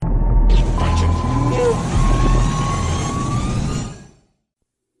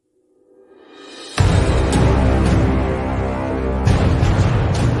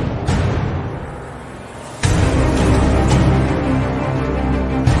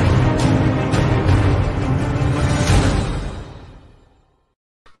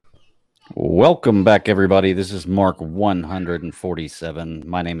Welcome back, everybody. This is Mark 147.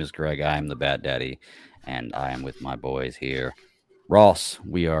 My name is Greg. I am the Bad Daddy, and I am with my boys here. Ross,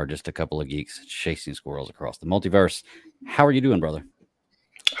 we are just a couple of geeks chasing squirrels across the multiverse. How are you doing, brother?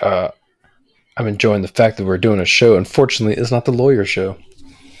 I'm enjoying the fact that we're doing a show. Unfortunately, it's not the lawyer show.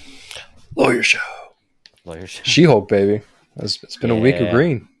 Lawyer show. She-Hulk, baby. It's been a week of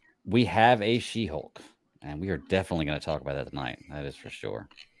green. We have a She-Hulk, and we are definitely going to talk about that tonight. That is for sure.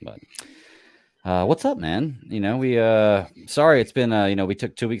 But what's up, man? Sorry, it's been, we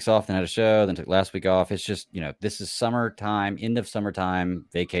took 2 weeks off, then had a show, then took last week off. It's just, this is summertime, end of summertime,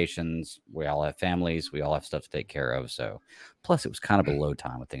 vacations. We all have families. We all have stuff to take care of. So, plus, it was kind of a low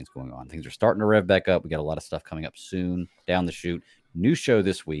time with things going on. Things are starting to rev back up. We got a lot of stuff coming up soon down the chute. New show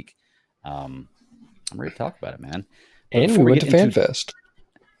this week. I'm ready to talk about it, man. But and we went to FanFest.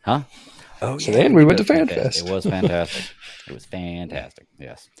 Huh? Oh, yeah. And we went to FanFest. It was fantastic. It was fantastic.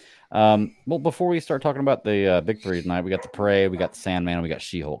 Yes. Well, before we start talking about the big three tonight, we got the Parade, we got the Sandman, and we got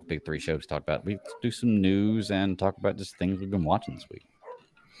She-Hulk. Big three shows to talk about. We do some news and talk about just things we've been watching this week.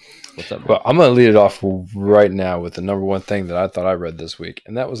 What's up, man? Well, I'm going to lead it off right now with the number one thing that I thought I read this week,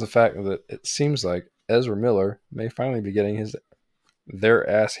 and that was the fact that it seems like Ezra Miller may finally be getting their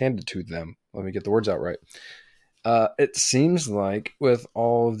ass handed to them. Let me get the words out right. It seems like with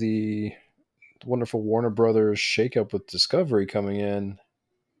all the wonderful Warner Brothers shakeup with Discovery coming in,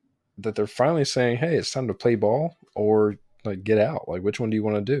 that they're finally saying, hey, it's time to play ball or like get out. Like, which one do you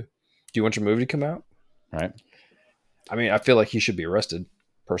want to do? Do you want your movie to come out? Right. I mean, I feel like he should be arrested.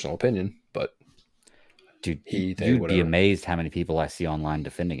 Personal opinion, but dude, you'd be amazed how many people I see online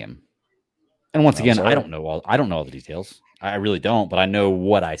defending him. And once again, I don't know all the details. I really don't, but I know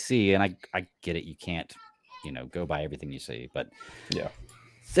what I see, and I get it. You can't, go by everything you see. But yeah,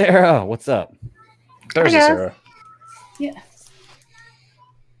 Sarah, what's up? There's a Sarah. Yeah.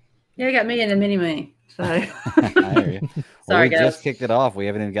 Yeah, I got me and a mini-me. So. I hear you. Sorry, we guys. just kicked it off. We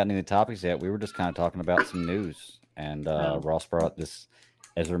haven't even gotten any topics yet. We were just kind of talking about some news, and Ross brought this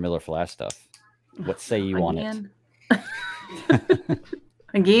Ezra Miller Flash stuff. What say you on it?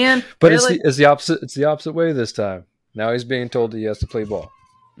 Again? But really? it's the opposite. It's the opposite way this time. Now he's being told he has to play ball.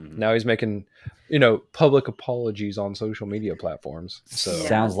 Mm-hmm. Now he's making, public apologies on social media platforms. So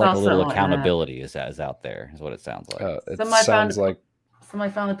sounds like a little accountability is out there. Is what it sounds like. Sounds like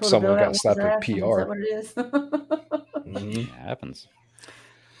somebody finally pulled someone a bill got slapped with PR. Is that what it is? Mm-hmm. It happens.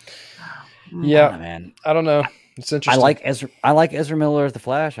 Yeah, man. I don't know. It's interesting. I like Ezra Miller as the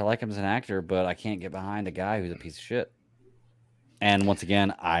Flash. I like him as an actor, but I can't get behind a guy who's a piece of shit. And once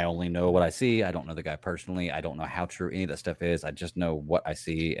again, I only know what I see. I don't know the guy personally. I don't know how true any of that stuff is. I just know what I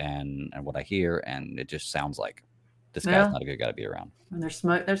see and what I hear, and it just sounds like this guy's not a good guy to be around. When there's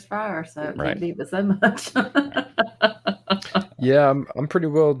smoke, there's fire, so it right. can't be but so much. Yeah, I'm pretty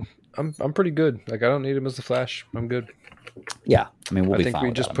well. I'm pretty good. Like I don't need him as the Flash. I'm good. Yeah, I mean, I think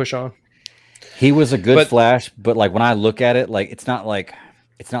we just push on. He was a good Flash, but like when I look at it, like it's not like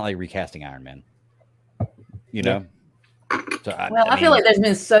recasting Iron Man. So, I feel like there's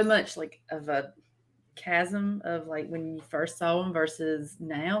been so much like of a chasm of like when you first saw him versus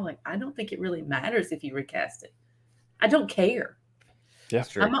now. Like I don't think it really matters if you recast it. I don't care. Yeah,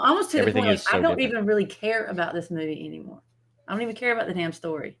 true. I'm almost to Everything the point like, I don't different. even really care about this movie anymore. I don't even care about the damn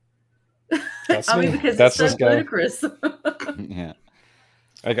story. That's I me. mean, because That's it's so ludicrous. Yeah.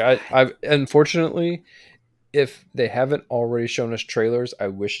 Like I unfortunately, if they haven't already shown us trailers, I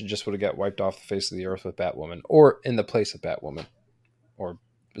wish it just would have got wiped off the face of the earth with Batwoman, or in the place of Batwoman, or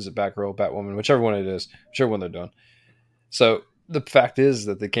is it Batgirl, Batwoman, whichever one it is, whichever one they're doing. So the fact is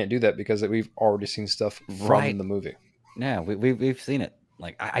that they can't do that because we've already seen stuff from the movie. Yeah, we've seen it.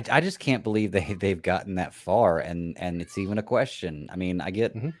 Like I just can't believe they've gotten that far, and it's even a question. I mean, I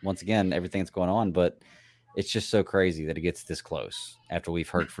get once again everything that's going on, but it's just so crazy that it gets this close after we've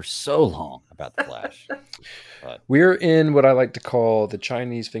heard for so long about the Flash. But we're in what I like to call the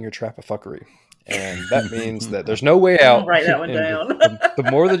Chinese finger trap of fuckery, and that means that there's no way out. Write that one down. The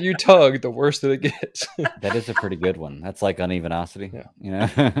more that you tug, the worse that it gets. That is a pretty good one. That's like unevenosity.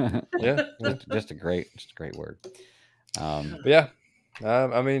 Yeah. Yeah. Just a great word. Yeah.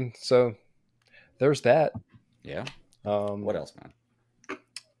 I mean, so there's that. Yeah. What else, man?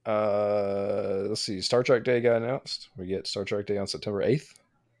 Let's see. Star Trek Day got announced. We get Star Trek Day on September 8th,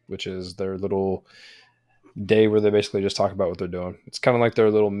 which is their little day where they basically just talk about what they're doing. It's kind of like their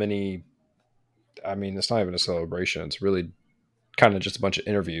little mini. I mean, it's not even a celebration. It's really kind of just a bunch of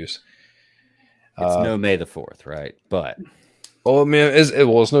interviews. It's no May the 4th, right? But well, I mean, it's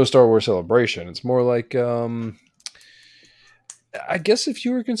no Star Wars celebration. It's more like I guess if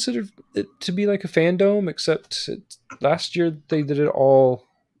you were considered it to be like a fandom, except last year they did it all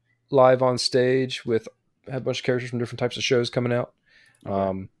live on stage with a bunch of characters from different types of shows coming out.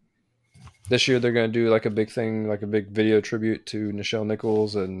 Okay. This year they're going to do like a big thing, like a big video tribute to Nichelle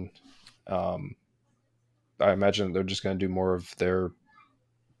Nichols, and I imagine they're just going to do more of their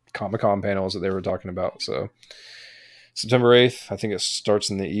Comic-Con panels that they were talking about. So September 8th, I think it starts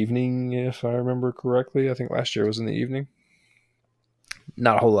in the evening, if I remember correctly. I think last year was in the evening.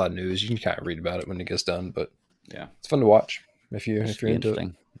 Not a whole lot of news. You can kind of read about it when it gets done, but yeah, it's fun to watch if you're into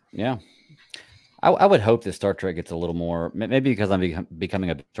it. Yeah. I would hope that Star Trek gets a little more, maybe because I'm becoming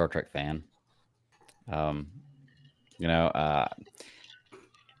a Star Trek fan.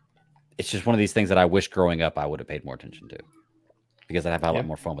 It's just one of these things that I wish growing up I would have paid more attention to, because I'd have a lot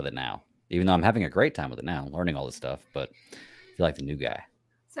more fun with it now. Even though I'm having a great time with it now, learning all this stuff, but I feel like the new guy.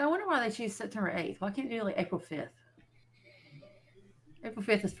 So I wonder why they choose September 8th. Why can't you do like April 5th? April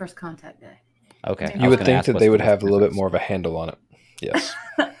 5th is First Contact Day. Okay. You would think that they would have a little bit more of a handle on it. Yes.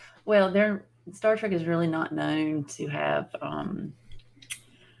 Well, Star Trek is really not known to have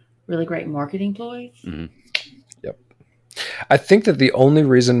really great marketing ploys. Mm-hmm. Yep. I think that the only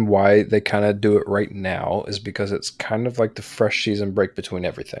reason why they kind of do it right now is because it's kind of like the fresh season break between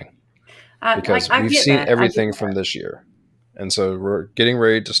everything. Because we've seen everything from this year. And so we're getting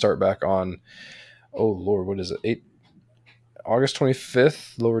ready to start back on, oh Lord, what is it? August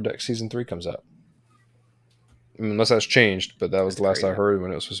 25th, Lower Deck Season 3 comes out. I mean, unless that's changed, but that was the last I heard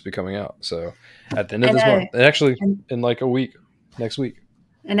when it was supposed to be coming out. So at the end of this month, and actually in like a week, next week.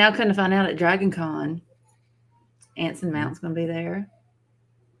 And now couldn't find out at Dragon Con, Anson Mount's going to be there.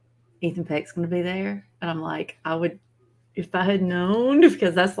 Ethan Peck's going to be there. And I'm like, I would, if I had known,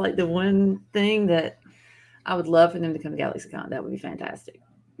 because that's like the one thing that I would love for them to come to GalaxyCon. That would be fantastic.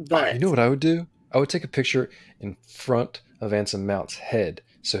 But you know what I would do? I would take a picture in front of Anson Mount's head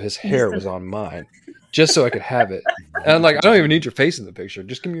so his hair was on mine, just so I could have it. And I'm like, I don't even need your face in the picture.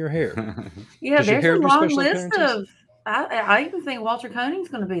 Just give me your hair. Yeah, there's a long list of. I even think Walter Koenig's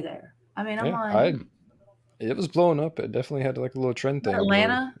going to be there. I mean, I'm like, it was blowing up. It definitely had like a little trend thing.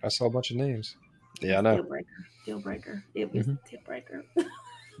 Atlanta. I saw a bunch of names. Yeah, I know. Deal breaker. It was a deal breaker.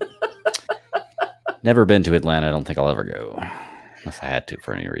 Never been to Atlanta. I don't think I'll ever go, unless I had to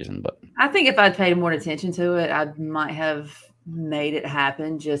for any reason. But I think if I'd paid more attention to it, I might have made it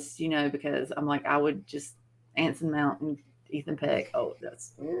happen. Just because I'm like, I would just Anson Mount and Ethan Peck. Oh,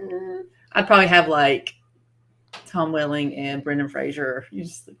 I'd probably have like Tom Welling and Brendan Fraser.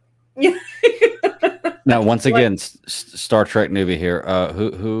 Now, once again, Star Trek newbie here.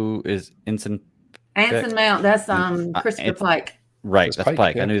 Who is Anson Mount? That's Christopher Pike. Right, that's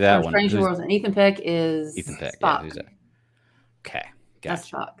Pike. I knew that one. Strange Worlds, and Ethan Peck is Spock. Yeah, who's that? Okay, gotcha. That's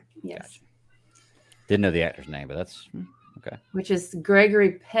Spock. Yes. Gotcha. Didn't know the actor's name, but that's okay. Which is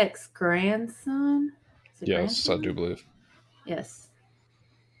Gregory Peck's grandson. Yes, I do believe. Yes.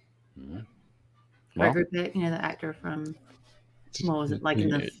 Mm-hmm. Gregory Peck, the actor from what was it, like in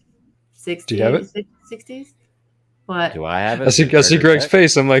the 60s? Do you have it? 60s? What? Do I have it? I see Greg's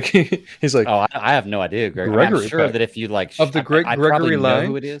face. I'm like, he's like, oh, I have no idea, Gregory. I'm sure Peck. That if you like of the Gregory line, know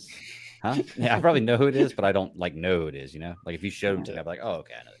who it is. Huh? Yeah, I probably know who it is, but I don't know who it is. Like if you showed him to me, I'd be like, oh,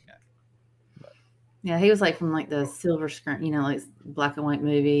 okay, I know that guy. But, yeah, he was like from like the silver screen, like black and white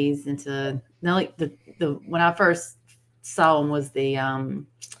movies into like the when I first saw him was the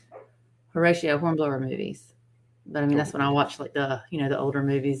Horatio Hornblower movies. But I mean, that's when I watched like the the older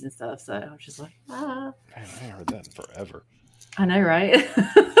movies and stuff. So I was just like, Man, I haven't heard that in forever. I know, right?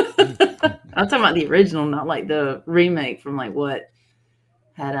 I'm talking about the original, not like the remake from like what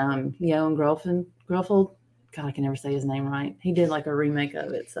had Johan Gruffudd. God, I can never say his name right. He did like a remake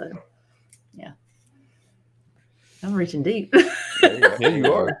of it. So yeah, I'm reaching deep. Yeah,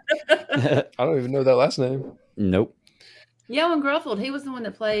 you are. I don't even know that last name. Nope. Johan Gruffudd, he was the one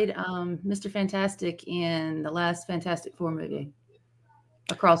that played Mr. Fantastic in the last Fantastic Four movie,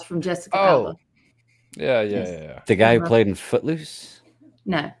 across from Jessica Alba. Yeah. The guy who played in Footloose?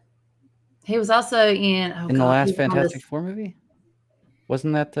 No. He was also in the last Fantastic Four movie?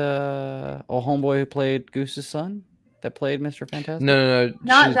 Wasn't that the old homeboy who played Goose's son that played Mr. Fantastic? No.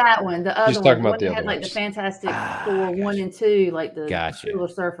 Not that one. The other one. Talking about the other had ones. Like the Fantastic Four 1 and 2, like the Gotcha. Silver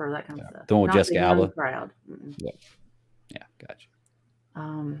Surfer, that kind of stuff. The one with Jessica Alba? Crowd. Yeah, gotcha.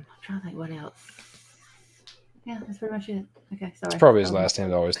 I'm trying to think what else. Yeah, that's pretty much it. Okay, sorry. It's probably his last name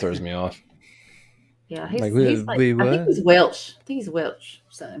that always throws me off. Yeah, he's like, I think he's Welsh.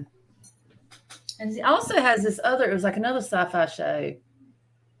 So, and he also has this other. It was like another sci-fi show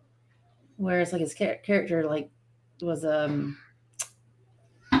where it's like his character like was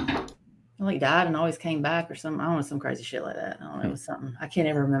like died and always came back or something. I don't know, some crazy shit like that. I don't know, it was something. I can't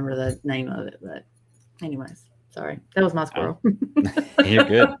ever remember the name of it, but anyways. Sorry, that was my squirrel. You're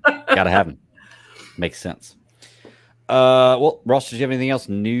good. Gotta have him. Makes sense. Well, Ross, did you have anything else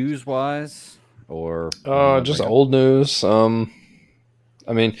news-wise, or just old news? I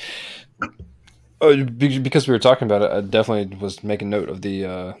mean, because we were talking about it, I definitely was making note of the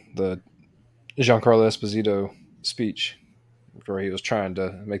Giancarlo Esposito speech where he was trying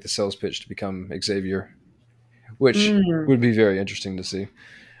to make the sales pitch to become Xavier, which would be very interesting to see.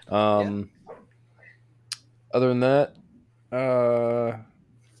 Other than that,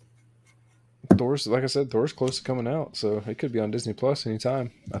 Thor's, like I said, Thor's close to coming out, so it could be on Disney Plus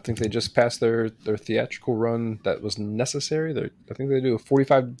anytime. I think they just passed their theatrical run that was necessary. I think they do a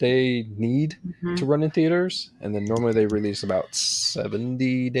 45-day need to run in theaters, and then normally they release about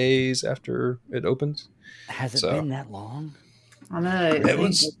 70 days after it opens. Has it been that long? I know. It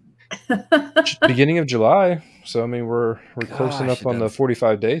was beginning of July, so I mean we're close enough on the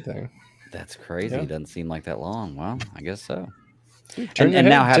 45-day thing. That's crazy. It doesn't seem like that long. Well, I guess so. And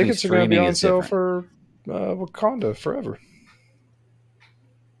now having tickets are going to be on sale for Wakanda forever.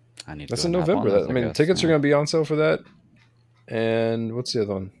 That's in November. Tickets are going to be on sale for that. And what's the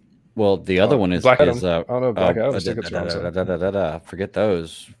other one? Well, the other one is Black Adam. I don't know. Black Adam's tickets are on sale. Forget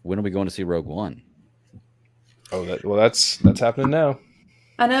those. When are we going to see Rogue One? Oh, that's happening now.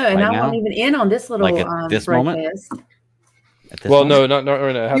 I know, and I wasn't even in on this little this moment. Well, no, not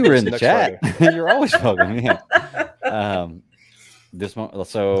right now. You were in the chat. You're always welcome. Yeah. This one,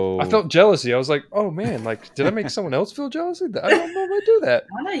 so I felt jealousy. I was like, "Oh man, like, did I make someone else feel jealousy? I don't know if I do that."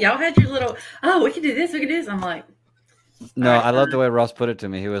 I know y'all had your little. Oh, we can do this. We can do this. I'm like, no, I love the way Ross put it to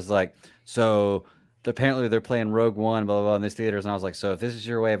me. He was like, "So apparently they're playing Rogue One, blah blah blah, in these theaters," and I was like, "So if this is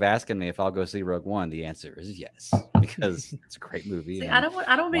your way of asking me if I'll go see Rogue One, the answer is yes, because it's a great movie." See, I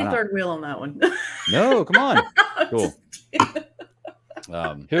don't mean third wheel on that one. No, come on, cool.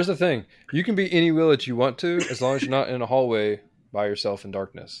 Here's the thing: you can be any wheel that you want to, as long as you're not in a hallway by yourself in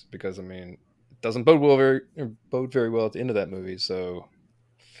darkness, because I mean it doesn't bode very well at the end of that movie. So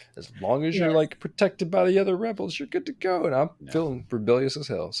as long as you're like protected by the other rebels, you're good to go. And I'm feeling rebellious as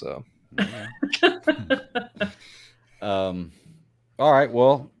hell. So all right,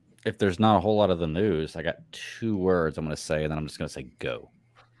 well, if there's not a whole lot of the news, I got 2 words I'm going to say, and then I'm just going to say go.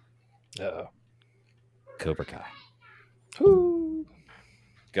 Cobra Kai. Ooh.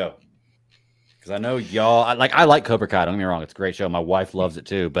 Go. Because I know y'all, I like Cobra Kai. Don't get me wrong, it's a great show. My wife loves it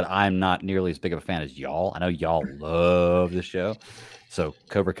too, but I'm not nearly as big of a fan as y'all. I know y'all love this show, so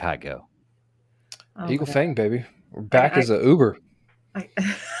Cobra Kai, go. Eagle Fang, baby. We're back as an Uber.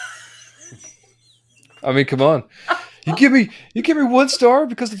 I mean, come on. You give me 1 star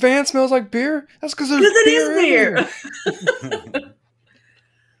because the van smells like beer? That's because it is beer.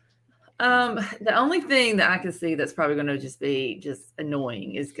 The only thing that I can see that's probably going to just be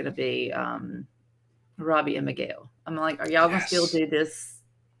annoying is going to be Robbie and Miguel. I'm like, are y'all going to still do this?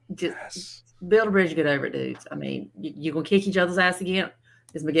 Just build a bridge, get over it, dudes. I mean, you going to kick each other's ass again?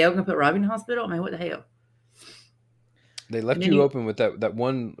 Is Miguel going to put Robbie in the hospital? I mean, what the hell? They left you open with that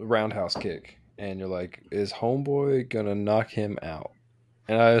one roundhouse kick, and you're like, is homeboy going to knock him out?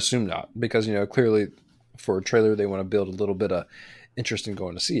 And I assume not, because, clearly for a trailer, they want to build a little bit of interest in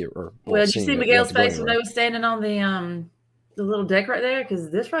going to see it. Did you see Miguel's face when they were standing on the little deck right there?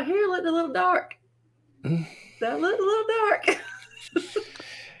 Because this right here looked a little dark. That looked a little dark.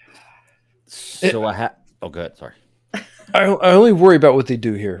 So oh, good. Sorry. I only worry about what they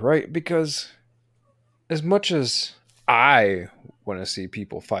do here, right? Because as much as I want to see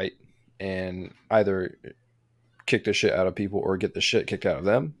people fight and either kick the shit out of people or get the shit kicked out of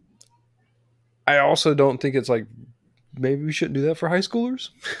them, I also don't think it's like, maybe we shouldn't do that for high schoolers.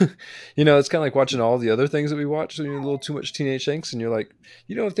 It's kind of like watching all the other things that we watch. So you're a little too much teenage angst, and you're like,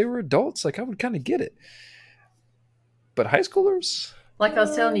 if they were adults, like I would kind of get it. But high schoolers, like I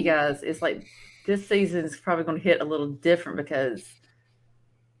was telling you guys, it's like this season is probably going to hit a little different because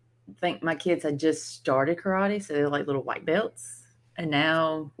I think my kids had just started karate, so they're like little white belts, and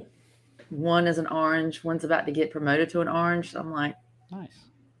now one is an orange, one's about to get promoted to an orange. So I'm like, nice.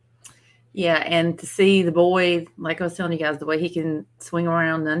 Yeah, and to see the boy, like I was telling you guys, the way he can swing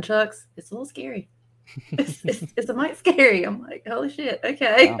around nunchucks, it's a little scary. It's a mite scary. I'm like, holy shit,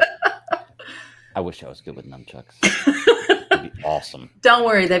 okay. Wow. I wish I was good with nunchucks. That'd be awesome. Don't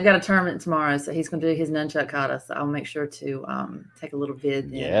worry, they've got a tournament tomorrow, so he's going to do his nunchuck kata. So I'll make sure to take a little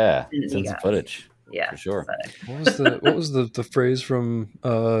vid. Yeah, send some footage. Yeah, for sure. So. What was the phrase from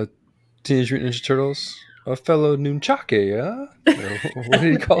Teenage Mutant Ninja Turtles? A fellow nunchake, huh? What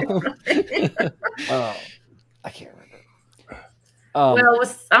did he call him? I can't remember.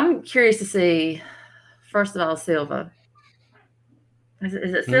 I'm curious to see, first of all, Silva. Is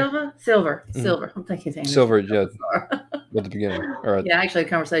it Silva? Silver. I'm thinking it's Anderson. Silver, yeah. At the beginning. All right. Yeah, I actually had a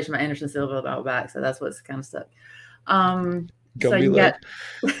conversation with Anderson Silva about back, so that's what's kind of stuck. So you got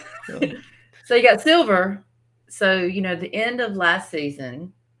Silver. So, the end of last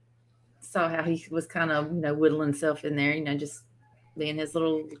season, saw how he was kind of, whittling himself in there, just being his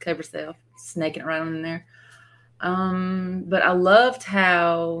little clever self, snaking around in there. But I loved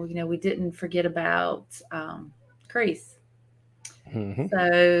how, we didn't forget about Crease. Mm-hmm.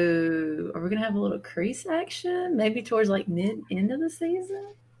 So are we going to have a little Crease action? Maybe towards like end of the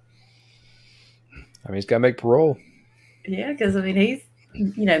season? I mean, he's got to make parole. Yeah, because, he's,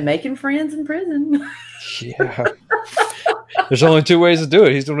 making friends in prison. Yeah. There's only two ways to do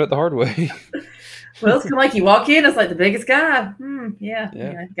it. He's doing it the hard way. Well, it's kind of like you walk in, it's like the biggest guy.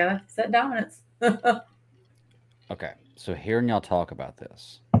 Yeah. Gotta set dominance. Okay, so hearing y'all talk about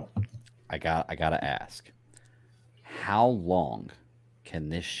this, I gotta ask, how long can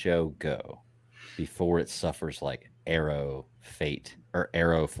this show go before it suffers like Arrow fate or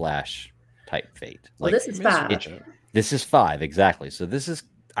Arrow Flash type fate? Well, this is 5. This is 5, exactly. So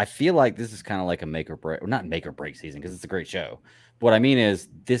I feel like this is kind of like a make or break, not make or break season because it's a great show. But what I mean is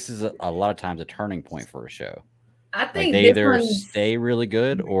this is a lot of times a turning point for a show. I think they either stay really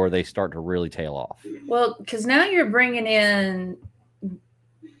good or they start to really tail off. Well, because now you're bringing in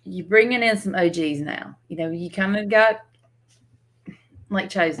some OGs now. You kind of got like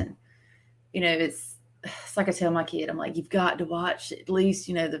Chosen. It's like I tell my kid, I'm like, you've got to watch at least,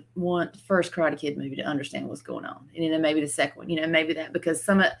 the first Karate Kid movie to understand what's going on. And then maybe the second one, maybe that, because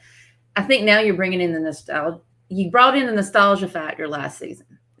I think now you're bringing in the nostalgia. You brought in the nostalgia factor last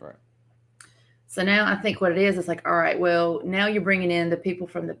season. Right. So now I think what it is, it's like, all right, well, now you're bringing in the people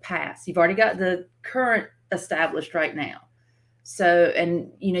from the past. You've already got the current established right now. So,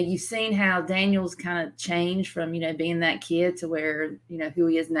 and, you've seen how Daniel's kind of changed from, being that kid to where, who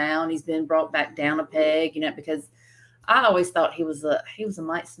he is now. And he's been brought back down a peg, because I always thought he was a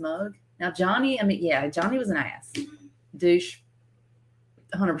mite smug. Now, Johnny, Johnny was an ass. Douche,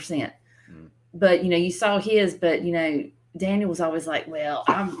 100%. But, you saw his, but, Daniel was always like, well,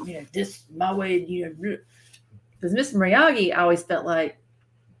 I'm, this my way, because Mr. Miyagi, I always felt like,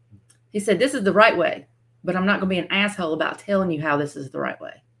 he said, this is the right way, but I'm not going to be an asshole about telling you how this is the right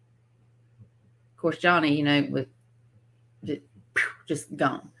way. Of course, Johnny, with just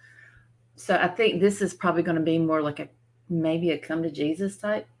gone. So I think this is probably going to be more like maybe a come to Jesus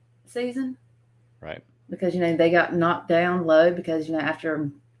type season. Right. Because, they got knocked down low because, after,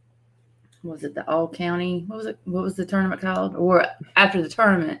 was it the all county? What was the tournament called? Or after the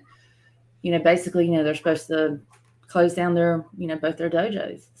tournament, basically, they're supposed to close down their, both their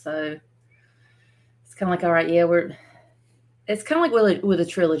dojos. So it's kind of like, all right, yeah, it's kind of like with a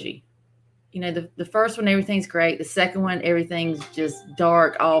trilogy. The first one, everything's great. The second one, everything's just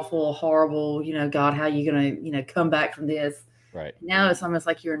dark, awful, horrible. God, how you going to, come back from this? Right. Now it's almost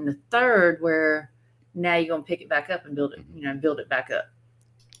like you're in the third where now you're going to pick it back up and build it back up.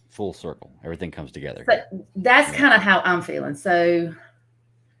 Full circle. Everything comes together. But that's kind of how I'm feeling. So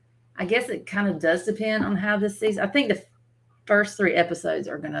I guess it kind of does depend on how this season. I think the first 3 episodes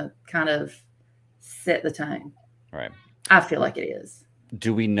are going to kind of set the tone. Right. I feel like it is.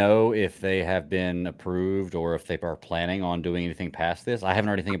 Do we know if they have been approved or if they are planning on doing anything past this? I haven't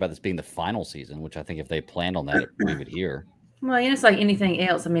heard anything about this being the final season, which I think if they planned on that, we would hear. Well, it's like anything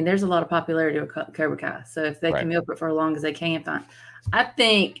else. There's a lot of popularity with Cobra Kai. So if they can milk it for as long as they can, fine. I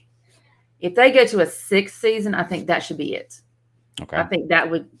think if they go to a 6th season, I think that should be it. Okay. I think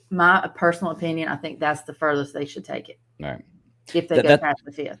that would, my personal opinion, I think that's the furthest they should take it. All right. If they go past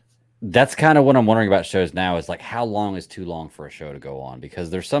the 5th. That's kind of what I'm wondering about shows now is like, how long is too long for a show to go on?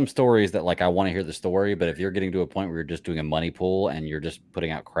 Because there's some stories that like, I want to hear the story, but if you're getting to a point where you're just doing a money pool and you're just putting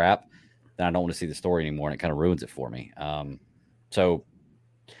out crap, then I don't want to see the story anymore. And it kind of ruins it for me. So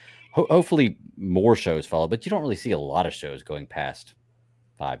hopefully more shows follow, but you don't really see a lot of shows going past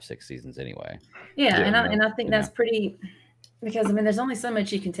 5-6 seasons anyway. Yeah. And I think that's pretty, because there's only so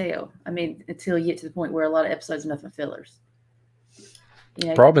much you can tell. Until you get to the point where a lot of episodes are nothing but fillers.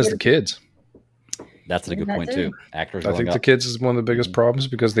 Problem is the kids. That's a good point too. Actors. I think the kids is one of the biggest problems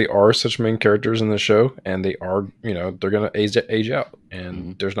because they are such main characters in the show, and they are, they're going to age out,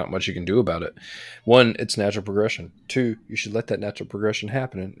 and there's not much you can do about it. 1, it's natural progression. 2, you should let that natural progression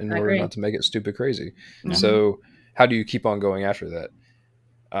happen in order not to make it stupid crazy. Mm-hmm. So, how do you keep on going after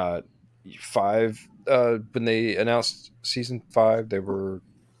that? 5, when they announced season 5, they were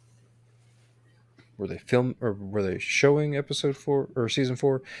they showing episode 4 or season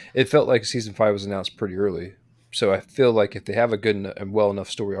 4? It felt like season 5 was announced pretty early. So I feel like if they have a good and well enough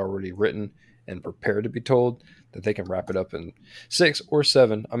story already written and prepared to be told, that they can wrap it up in 6 or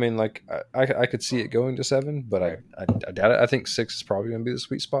 7. I mean, like I could see it going to 7, but I doubt it. I think 6 is probably going to be the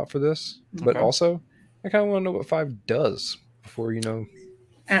sweet spot for this. Okay. But also, I kind of want to know what 5 does before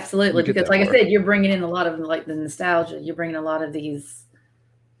Absolutely, because like I said, you're bringing in a lot of like the nostalgia. You're bringing a lot of these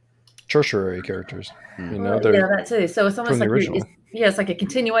tertiary characters. Yeah, that too. So it's almost like it's like a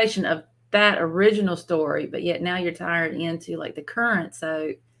continuation of that original story, but yet now you're tired into like the current.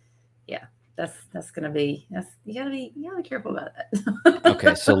 So yeah, that's gonna be you gotta be careful about that.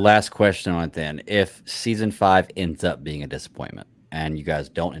 Okay, so last question on it then. If season 5 ends up being a disappointment and you guys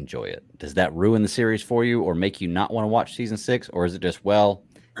don't enjoy it, does that ruin the series for you or make you not want to watch season 6? Or is it just, well,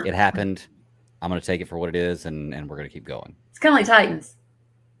 it happened, I'm gonna take it for what it is and we're gonna keep going? It's kind of like Titans.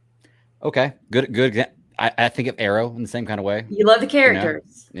 Okay, good. I think of Arrow in the same kind of way. You love the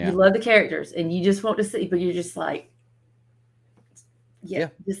characters. You love the characters, and you just want to see, but you're just like, I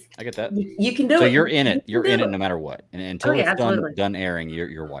get that. You can do it. So you're in it. You're in it no matter what. And until it's done airing,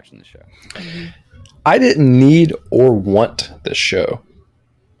 you're watching the show. I didn't need or want this show.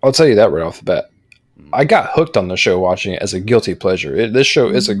 I'll tell you that right off the bat. I got hooked on the show watching it as a guilty pleasure. This show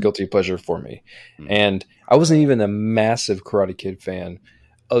is a guilty pleasure for me. And I wasn't even a massive Karate Kid fan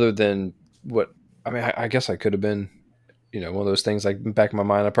other than I guess I could have been, one of those things like back in my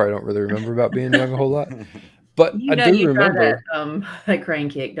mind. I probably don't really remember about being young a whole lot, but I do remember that crane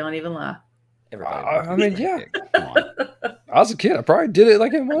kick. Don't even lie. I mean, yeah, come on. I was a kid. I probably did it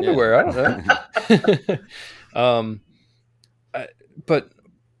like in my underwear. I don't know. But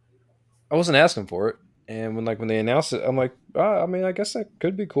I wasn't asking for it. And when they announced it, I'm like, I guess that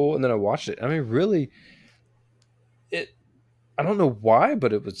could be cool. And then I watched it. I mean, really, I don't know why,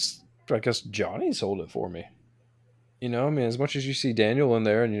 but it was, I guess Johnny sold it for me. I mean, as much as you see Daniel in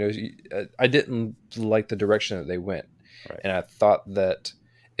there, and I didn't like the direction that they went, and I thought that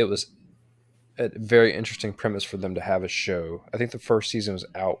it was a very interesting premise for them to have a show. I think the first season was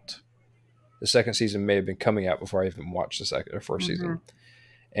out. The second season may have been coming out before I even watched the first season.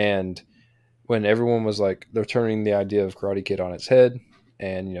 And when everyone was like, they're turning the idea of Karate Kid on its head,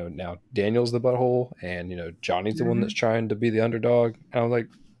 and now Daniel's the butthole, and Johnny's the one that's trying to be the underdog. And I'm like,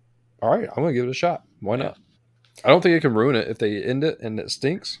 all right, I'm gonna give it a shot. Why not? I don't think it can ruin it if they end it and it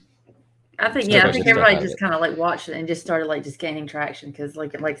stinks. I think everybody just kind of like watched it and just started like just gaining traction because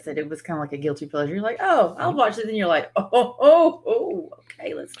like I said, it was kind of like a guilty pleasure. You're like, oh, I'll watch it, and you're like, oh,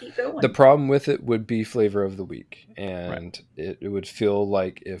 okay, let's keep going. The problem with it would be flavor of the week, and it would feel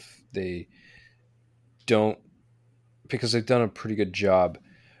like if they don't, because they've done a pretty good job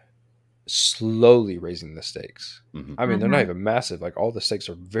slowly raising the stakes. I mean, they're not even massive. Like all the stakes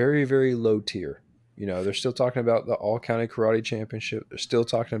are very, very low tier. They're still talking about the all county karate championship. They're still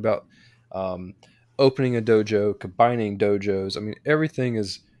talking about opening a dojo, combining dojos. I mean, everything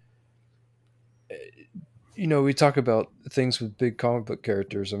is, we talk about things with big comic book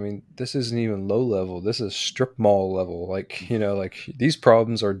characters. I mean, this isn't even low level. This is strip mall level. Like, like these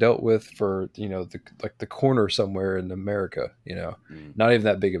problems are dealt with for, the corner somewhere in America, not even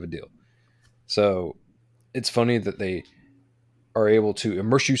that big of a deal. So it's funny that they are able to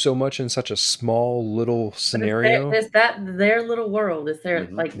immerse you so much in such a small little scenario. It's their little world. It's their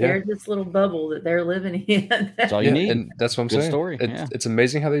they're this little bubble that they're living in. That's all you need. And that's what I'm saying. Story. It's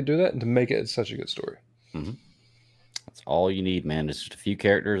amazing how they do that and to make it such a good story. That's all you need, man. Just a few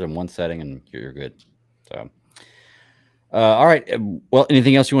characters in one setting and you're good. So, all right. Well,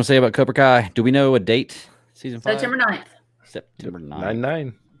 anything else you want to say about Cobra Kai? Do we know a date? Season 5? September 9th. September 9th.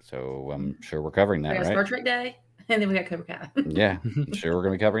 9/9. So I'm sure we're covering that, right? Star Trek Day. And then we got Cobra Kai. Yeah, I'm sure we're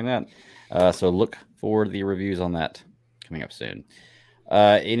going to be covering that. So look forward to the reviews on that coming up soon.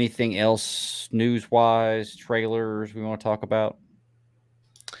 Anything else news-wise, trailers we want to talk about?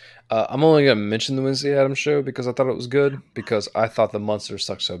 I'm only going to mention the Wednesday Addams show because I thought it was good because I thought the monsters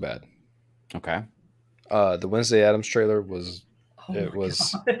sucked so bad. Okay. The Wednesday Addams trailer was, God.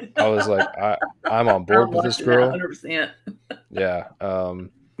 I was like, I'm on board with this girl. 100%. Yeah.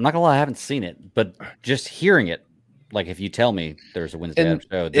 I'm not going to lie, I haven't seen it, but just hearing it, like if you tell me there's a Wednesday Addams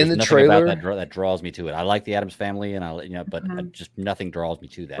show, there's nothing trailer, about that draws me to it. I like the Addams family, and but just nothing draws me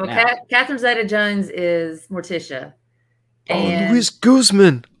to that. Well, Catherine Zeta-Jones is Morticia. Luis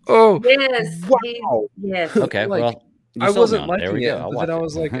Guzman. Oh, yes. Wow. Yes. Okay. Well, I wasn't liking it, but then I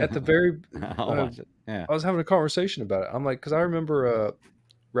was like, at the very, I'll watch it. Yeah. I was having a conversation about it. I'm like, because I remember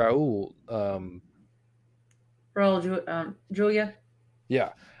Raul. Raul Julia. Yeah.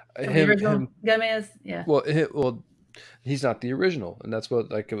 Him Gomez. Yeah. Well, he's not the original, and that's what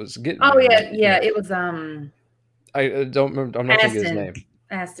it was getting. Oh yeah. It was I don't remember. I'm not thinking his name.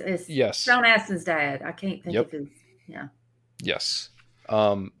 Aston. Yes. Sean Astin's dad. I can't think of his. Yeah. Yes.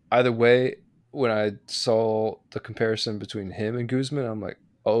 Either way, when I saw the comparison between him and Guzman, I'm like,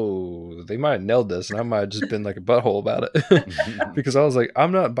 oh, they might have nailed this, and I might have just been like a butthole about it because I was like,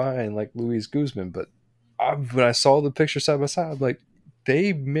 I'm not buying like Luis Guzman, but when I saw the picture side by side, I'm like,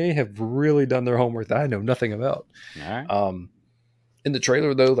 they may have really done their homework that I know nothing about. All right. In the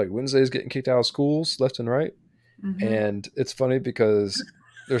trailer though, like Wednesday's getting kicked out of schools left and right, and it's funny because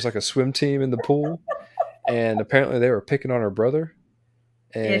there's like a swim team in the pool, and apparently they were picking on her brother.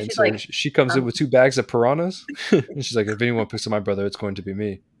 And so like, she comes in with 2 bags of piranhas, and she's like, "If anyone picks on my brother, it's going to be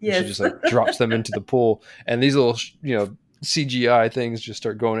me." Yes. She just like drops them into the pool, and these little, CGI things just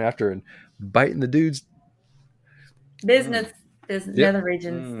start going after her and biting the dude's business. Nether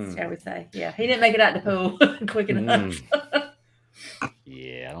regions, shall we say? Yeah, he didn't make it out the pool quick enough.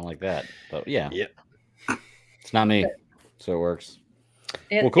 Yeah, I don't like that, but yeah, it's not me, so it works.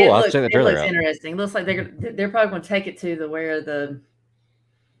 Well, cool. I'll check the trailer out. It looks interesting. It looks like they're probably going to take it to where the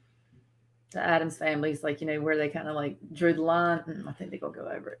Addams families, like, where they kind of like drew the line. I think they're going to go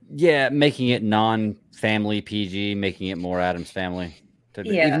over it. Yeah, making it non-family PG, making it more Addams family.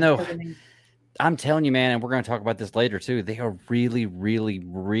 Even though I'm telling you, man, and we're going to talk about this later too, they are really, really,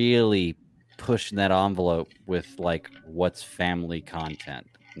 really pushing that envelope with like what's family content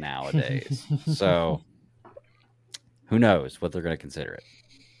nowadays. So who knows what they're going to consider it,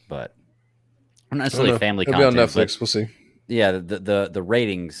 but not necessarily family content. It'll be on Netflix. We'll see. Yeah, the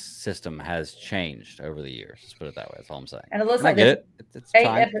ratings system has changed over the years. Let's put it that way. That's all I'm saying. And it looks like it's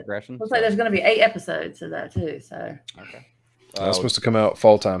time progression. Looks like there's going to be 8 episodes of that too. So okay, it's supposed to come out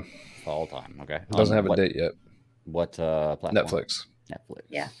fall time. Fall time. Okay, it doesn't have a date yet. What platform? Netflix.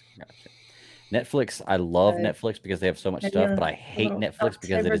 Yeah. Gotcha. Netflix. I love Netflix because they have so much stuff, but I hate Netflix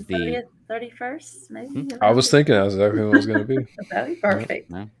because it is the 31st. Maybe. I was thinking that was exactly what it was going to be. That'd be perfect.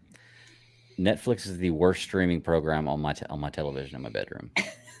 No. Netflix is the worst streaming program on my television in my bedroom.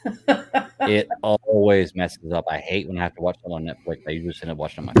 It always messes up. I hate when I have to watch it on Netflix. I usually end up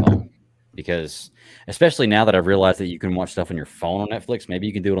watching it on my phone because, especially now that I've realized that you can watch stuff on your phone on Netflix, maybe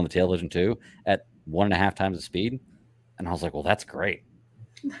you can do it on the television too at 1.5 times the speed. And I was like, well, that's great.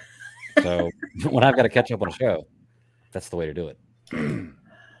 So when I've got to catch up on a show, that's the way to do it.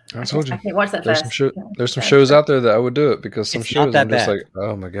 I told you. I can't watch that there's some shows out there that I would do it because some shows I'm just like,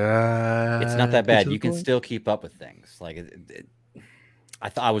 oh my god, it's not that bad. You can still keep up with things. Like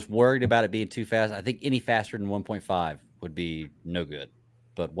I was worried about it being too fast. I think any faster than 1.5 would be no good,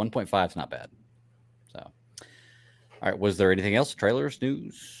 but 1.5 is not bad. So, all right. Was there anything else? Trailers,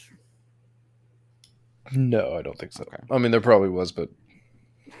 news? No, I don't think so. Okay. I mean, there probably was, but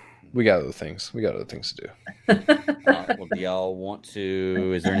we got other things. We got other things to do. Well, do y'all want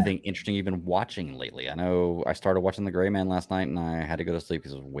to? Is there anything interesting you've been watching lately? I know I started watching The Gray Man last night, and I had to go to sleep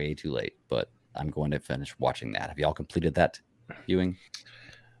because it was way too late. But I'm going to finish watching that. Have y'all completed that viewing?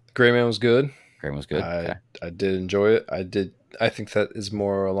 Gray Man was good. Gray Man was good. I did enjoy it. I think that is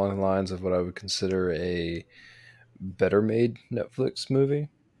more along the lines of what I would consider a better made Netflix movie.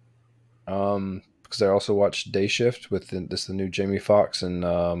 Because I also watched Day Shift with the new Jamie Foxx and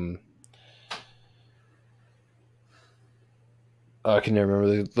I can never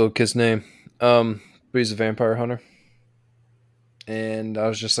remember the little kid's name. But he's a vampire hunter. And I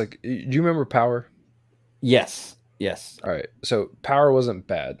was just like, do you remember Power? Yes. All right. So Power wasn't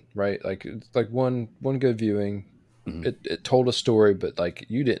bad, right? Like one good viewing. Mm-hmm. It told a story, but like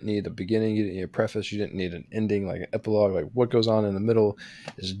you didn't need a beginning, you didn't need a preface, you didn't need an ending, like an epilogue. Like what goes on in the middle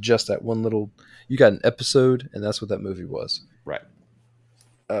is just that one little. You got an episode, and that's what that movie was. Right.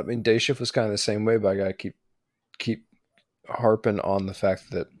 I mean, Day Shift was kind of the same way, but I gotta keep harping on the fact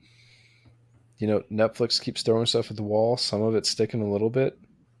that Netflix keeps throwing stuff at the wall. Some of it's sticking a little bit,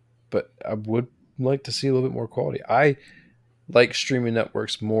 but I would like to see a little bit more quality. I like streaming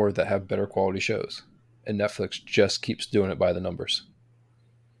networks more that have better quality shows. And Netflix just keeps doing it by the numbers.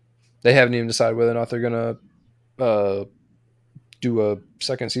 They haven't even decided whether or not they're going to do a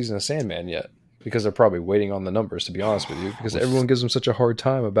second season of Sandman yet, because they're probably waiting on the numbers, to be honest with you, because everyone gives them such a hard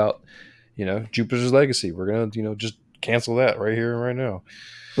time about, Jupiter's Legacy. We're going to, just cancel that right here and right now.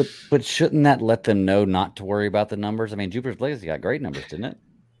 But shouldn't that let them know not to worry about the numbers? I mean, Jupiter's Legacy got great numbers, didn't it?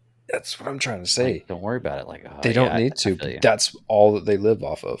 That's what I'm trying to say. Like, don't worry about it. Like they don't need to. But that's all that they live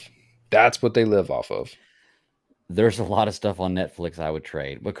off of. That's what they live off of. There's a lot of stuff on Netflix I would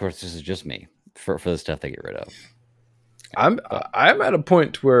trade. But of course, this is just me for the stuff they get rid of. I'm at a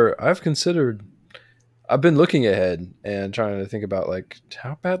point where I've been looking ahead and trying to think about like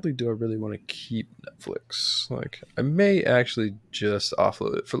how badly do I really want to keep Netflix? Like I may actually just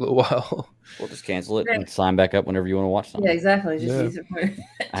offload it for a little while. We'll just cancel it and sign back up whenever you want to watch something. Yeah, exactly. Use it for.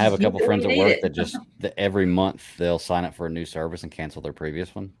 I have a couple friends at work that every month they'll sign up for a new service and cancel their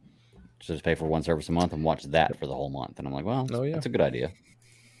previous one. Just pay for one service a month and watch that for the whole month. And I'm like, well, that's a good idea.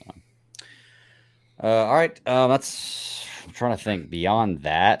 All right. I'm trying to think beyond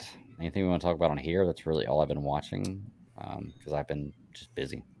that. Anything we want to talk about on here? That's really all I've been watching because I've been just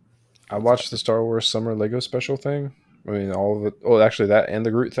busy. I watched the Star Wars Summer Lego Special thing. I mean, all of it. Oh, actually, that and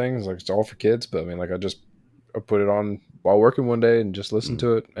the Groot thing is like it's all for kids. But I mean, like I put it on while working one day and just listened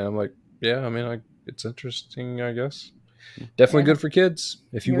to it, and I'm like, yeah, I mean, it's interesting, I guess. Definitely good for kids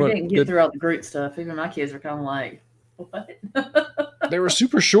if you want. Didn't get through all the Groot stuff. Even my kids are kind of like, what? They were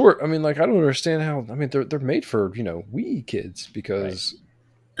super short. I mean, like I don't understand how. I mean, they're made for wee kids because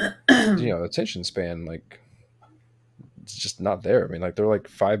attention span like it's just not there. I mean, like they're like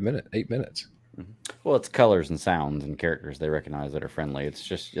 8 minutes. Well, it's colors and sounds and characters they recognize that are friendly. It's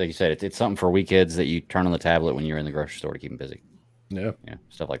just like you said, it's something for wee kids that you turn on the tablet when you're in the grocery store to keep them busy. Yeah,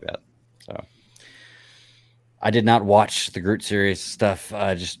 stuff like that. So I did not watch the Groot series stuff.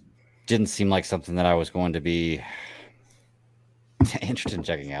 Just didn't seem like something that I was going to be interested in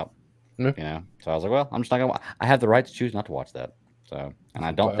checking out. Yeah. So I was like, well, I'm just not gonna. I have the right to choose not to watch that. So, and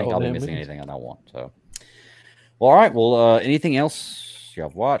I don't think I'll be missing anything I don't want. So, well, all right. Well, anything else y'all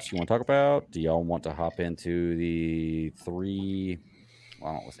have watched you want to talk about? Do y'all want to hop into the 3? Well,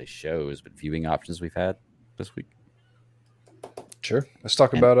 I don't want to say shows, but viewing options we've had this week. Sure. Let's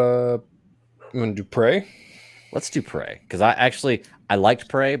talk about. You want to do Prey? Let's do Prey because I liked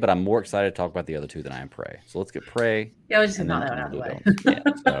Prey, but I'm more excited to talk about the other two than I am Prey. So let's get Prey. Yeah, I was just not out of the way.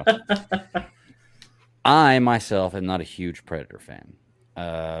 So. I myself am not a huge Predator fan.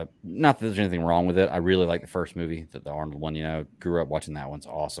 Not that there's anything wrong with it. I really like the first movie, the Arnold one. Grew up watching that one's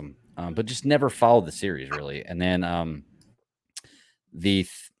awesome. But just never followed the series really. And then I don't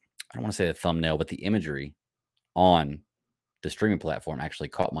want to say the thumbnail, but the imagery on the streaming platform actually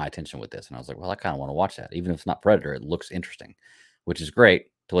caught my attention with this. And I was like, well, I kind of want to watch that. Even if it's not Predator, it looks interesting, which is great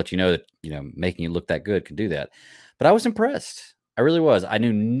to let you know that, making it look that good can do that. But I was impressed. I really was. I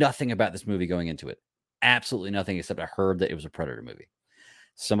knew nothing about this movie going into it. Absolutely nothing except I heard that it was a Predator movie.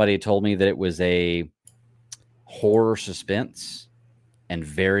 Somebody told me that it was a horror suspense and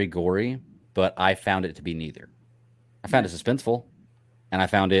very gory, but I found it to be neither. I found it suspenseful and I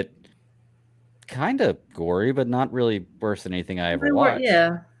found it kind of gory, but not really worse than anything I ever watched.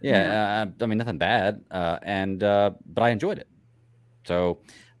 Yeah. I mean, nothing bad. But I enjoyed it. So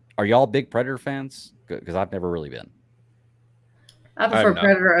are y'all big Predator fans? Because I've never really been. I prefer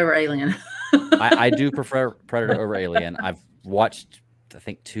Predator over Alien. I do prefer Predator over Alien. I've watched, I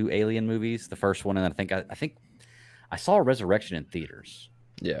think, 2 Alien movies. The first one, and I think I saw Resurrection in theaters.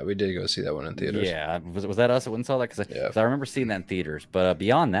 Yeah, we did go see that one in theaters. Yeah, was that us that went and saw that? Because I remember seeing that in theaters. But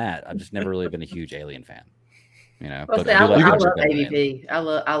beyond that, I've just never really been a huge Alien fan. Well, but I love AVP. I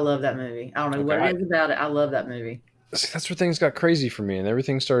love that movie. I don't know what it is about it. I love that movie. See, that's where things got crazy for me, and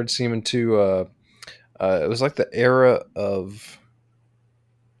everything started seeming to. It was like the era of.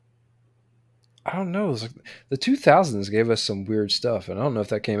 I don't know. It was like the 2000s gave us some weird stuff, and I don't know if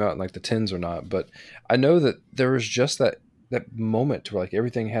that came out in like the 10s or not. But I know that there was just that moment where like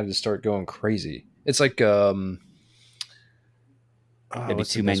everything had to start going crazy. It's like maybe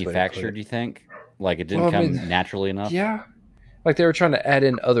too manufactured. You think? Like it didn't come naturally enough? Yeah, like they were trying to add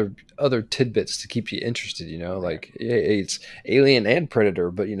in other tidbits to keep you interested. Like it's Alien and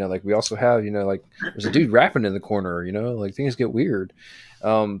Predator, but like we also have like there's a dude rapping in the corner. Like things get weird.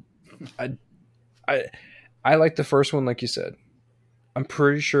 I like the first one, like you said. I'm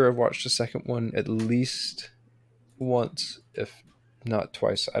pretty sure I've watched the second one at least once, if not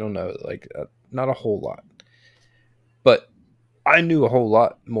twice. I don't know, not a whole lot. But I knew a whole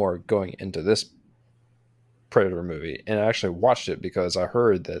lot more going into this Predator movie, and I actually watched it because I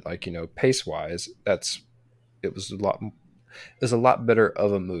heard that, pace wise, it was a lot better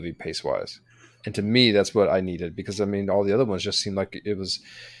of a movie pace wise, and to me, that's what I needed because all the other ones just seemed like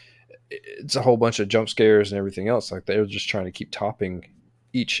it's a whole bunch of jump scares and everything else. Like they were just trying to keep topping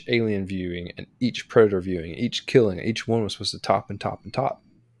each Alien viewing and each Predator viewing, each killing. Each one was supposed to top and top and top.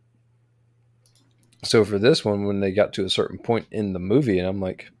 So for this one, when they got to a certain point in the movie, and I'm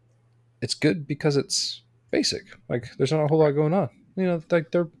like, it's good because it's basic. Like there's not a whole lot going on.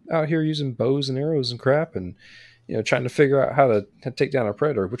 Like they're out here using bows and arrows and crap, and trying to figure out how to take down a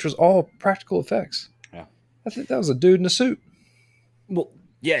Predator, which was all practical effects. Yeah, I think that was a dude in a suit. Well.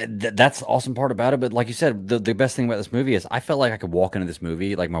 Yeah, that's the awesome part about it. But like you said, the best thing about this movie is I felt like I could walk into this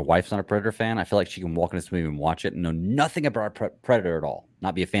movie. Like my wife's not a Predator fan. I feel like she can walk into this movie and watch it and know nothing about Predator at all,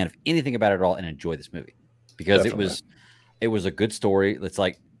 not be a fan of anything about it at all, and enjoy this movie because it was a good story. It's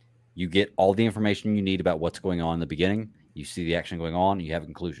like you get all the information you need about what's going on in the beginning. You see the action going on. You have a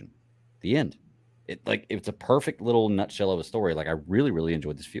conclusion. The end. It's a perfect little nutshell of a story. Like I really, really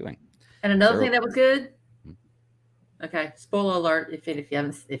enjoyed this viewing. And another thing that was good. Okay, spoiler alert!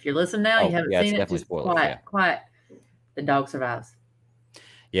 If you're listening now, you haven't seen it. Just spoilers, quiet. The dog survives.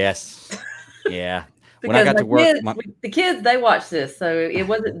 Yes. Yeah. When I got to work, the kids they watched this, so it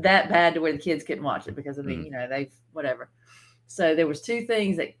wasn't that bad to where the kids couldn't watch it because I mean, they whatever. So there was two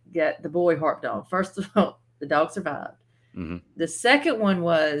things that got the boy harped on. First of all, the dog survived. Mm-hmm. The second one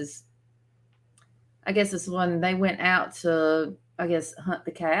was, I guess this one they went out to, hunt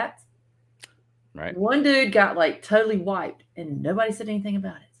the cat. Right. One dude got like totally wiped, and nobody said anything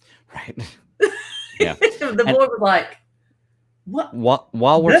about it. Right. Yeah. The boy was like, "What?"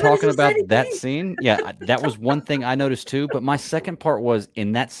 While we're talking about that scene, yeah, that was one thing I noticed too. But my second part was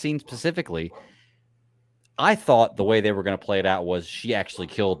in that scene specifically. I thought the way they were going to play it out was she actually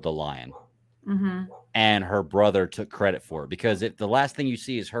killed the lion, and her brother took credit for it. Because if the last thing you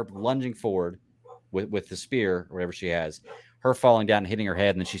see is her lunging forward with the spear or whatever she has, her falling down and hitting her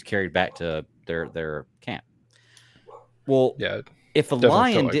head, and then she's carried back to their camp. Well, yeah, if the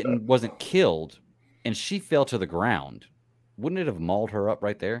lion wasn't killed and she fell to the ground, wouldn't it have mauled her up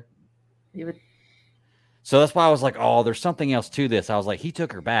right there? So that's why I was like, oh, there's something else to this. I was like, he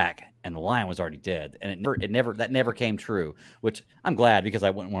took her back and the lion was already dead. And that never came true, which I'm glad because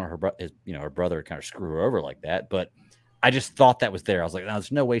I wouldn't want her brother to kind of screw her over like that. But I just thought that was there. I was like, no,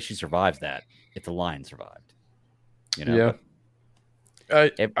 there's no way she survives that if the lion survived. Yeah.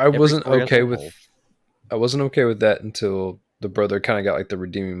 I wasn't okay with that until the brother kind of got like the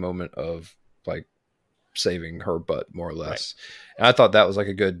redeeming moment of like saving her butt more or less. Right. And I thought that was like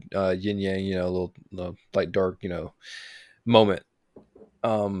a good yin yang, a little light dark, moment.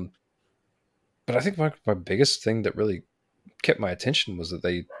 But I think my biggest thing that really kept my attention was that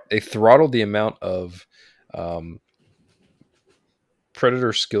they throttled the amount of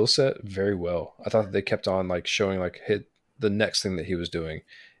Predator skill set very well. I thought that they kept on like showing like the next thing that he was doing,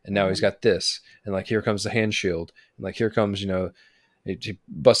 and now he's got this, and like here comes the hand shield, and like here comes he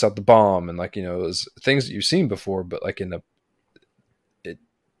busts out the bomb, and like it was things that you've seen before, but like it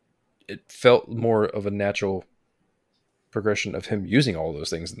felt more of a natural progression of him using all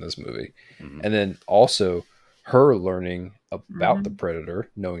those things in this movie. And then also her learning about the Predator,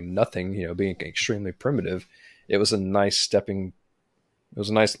 knowing nothing, being extremely primitive. It was a nice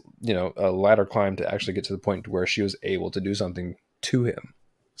a ladder climb to actually get to the point where she was able to do something to him.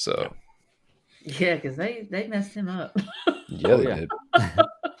 So yeah, because they messed him up. Yeah, they did.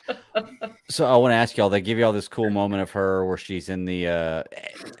 So I want to ask y'all, they give y'all this cool moment of her where she's in the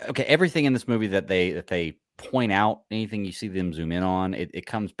everything in this movie that they point out, anything you see them zoom in on, it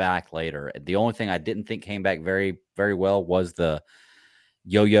comes back later. The only thing I didn't think came back very, very well was the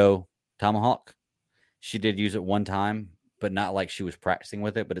yo-yo tomahawk. She did use it one time, but not like she was practicing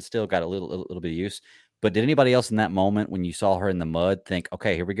with it, but it still got a little bit of use. But did anybody else in that moment when you saw her in the mud think,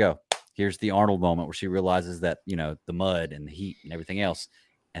 okay, here we go. Here's the Arnold moment where she realizes that, the mud and the heat and everything else,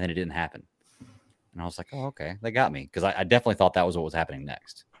 and then it didn't happen. And I was like, oh, okay, they got me. Because I definitely thought that was what was happening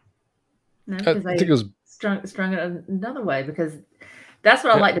next. No, I think it was strung it another way, because that's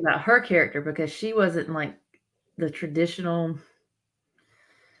what I liked about her character, because she wasn't like the traditional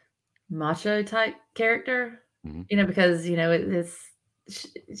macho type character, because,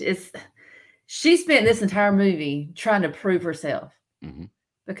 it's she spent this entire movie trying to prove herself,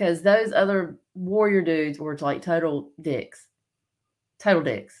 because those other warrior dudes were like total dicks.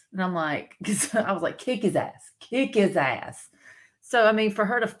 And I'm like, I was like, kick his ass. So, I mean, for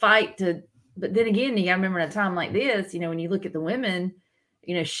her to fight but then again, you gotta remember in a time like this, when you look at the women,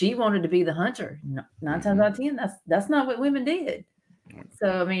 she wanted to be the hunter. 9 times out of 10, that's not what women did.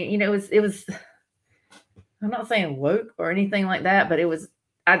 So, I mean, it was, I'm not saying woke or anything like that, but it was,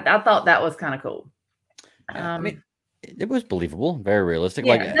 I thought that was kind of cool. I mean, it was believable, very realistic.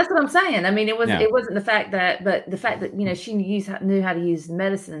 Yeah, that's what I'm saying. I mean, it wasn't the fact that, she knew how to use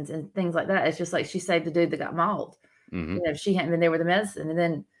medicines and things like that. It's just like she saved the dude that got mauled. She hadn't been there with the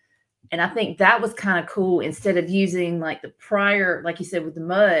medicine. And I think that was kind of cool, instead of using like the prior, like you said, with the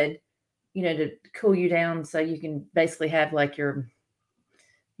mud, to cool you down so you can basically have like your,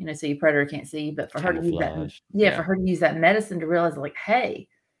 so your predator can't see you. But for her to use that, for her to use that medicine to realize like, hey,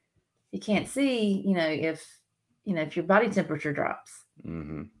 you can't see, if your body temperature drops.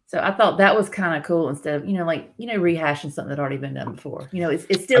 So I thought that was kind of cool, instead of, rehashing something that already been done before.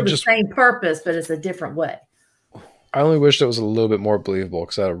 It's still the same purpose, but it's a different way. I only wish it was a little bit more believable,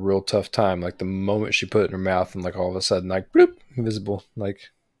 because I had a real tough time. Like the moment she put it in her mouth, and like all of a sudden, like bloop, invisible, like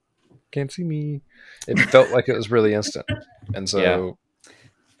can't see me. It felt like it was really instant, and so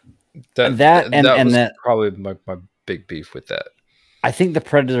that was probably my big beef with that. I think the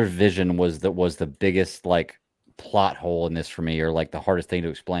Predator's vision was the biggest like plot hole in this for me, or like the hardest thing to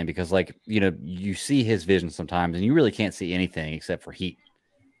explain, because like, you see his vision sometimes and you really can't see anything except for heat.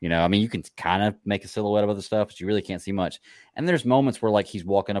 I mean, you can kind of make a silhouette of other stuff, but you really can't see much. And there's moments where like he's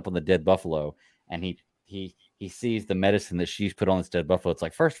walking up on the dead buffalo and he sees the medicine that she's put on this dead buffalo. It's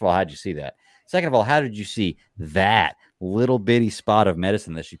like, first of all, how'd you see that? Second of all, how did you see that little bitty spot of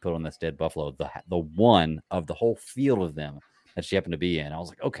medicine that she put on this dead buffalo, the one of the whole field of them that she happened to be in? I was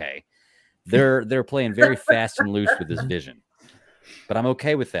like, okay, they're playing very fast and loose with this vision, but I'm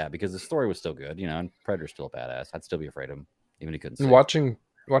okay with that because the story was still good, and Predator's still a badass. I'd still be afraid of him, even if he couldn't see.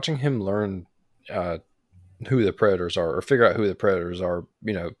 Watching him learn who the predators are, or figure out who the predators are,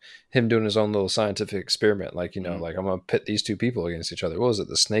 him doing his own little scientific experiment, like, like I'm gonna pit these two people against each other. What was it,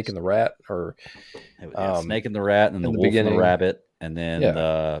 the snake and the rat, or snake and the rat, and then the wolf and the rabbit, and then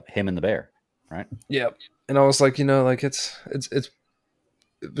him and the bear, right? Yeah. And I was like, like it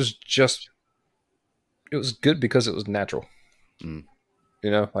was good because it was natural.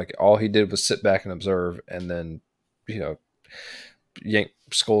 Like all he did was sit back and observe, and then yank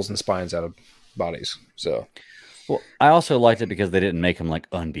skulls and spines out of bodies. So, well, I also liked it because they didn't make him like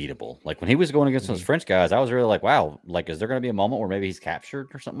unbeatable. Like when he was going against those French guys, I was really like, wow, like is there going to be a moment where maybe he's captured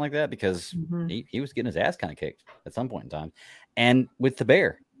or something like that? Because he was getting his ass kind of kicked at some point in time. And with the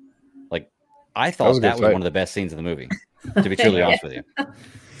bear, like I thought that was one of the best scenes of the movie, to be truly honest with you.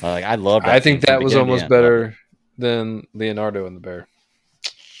 Like I loved that. I think that was almost better than Leonardo and the bear.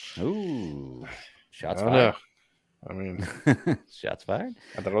 Ooh, shots fired. I mean, shots fired.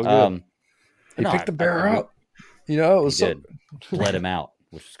 I thought it was good. He picked the bear out. It was bled him out,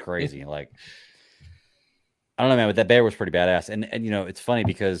 which is crazy. Like, I don't know, man, but that bear was pretty badass. And it's funny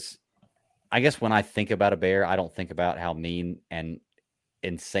because I guess when I think about a bear, I don't think about how mean and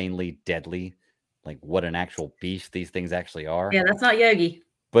insanely deadly, like what an actual beast these things actually are. Yeah, that's not Yogi.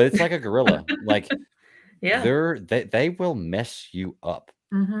 But it's like a gorilla. Like, yeah, they will mess you up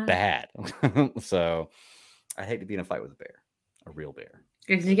bad. So I hate to be in a fight with a bear, a real bear.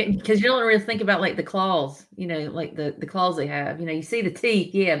 Because you don't really think about like the claws, like the claws they have. You see the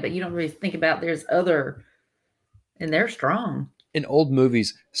teeth, but you don't really think about there's other, and they're strong. In old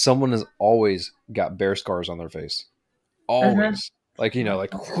movies, someone has always got bear scars on their face. Always. Like,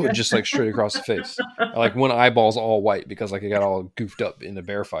 just like straight across the face. Like one eyeball's all white because like it got all goofed up in the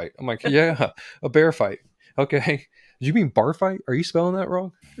bear fight. I'm like, yeah, a bear fight. Okay. Did you mean bar fight? Are you spelling that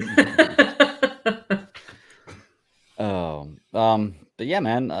wrong? But yeah,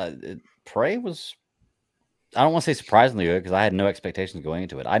 man, Prey was, I don't want to say surprisingly good because I had no expectations going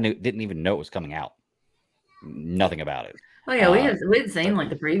into it. I didn't even know it was coming out. Nothing about it. Oh yeah, we had seen like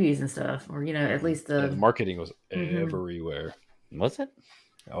the previews and stuff, or at least the marketing was everywhere. Was it?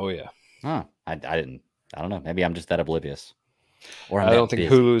 Oh yeah. Huh. I didn't. I don't know. Maybe I'm just that oblivious. Or I don't think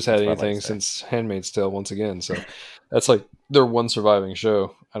Hulu's had anything since Handmaid's Tale once again. So that's like their one surviving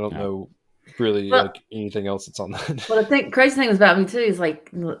show. I don't know really like anything else that's on that. Well, I think crazy thing was about me too is like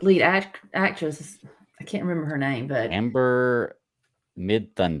lead actress. I can't remember her name, but Amber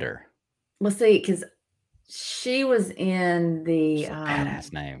Mid-Thunder. Let's see, because she was in the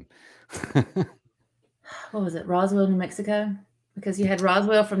badass name. What was it? Roswell, New Mexico. Because you had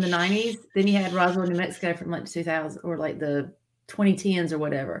Roswell from the 90s, then you had Roswell, New Mexico from like 2000 or like the 2010s or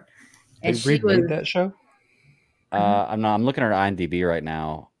whatever. And she was that show. I'm looking at her IMDb right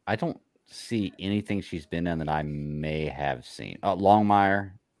now. I don't see anything she's been in that I may have seen.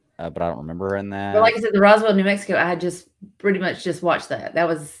 Longmire, but I don't remember her in that. But like I said, the Roswell, New Mexico, I had just pretty much just watched that. That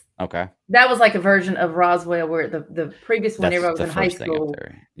was okay. That was like a version of Roswell where the previous one everybody was in high school.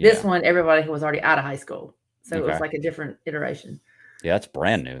 Yeah. This one everybody was already out of high school. So it was like a different iteration. Yeah, it's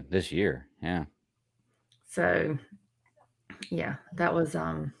brand new this year. Yeah. So yeah, that was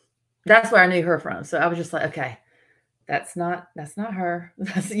that's where I knew her from. So I was just like, okay, that's not her.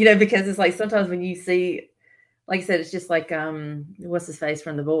 That's, because it's like sometimes when you see, like I said, it's just like what's his face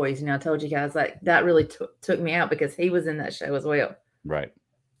from The Boys. I told you guys like that really took me out because he was in that show as well. Right.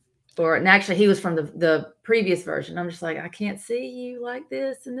 And actually he was from the previous version. I'm just like, I can't see you like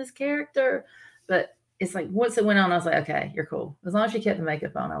this in this character. But it's like once it went on, I was like, okay, you're cool. As long as she kept the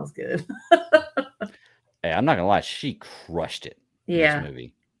makeup on, I was good. Hey, I'm not gonna lie, she crushed it in this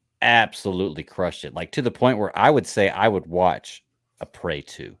movie. Absolutely crushed it. Like to the point where I would say I would watch a Prey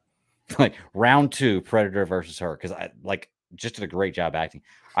 2. Like round 2, Predator versus her, because I just did a great job acting.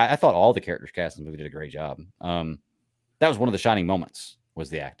 I thought all the characters cast in the movie did a great job. That was one of the shining moments, was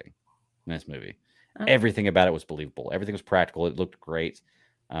the acting in this movie. Everything about it was believable. Everything was practical. It looked great.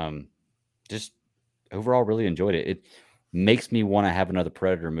 Just overall really enjoyed it. It makes me want to have another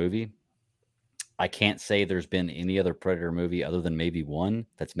Predator movie. I can't say there's been any other Predator movie other than maybe one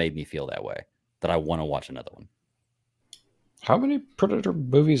that's made me feel that way, that I want to watch another one. How many Predator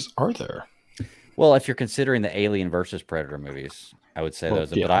movies are there? Well, if you're considering the Alien versus Predator movies, I would say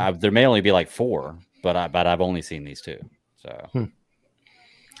those. Yeah. But there may only be like 4. But I've only seen these 2. So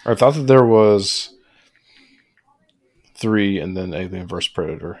I thought that there was 3, and then Alien vs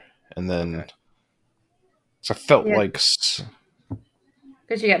Predator, and then okay. so I felt like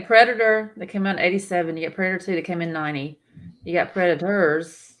because you got Predator that came out in 87, you got Predator 2 that came in 90, you got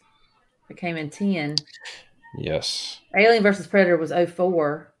Predators that came in 10. Yes. Alien versus Predator was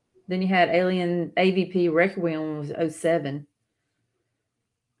 04. Then you had Alien AVP Requiem was 07.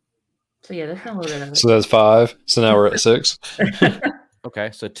 So yeah, that's been a little bit of it. So that's 5. So now we're at 6. Okay,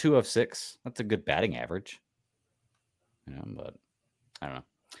 so 2 of 6. That's a good batting average. But I don't know.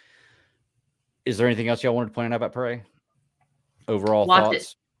 Is there anything else y'all wanted to point out about Prey? Overall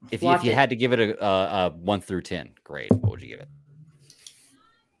thoughts? If you had to give it a 1 through 10 grade, what would you give it?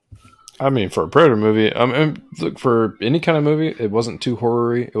 I mean, for a Predator movie, look, for any kind of movie, it wasn't too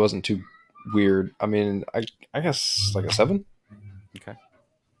horror-y. It wasn't too weird. I mean, I guess like a 7. Okay.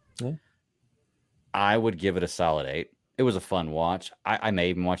 Yeah. I would give it a solid 8. It was a fun watch. I may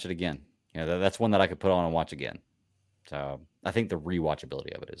even watch it again. That's one that I could put on and watch again. So I think the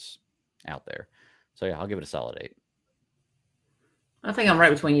rewatchability of it is out there. So yeah, I'll give it a solid 8. I think I'm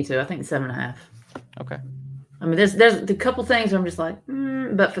right between you two. I think 7.5. Okay. I mean, there's a couple things where I'm just like,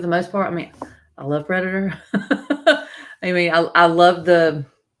 but for the most part, I mean, I love Predator. I mean, I love the.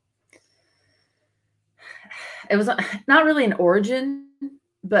 It was not really an origin,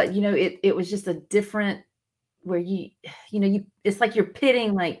 but it was just a different where it's like you're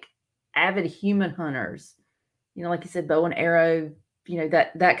pitting like avid human hunters, like you said, bow and arrow,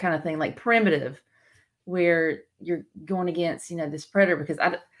 that kind of thing, like primitive, where you're going against this predator, because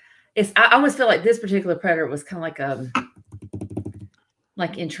I almost feel like this particular predator was kind of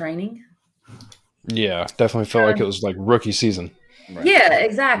like in training. Yeah, definitely felt like it was like rookie season. Right. Yeah,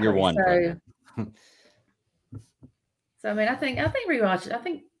 exactly. Year 1 predator. So I mean, I think rewatch it. I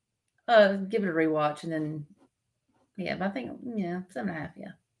think give it a rewatch, and then but I think 7.5. Yeah.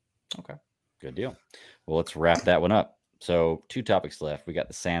 Okay, good deal. Well, let's wrap that one up. So 2 topics left. We got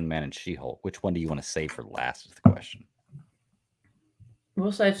the Sandman and She-Hulk. Which one do you want to save for last is the question.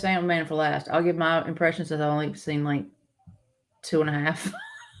 We'll save Sandman for last. I'll give my impressions, since I've only seen like 2.5.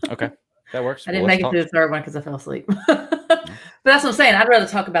 Okay, that works. I didn't make it to the third one because I fell asleep. But that's what I'm saying. I'd rather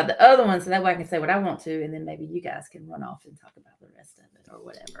talk about the other one, so that way I can say what I want to, and then maybe you guys can run off and talk about the rest of it or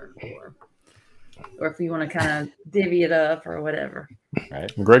whatever. Or if you want to kind of divvy it up or whatever.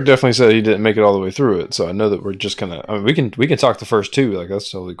 Right. Greg definitely said he didn't make it all the way through it, so I know that we're just gonna. I mean, we can talk the first 2. Like,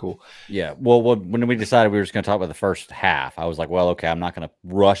 that's totally cool. Yeah. Well, when we decided we were just going to talk about the first half, I was like, well, okay, I'm not going to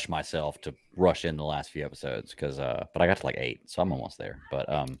rush myself to rush in the last few episodes because, but I got to like 8, so I'm almost there. But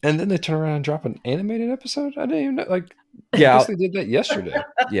and then they turn around and drop an animated episode. I didn't even know. Like, yeah, I guess they did that yesterday.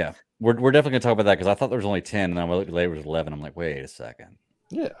 Yeah, we're definitely going to talk about that because I thought there was only 10, and then I looked later it was 11. I'm like, wait a second.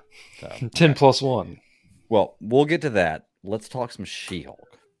 Yeah. So, 10 plus 1. Well, we'll get to that. Let's talk some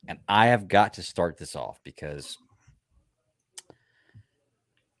She-Hulk. And I have got to start this off because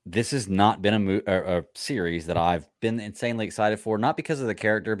this has not been a series that I've been insanely excited for, not because of the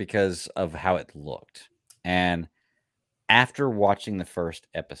character, because of how it looked. And after watching the first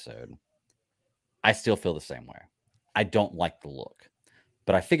episode, I still feel the same way. I don't like the look,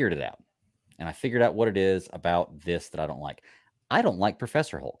 but I figured it out. And I figured out what it is about this that I don't like. I don't like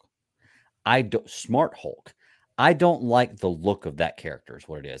Professor Hulk. Smart Hulk. I don't like the look of that character is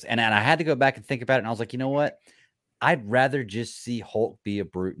what it is. And I had to go back and think about it. And I was like, you know what? I'd rather just see Hulk be a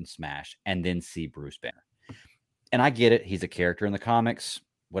brute and smash and then see Bruce Banner. And I get it. He's a character in the comics,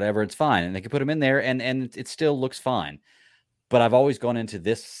 whatever. It's fine. And they can put him in there and it still looks fine. But I've always gone into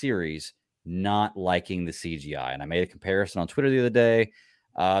this series not liking the CGI. And I made a comparison on Twitter the other day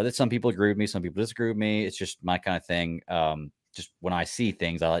that some people agree with me. Some people disagree with me. It's just my kind of thing. Just when I see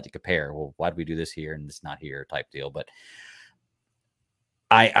things, I like to compare. Well, why do we do this here and this not here type deal? But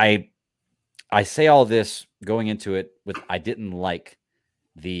I say all this going into it with I didn't like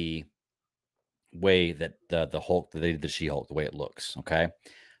the way that the Hulk, that they did the She-Hulk, the way it looks. Okay.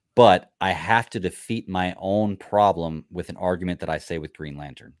 But I have to defeat my own problem with an argument that I say with Green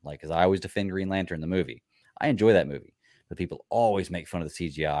Lantern. Like, as I always defend Green Lantern, the movie. I enjoy that movie. But people always make fun of the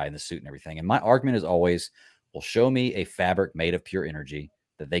CGI and the suit and everything. And my argument is always, well, show me a fabric made of pure energy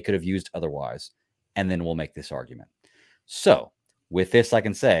that they could have used otherwise, and then we'll make this argument. So with this, I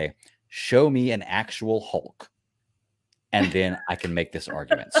can say, show me an actual Hulk, and then I can make this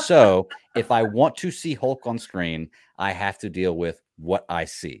argument. So if I want to see Hulk on screen, I have to deal with what I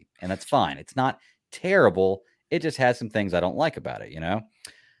see, and that's fine. It's not terrible. It just has some things I don't like about it,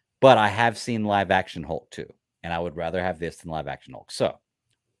 But I have seen live action Hulk too. and I would rather have this than live action Hulk. So,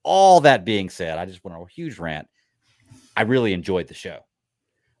 all that being said, I just went on a huge rant. I really enjoyed the show.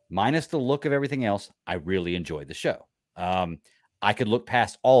 Minus the look of everything else, I really enjoyed the show. I could look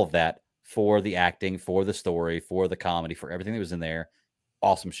past all of that for the acting, for the story, for the comedy, for everything that was in there.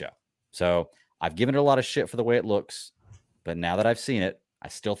 Awesome show. So I've given it a lot of shit for the way it looks, but now that I've seen it, I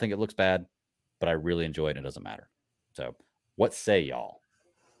still think it looks bad, but I really enjoy it. And it doesn't matter. So what say y'all?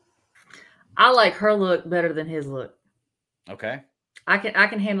 I like her look better than his look. Okay. I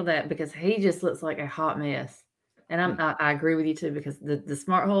can handle that because he just looks like a hot mess. And I agree with you too, because the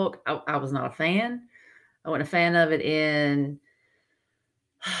Smart Hulk, I was not a fan. I wasn't a fan of it in,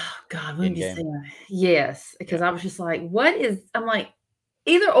 oh God, when did you see it? Yes, because I was just like, I'm like,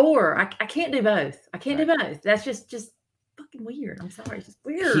 either or. I can't do both. I can't do both. That's just fucking weird. I'm sorry. It's just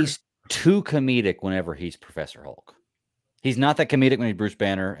weird. He's too comedic whenever he's Professor Hulk. He's not that comedic when he's Bruce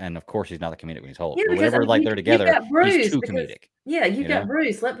Banner, and of course he's not that comedic when he's Hulk. Yeah, but whenever they're together, he's too comedic. Yeah, you've got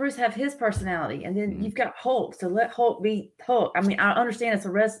Bruce. Let Bruce have his personality, and then you've got Hulk. So let Hulk be Hulk. I mean, I understand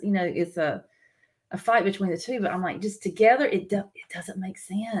it's a fight between the two, but I'm like, just together, it doesn't make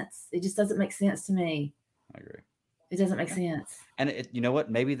sense. It just doesn't make sense to me. I agree. It doesn't make sense. And you know what?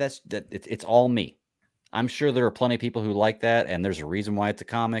 Maybe it's all me. I'm sure there are plenty of people who like that, and there's a reason why it's a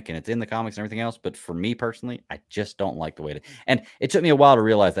comic and it's in the comics and everything else. But for me personally, I just don't like the way and it took me a while to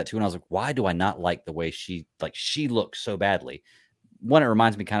realize that too. And I was like, why do I not like the way she looks so badly? One, it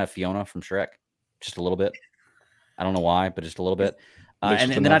reminds me kind of Fiona from Shrek, just a little bit. I don't know why, but just a little bit.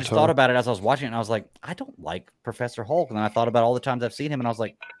 And then I just thought about it as I was watching it, and I was like, I don't like Professor Hulk. And then I thought about all the times I've seen him, and I was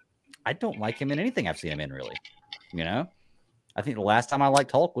like, I don't like him in anything I've seen him in, really. I think the last time I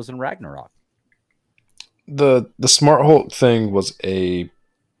liked Hulk was in Ragnarok. The Smart Hulk thing was a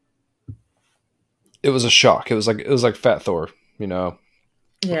shock. It was like Fat Thor,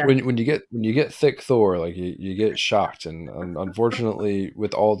 Yeah. When you get thick Thor, like you get shocked, and unfortunately,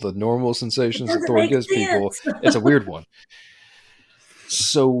 with all the normal sensations that Thor gives people, it's a weird one.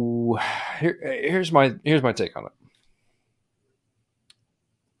 So here's my take on it.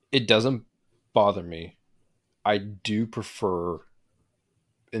 It doesn't bother me. I do prefer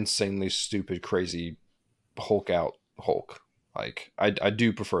insanely stupid, crazy Hulk out Hulk. Like I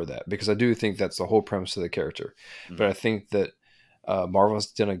do prefer that, because I do think that's the whole premise of the character. Mm-hmm. But I think that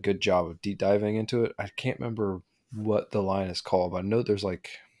Marvel's done a good job of deep diving into it. I can't remember what the line is called, but I know there's like,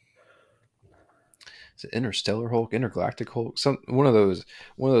 is it Interstellar Hulk, Intergalactic Hulk, one of those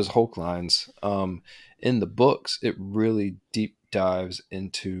Hulk lines. In the books, it really deep dives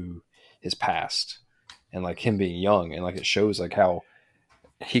into his past and like him being young, and like it shows like how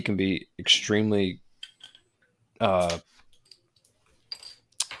he can be extremely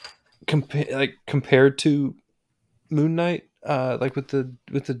compared to Moon Knight, like with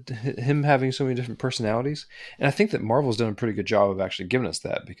him having so many different personalities. And I think that Marvel's done a pretty good job of actually giving us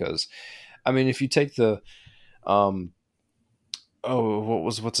that, because I mean, if you take the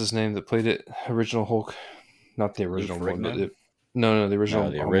what's his name that played it, original Hulk, not the original one, but the original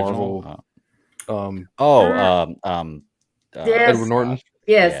Marvel. Edward Norton.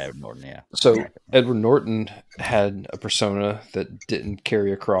 Yes. Yeah, Edward Norton, yeah. So Edward Norton had a persona that didn't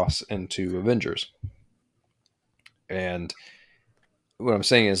carry across into Avengers. And what I'm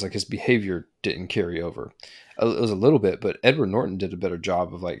saying is, like, his behavior didn't carry over. It was a little bit, but Edward Norton did a better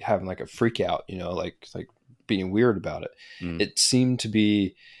job of like having like a freak out, like being weird about it. It seemed to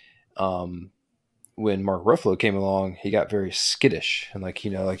be when Mark Ruffalo came along, he got very skittish, and like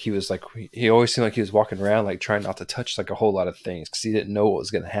he was like, he always seemed like he was walking around like trying not to touch like a whole lot of things, because he didn't know what was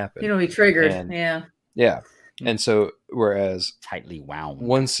going to happen. He triggered. Yeah. And so, whereas tightly wound,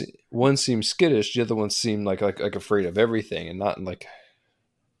 one seemed skittish, the other one seemed like afraid of everything, and not in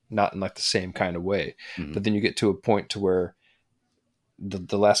the same kind of way. Mm-hmm. But then you get to a point to where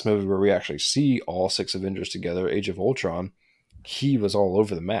the last movie where we actually see all 6 Avengers together, Age of Ultron, he was all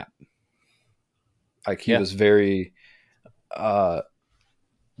over the map. Like he was very,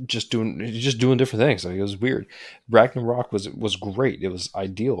 just doing different things. Like it was weird. Ragnarok was great. It was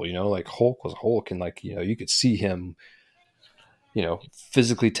ideal. Like Hulk was Hulk, and like you could see him,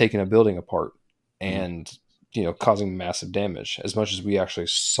 physically taking a building apart and causing massive damage. As much as we actually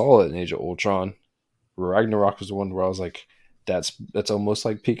saw it in Age of Ultron, Ragnarok was the one where I was like, that's almost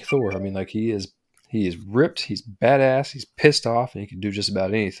like peak Thor. I mean, like he is ripped, he's badass, he's pissed off, and he can do just about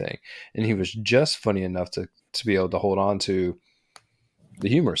anything. And he was just funny enough to be able to hold on to the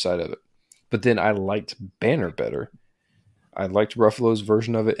humor side of it. But then I liked Banner better. I liked Ruffalo's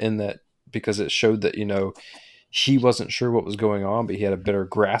version of it in that, because it showed that, he wasn't sure what was going on, but he had a better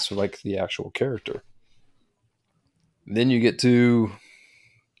grasp of like the actual character. Then you get to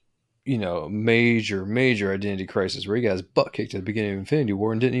major identity crisis where he got his butt kicked at the beginning of Infinity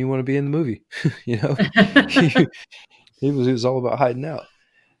War and didn't even want to be in the movie. He was all about hiding out.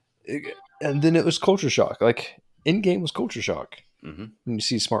 And then it was culture shock. Like, Endgame was culture shock when you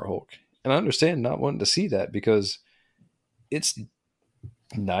see Smart Hulk. And I understand not wanting to see that because it's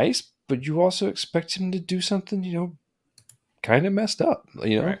nice, but you also expect him to do something, kind of messed up.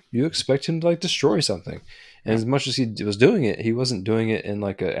 Right. You expect him to like destroy something. And as much as he was doing it, he wasn't doing it in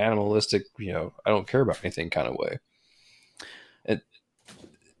like an animalistic, I don't care about anything kind of way.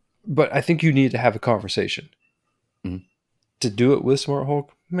 But I think you need to have a conversation. To do it with Smart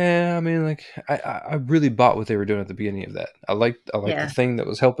Hulk, man, I mean, like, I really bought what they were doing at the beginning of that. I liked the thing that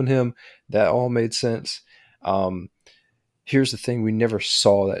was helping him. That all made sense. Here's the thing: we never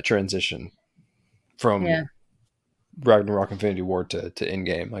saw that transition from Ragnarok, Infinity War to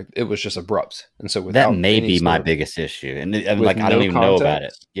Endgame. Like, it was just abrupt, and so without that may be my biggest issue, and like I don't even know about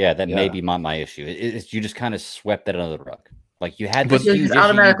it. Yeah, that may be my issue. It's you just kind of swept that under the rug. Like, you had this huge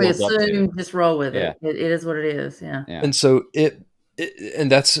automatically assume, just roll with it. It is what it is. Yeah. And so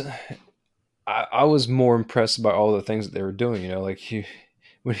and that's, I was more impressed by all the things that they were doing. Like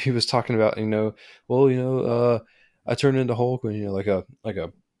when he was talking about, I turned into Hulk when like a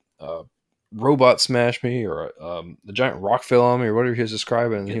robot smashed me, or the giant rock fell on me, or whatever he was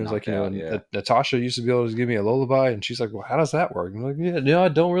describing. And he was like, Natasha used to be able to give me a lullaby, and she's like, well, how does that work? I'm like, I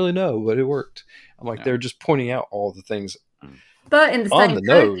don't really know, but it worked. I'm like, they're just pointing out all the things. But in the same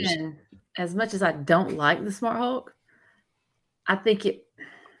token, as much as I don't like the Smart Hulk, I think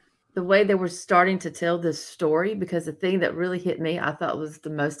the way they were starting to tell this story, because the thing that really hit me, I thought was the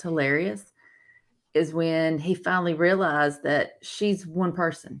most hilarious, is when he finally realized that she's one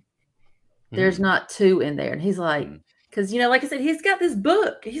person. There's not two in there. And he's like, because, like I said, he's got this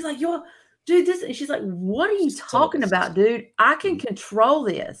book. He's like, yo, dude, this. And she's like, what are you talking about, dude? I can control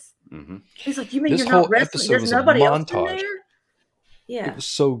this. He's like, you mean you're not wrestling? There's nobody else in there? Yeah. It was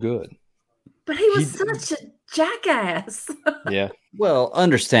so good. But he was such a jackass. Yeah. Well,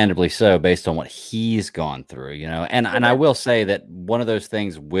 understandably so, based on what he's gone through, And I will say that one of those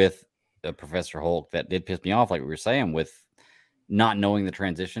things with Professor Hulk that did piss me off, like we were saying, with not knowing the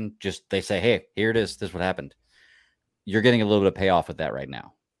transition, just they say, hey, here it is. This is what happened. You're getting a little bit of payoff with that right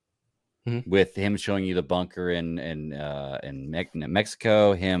now. With him showing you the bunker in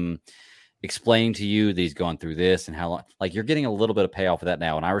Mexico, him explaining to you that he's gone through this and how long, like, you're getting a little bit of payoff of that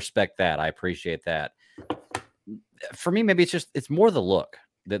now. And I respect that. I appreciate that. For me, maybe it's more the look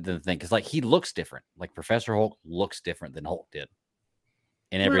than the thing. Cause like, he looks different. Like, Professor Hulk looks different than Hulk did.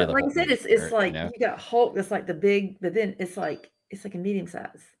 In every other, like you said, it's like, you got Hulk that's like the big, but then it's like a medium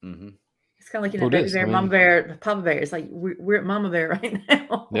size. It's kind of like, baby bear, mama bear, papa bear. It's like, we're at mama bear right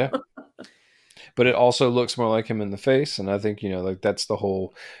now. Yeah. But it also looks more like him in the face. And I think, like, that's the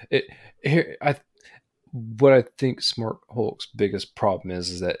whole what I think Smart Hulk's biggest problem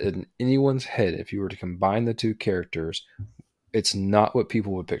is that in anyone's head, if you were to combine the two characters, it's not what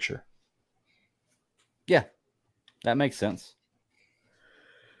people would picture. Yeah, that makes sense.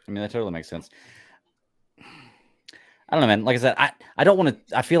 I mean, that totally makes sense. I don't know, man. Like I said, I don't want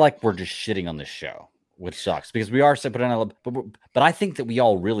to. I feel like we're just shitting on this show, which sucks because we are putting on but I think that we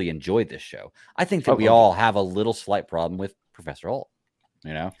all really enjoyed this show. I think that we all have a little slight problem with Professor Hulk.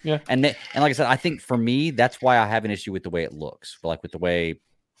 Yeah. And like I said, I think for me, that's why I have an issue with the way it looks. But like with the way,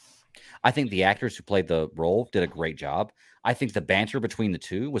 I think the actors who played the role did a great job. I think the banter between the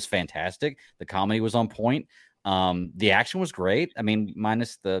two was fantastic. The comedy was on point. The action was great. I mean,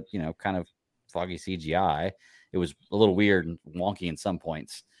 minus the, kind of foggy CGI. It was a little weird and wonky in some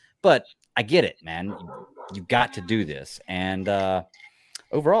points, but I get it, man. You got to do this. And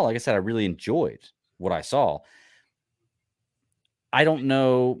overall, like I said, I really enjoyed what I saw. I don't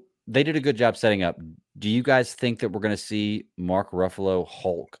know. They did a good job setting up. Do you guys think that we're going to see Mark Ruffalo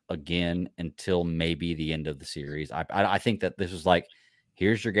Hulk again until maybe the end of the series? I think that this was like,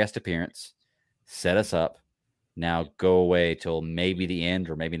 here's your guest appearance, set us up. Now go away till maybe the end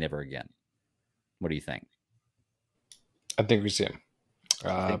or maybe never again. What do you think? I think we see him.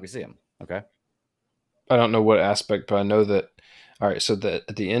 I think we see him. Okay. I don't know what aspect, but I know that. All right. So that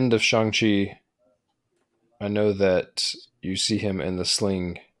at the end of Shang-Chi, I know that you see him in the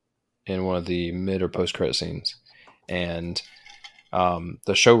sling in one of the mid or post-credit scenes. And the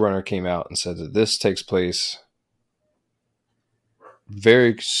showrunner came out and said that this takes place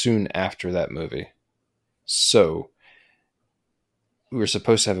very soon after that movie. So we were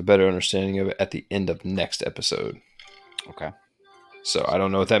supposed to have a better understanding of it at the end of next episode. Okay. So I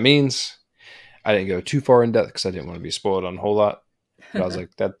don't know what that means. I didn't go too far in depth because I didn't want to be spoiled on a whole lot. But I was like,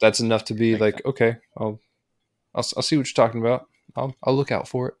 that's enough to be like, okay, I'll see what you're talking about. I'll look out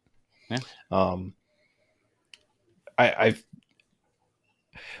for it.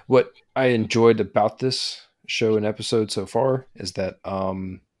 What I enjoyed about this show and episode so far is that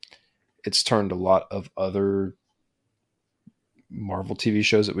it's turned a lot of other Marvel TV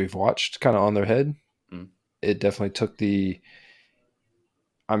shows that we've watched kind of on their head. It definitely took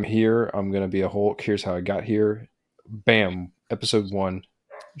I'm here, I'm going to be a Hulk, here's how I got here. Bam, episode 1,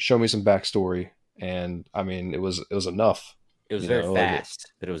 show me some backstory. And I mean, it was enough. It was very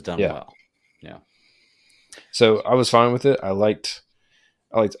fast, but it was done well. Yeah. So I was fine with it. I mean,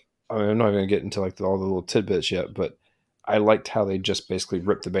 I'm not going to get into like all the little tidbits yet, but I liked how they just basically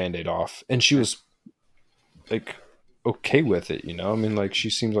ripped the Band-Aid off, and she was like okay with it. I mean, like she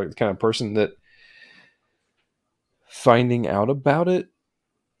seems like the kind of person that finding out about it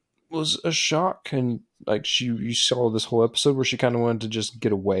was a shock, and like you saw this whole episode where she kind of wanted to just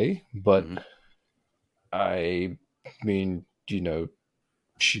get away, but I mean,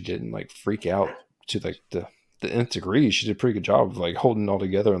 she didn't like freak out to like the nth degree. She did a pretty good job of like holding it all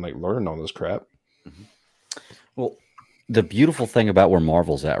together and like learning all this crap. Well, the beautiful thing about where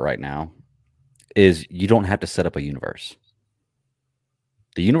Marvel's at right now is you don't have to set up a universe.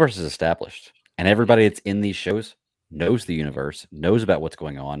 The universe is established, and everybody that's in these shows knows the universe, knows about what's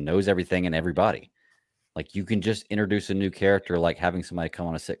going on, knows everything and everybody. Like you can just introduce a new character, like having somebody come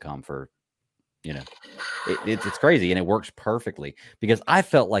on a sitcom for, it's crazy, and it works perfectly because I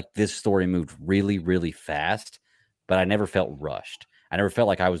felt like this story moved really, really fast, but I never felt rushed. I never felt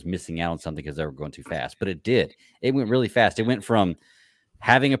like I was missing out on something because they were going too fast, but it did. It went really fast. It went from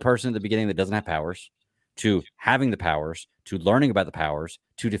having a person at the beginning that doesn't have powers to having the powers to learning about the powers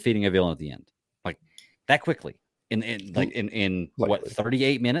to defeating a villain at the end, like that quickly. In what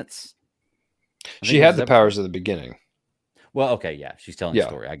 38 minutes? She had the powers at the beginning. Well, okay, yeah, she's telling the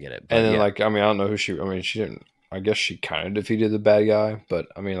story. I get it. But and then, I don't know who she. I mean, she didn't. I guess she kind of defeated the bad guy, but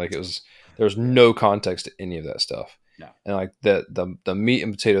I mean, like there was no context to any of that stuff. No. And like the meat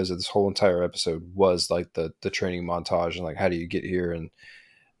and potatoes of this whole entire episode was like the training montage and like how do you get here, and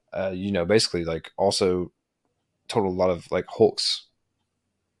basically like also told a lot of like Hulk's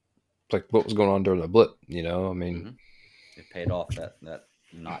like what was going on during the blip. I mean, it paid off that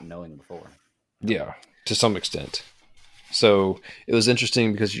not knowing before. Yeah, to some extent. So it was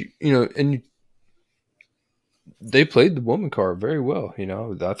interesting because they played the woman card very well.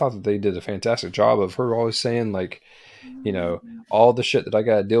 I thought that they did a fantastic job of her always saying like, all the shit that I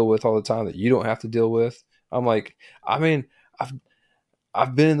got to deal with all the time that you don't have to deal with. I'm like, I mean,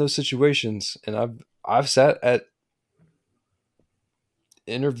 I've been in those situations, and I've sat at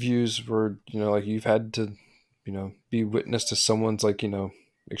interviews where like you've had to be witness to someone's like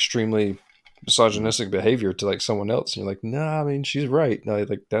extremely misogynistic behavior to like someone else, and you're like, nah, I mean, she's right. No,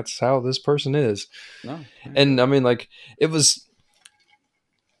 like that's how this person is. No. And I mean, like it was,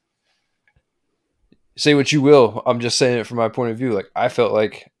 say what you will, I'm just saying it from my point of view. Like I felt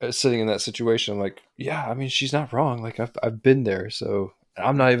like sitting in that situation, I'm like, yeah, I mean, she's not wrong. Like I've been there, so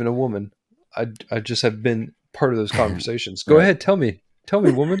I'm not even a woman. I just have been part of those conversations. Go ahead, tell me,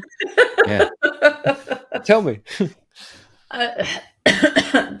 woman. Yeah. Tell me.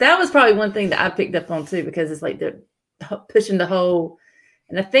 That was probably one thing that I picked up on too, because it's like the pushing the whole,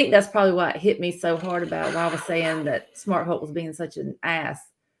 and I think that's probably why it hit me so hard about why I was saying that Smart Hulk was being such an ass.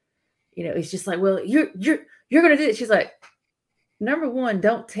 It's just like, well, you're gonna do it. She's like, number one,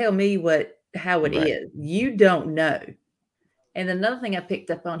 don't tell me how it is. You don't know. And another thing I picked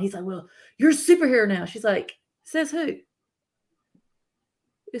up on, he's like, well, you're a superhero now. She's like, says who?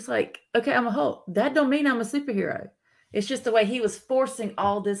 It's like, okay, I'm a Hulk. That don't mean I'm a superhero. It's just the way he was forcing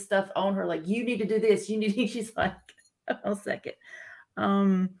all this stuff on her. Like, you need to do this. She's like, a second.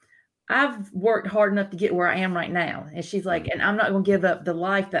 I've worked hard enough to get where I am right now. And she's like, and I'm not going to give up the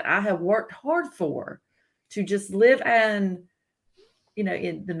life that I have worked hard for to just live in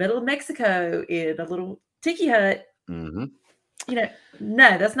the middle of Mexico in a little tiki hut. Mm-hmm.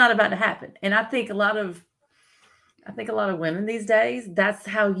 No, that's not about to happen. And I think a lot of women these days, that's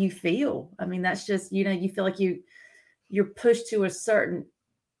how you feel. I mean, that's just, you feel like you're pushed a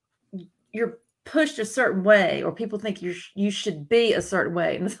certain way, or people think you should be a certain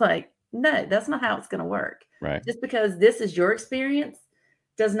way. And it's like, no, that's not how it's going to work. Right. Just because this is your experience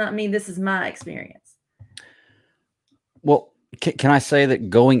does not mean this is my experience. Well, can I say that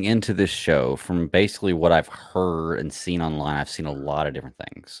going into this show, from basically what I've heard and seen online, I've seen a lot of different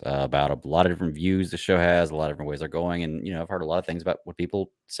things about a lot of different views the show has, a lot of different ways they're going. And, I've heard a lot of things about what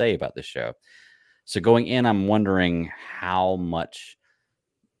people say about this show. So going in, I'm wondering how much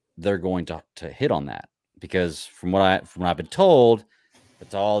they're going to hit on that, because from what I've been told,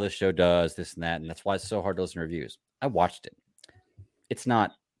 that's all this show does, this and that, and that's why it's so hard to listen to reviews. I watched it. It's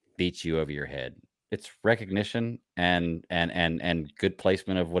not beats you over your head. It's recognition and good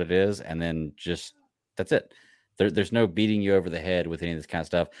placement of what it is, and then just that's it. There's no beating you over the head with any of this kind of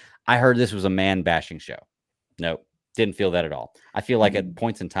stuff. I heard this was a man bashing show. Nope, didn't feel that at all. I feel like at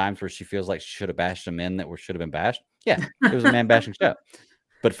points in times where she feels like she should have bashed some men that should have been bashed. Yeah, it was a man bashing show.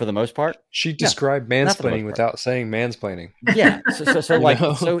 But for the most part, she described mansplaining without saying mansplaining. Yeah, so like,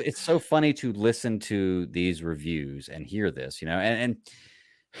 so it's so funny to listen to these reviews and hear this,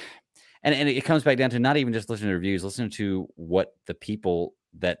 and it comes back down to not even just listening to reviews, listen to what the people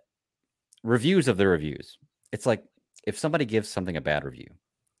that reviews of the reviews. It's like if somebody gives something a bad review,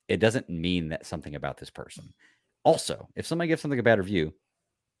 it doesn't mean that something about this person. Also, if somebody gives something a bad review,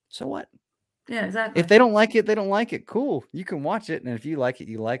 so what? Yeah, exactly. If they don't like it, they don't like it. Cool. You can watch it. And if you like it,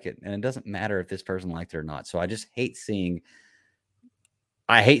 you like it. And it doesn't matter if this person liked it or not. So I just hate seeing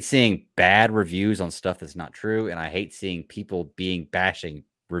bad reviews on stuff that's not true. And I hate seeing people bashing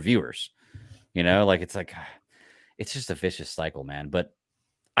reviewers, it's just a vicious cycle, man. But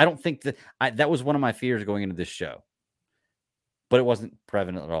I don't think that was one of my fears going into this show, but it wasn't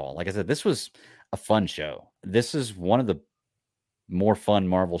prevalent at all. Like I said, this was a fun show. This is one of the more fun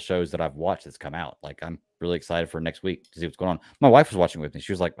Marvel shows that I've watched that's come out. Like, I'm really excited for next week to see what's going on. My wife was watching with me.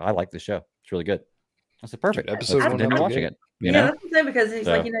 She was like, I like this show. It's really good. I said, perfect. Episode Let's continue watching it. You know? That's the thing, because it's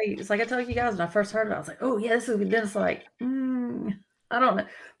like, it's like I told you guys when I first heard it, I was like, oh yeah, this is good. Then it's like, I don't know.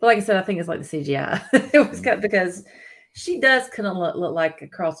 But like I said, I think it's like the CGI. It was kind of, because she does kind of look like a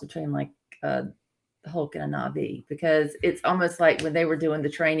cross between like Hulk and a Na'vi, because it's almost like when they were doing the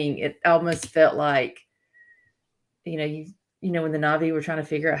training, it almost felt like, when the Na'vi were trying to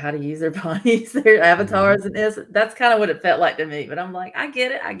figure out how to use their bodies, their avatars, and this, that's kind of what it felt like to me. But I'm like, I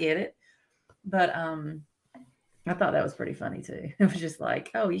get it. But I thought that was pretty funny too. It was just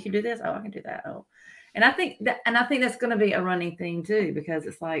like, oh, you can do this. Oh, I can do that. Oh, and I think that's going to be a running theme too, because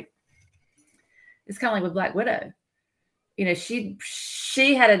it's like, it's kind of like with Black Widow.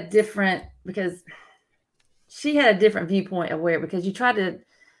 She had a different, because she had a different viewpoint of because you tried to,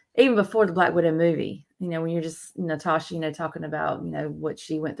 even before the Black Widow movie, when you're just Natasha, talking about, what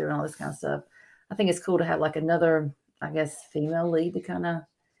she went through and all this kind of stuff. I think it's cool to have like another, I guess, female lead to kind of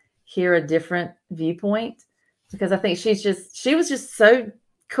hear a different viewpoint, because I think she was just so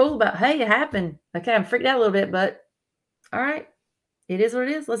cool about, hey, it happened. Okay, I'm freaked out a little bit, but all right, it is what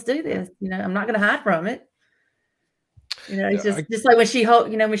it is. Let's do this. I'm not going to hide from it. It's just like when she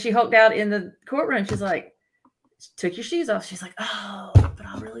hulked out in the courtroom, she's like, took your shoes off. She's like, oh, but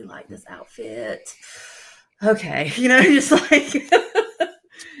I really like this outfit. Okay. Just like,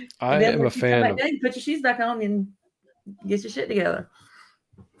 I am a fan of put your shoes back on and get your shit together.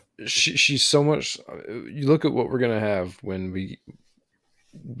 She's so much. You look at what we're going to have when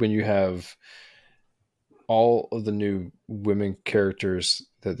you have all of the new women characters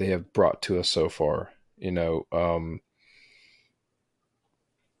that they have brought to us so far,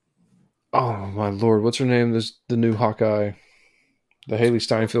 oh my Lord, what's her name? This the new Hawkeye, the Haley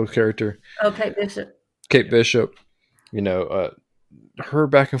Steinfeld character. Oh, Kate Bishop. Her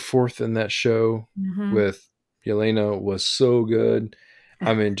back and forth in that show with Yelena was so good.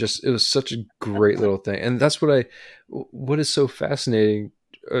 I mean, it was such a great little thing. And that's what is so fascinating,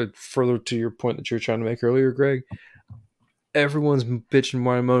 further to your point that you were trying to make earlier, Greg, everyone's bitching,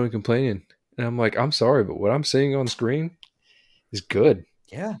 whining, moaning, complaining. And I'm like, I'm sorry, but what I'm seeing on screen is good.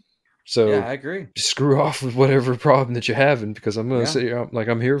 Yeah. So yeah, I agree. Screw off with whatever problem that you're having, because I'm going to sit here like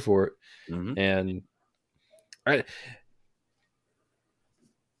I'm here for it. Mm-hmm. And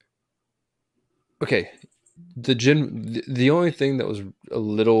the only thing that was a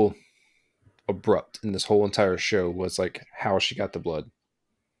little abrupt in this whole entire show was like how she got the blood.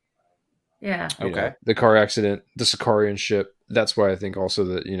 Yeah. Okay. The car accident, the Sicarian ship. That's why I think also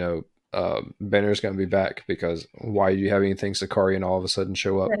that, Banner's going to be back, because why do you have anything Sicarian all of a sudden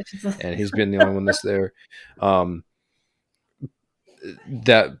show up? And he's been the only one that's there.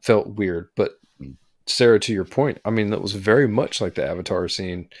 That felt weird. But Sarah, to your point, I mean, that was very much like the Avatar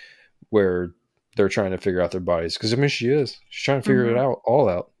scene where they're trying to figure out their bodies. Because, I mean, she's trying to figure it all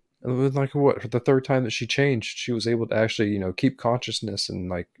out. And it was like, the third time that she changed, she was able to actually, keep consciousness and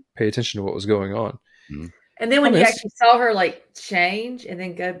like pay attention to what was going on. Mm-hmm. And then when you actually saw her like change and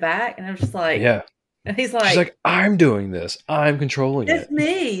then go back, and I was just like, yeah. And he's like, she's like, I'm doing this. I'm controlling it. It's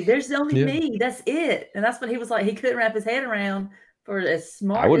me. There's only me. That's it. And that's what he was like. He couldn't wrap his head around for as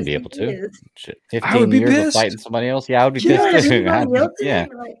smart. I wouldn't be able to. Shit, 15 I would be years pissed. Of fighting somebody else. Yeah, I would be pissed too. Yeah.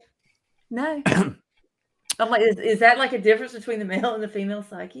 Like, no. I'm like, is that like a difference between the male and the female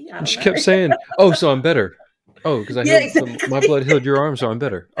psyche? I don't she know. kept saying, "Oh, so I'm better." Oh, because my blood healed your arm, so I'm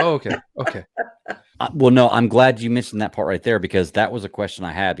better. Oh, okay. Well, no, I'm glad you mentioned that part right there because that was a question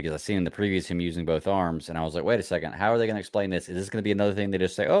I had because I seen in the previous him using both arms, and I was like, wait a second, how are they going to explain this? Is this going to be another thing they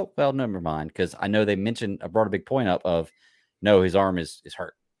just say, oh, well, never mind? Because I know they mentioned, I brought a big point up of, no, his arm is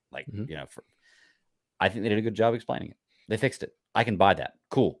hurt. Like, I think they did a good job explaining it. They fixed it. I can buy that.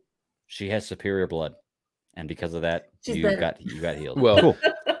 Cool. She has superior blood, and because of that, you got healed. Well, cool.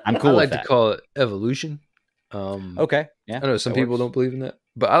 I'm cool. I like to call it evolution. Okay. Yeah. I know some people don't believe in that,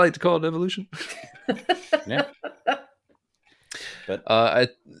 but I like to call it evolution. Yeah. But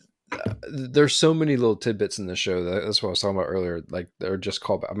there's so many little tidbits in the show. That's what I was talking about earlier. Like they're just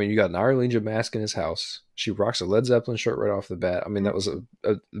called. I mean, you got an Ireland mask in his house. She rocks a Led Zeppelin shirt right off the bat. I mean, that was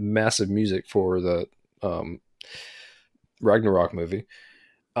a massive music for the Ragnarok movie.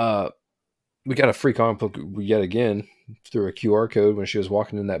 We got a free comic book yet again through a QR code when she was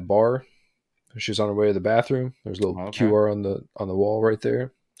walking in that bar. She was on her way to the bathroom. There's a little QR on the wall right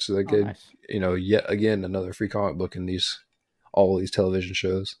there. So they get yet again another free comic book in all these television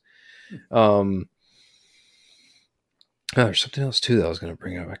shows. There's something else too that I was going to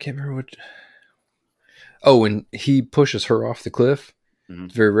bring up. I can't remember what. Oh, when he pushes her off the cliff,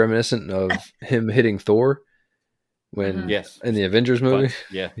 it's very reminiscent of him hitting Thor when in the Avengers movie.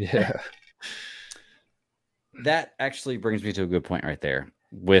 But, yeah. That actually brings me to a good point right there.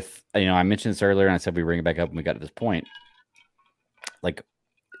 With I mentioned this earlier, and I said we bring it back up when we got to this point. Like,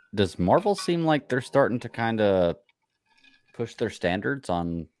 does Marvel seem like they're starting to kind of push their standards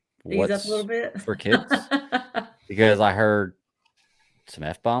on what's up a little bit for kids? Because I heard some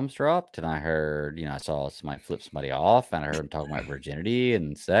F-bombs dropped, and I heard, I saw somebody flip somebody off, and I heard them talking about virginity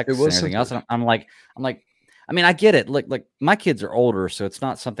and sex and everything else. And I'm like, I mean, I get it. Like my kids are older, so it's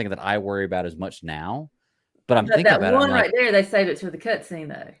not something that I worry about as much now. But I'm thinking about one it. Right there, they saved it to the cutscene,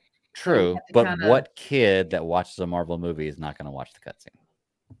 though. True, but what kid that watches a Marvel movie is not going to watch the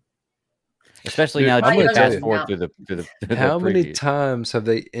cutscene? Especially now that you fast forward through the how many times have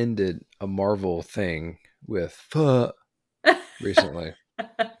they ended a Marvel thing with "fuck" recently?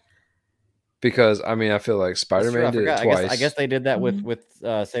 Because I feel like Spider-Man did it twice. I guess they did that with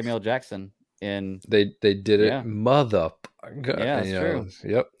Samuel Jackson. They did it mother. Yeah, that's true.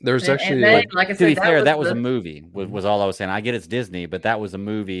 Yep. There's actually like I said, to be fair, that was a movie. Was all I was saying. I get it's Disney, but that was a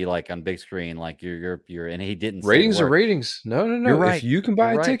movie like on big screen. Like you're and he didn't. Ratings are ratings. No. You're right. If you can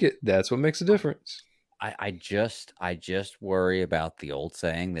buy a ticket, that's what makes a difference. I just worry about the old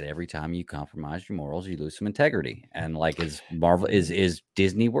saying that every time you compromise your morals, you lose some integrity. And like, is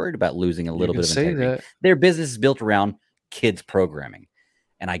Disney worried about losing a little bit of integrity? Their business is built around kids programming,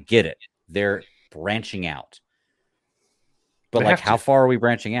 and I get it. They're branching out, but like, how far are we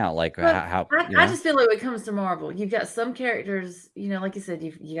branching out? Like, how? I just feel like when it comes to Marvel, you've got some characters. Like you said,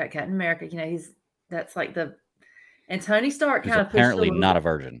 you got Captain America. That's like and Tony Stark kind of apparently not a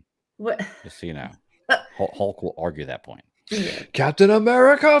virgin. What? Just so you know. Hulk will argue that point. Yeah. Captain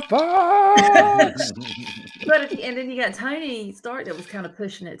America Fox! And then you got Tony Stark that was kind of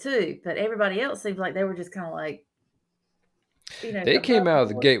pushing it too, but everybody else seems like they were just kind of like, they came out of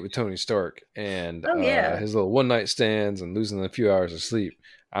the gate with Tony Stark and his little one night stands and losing a few hours of sleep.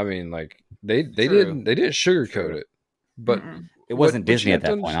 I mean, like they didn't sugarcoat it, but it wasn't Disney at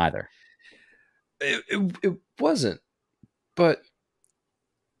that point either. It wasn't, but.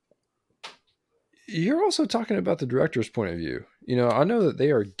 You're also talking about the director's point of view. I know that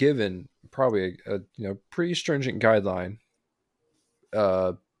they are given probably a pretty stringent guideline.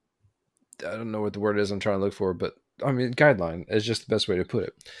 I don't know what the word is I'm trying to look for, but I mean, guideline is just the best way to put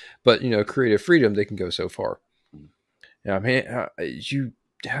it. But creative freedom, they can go so far. You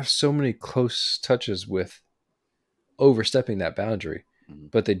have so many close touches with overstepping that boundary,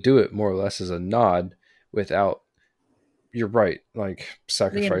 but they do it more or less as a nod without. You're right, like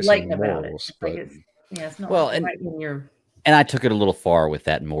sacrificing morals, but it's not right when you're. And I took it a little far with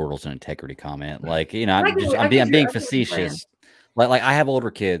that morals and integrity comment. Like, I'm being facetious. Like I have older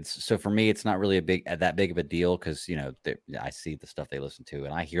kids, so for me, it's not really that big of a deal because I see the stuff they listen to,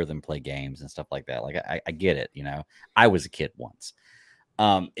 and I hear them play games and stuff like that. Like I get it. I was a kid once.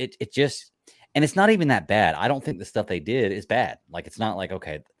 It just, and it's not even that bad. I don't think the stuff they did is bad. Like it's not like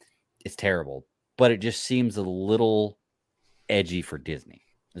okay, it's terrible, but it just seems a little edgy for Disney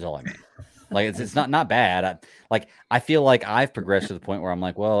is all I mean. Like it's not bad. I feel like I've progressed to the point where I'm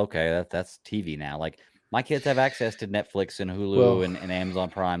like, well, okay, that's TV now. Like my kids have access to Netflix and Hulu and Amazon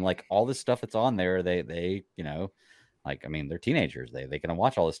Prime. Like all this stuff that's on there, they like I mean they're teenagers. They can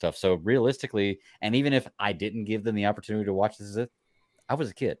watch all this stuff. So realistically, and even if I didn't give them the opportunity to watch this, I was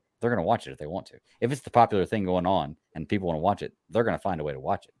a kid. They're gonna watch it if they want to. If it's the popular thing going on and people want to watch it, they're gonna find a way to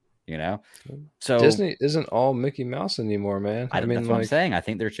watch it. So Disney isn't all Mickey Mouse anymore, man. I mean, that's what I'm saying. I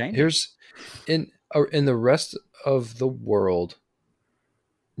think they're changing. in the rest of the world,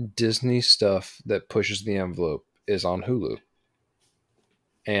 Disney stuff that pushes the envelope is on Hulu.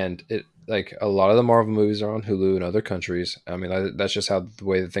 And it like a lot of the Marvel movies are on Hulu in other countries. I mean, that's just how the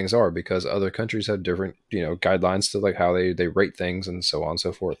way that things are, because other countries have different, guidelines to like how they rate things and so on and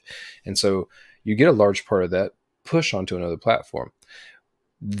so forth. And so you get a large part of that push onto another platform.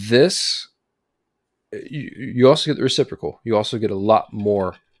 This, you also get the reciprocal. You also get a lot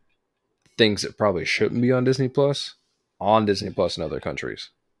more things that probably shouldn't be on Disney Plus in other countries.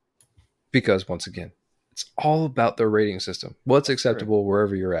 Because once again, it's all about their rating system. What's acceptable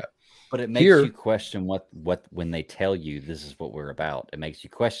wherever you're at. But it makes you question what when they tell you this is what we're about. It makes you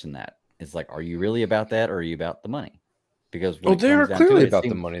question that. It's like, are you really about that, or are you about the money? Because they're clearly about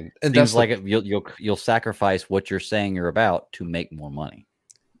the money, and seems like you'll sacrifice what you're saying you're about to make more money.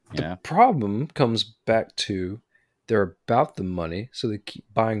 The problem comes back to they're about the money, so they keep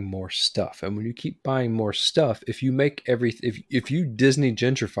buying more stuff. And when you keep buying more stuff, if you make if you Disney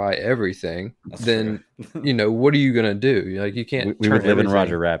gentrify everything, then what are you gonna do? Like, you can't. We would live in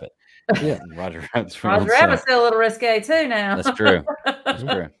Roger Rabbit. Yeah, Roger Rabbit's still a little risque too now. That's true. That's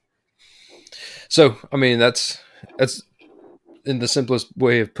true. So I mean, that's in the simplest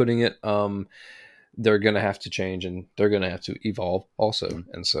way of putting it. They're gonna have to change, and they're gonna have to evolve also,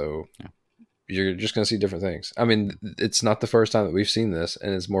 and so. Yeah. You're just going to see different things. I mean, it's not the first time that we've seen this,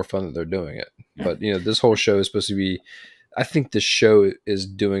 and it's more fun that they're doing it. But, this whole show is supposed to be, I think this show is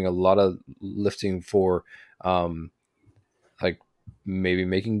doing a lot of lifting for, like maybe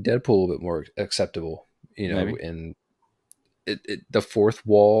making Deadpool a little bit more acceptable, and the fourth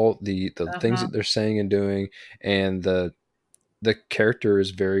wall, the things that they're saying and doing, and the character is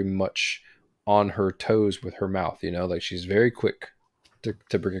very much on her toes with her mouth, like she's very quick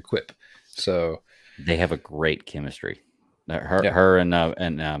to bring a quip. So they have a great chemistry. Her and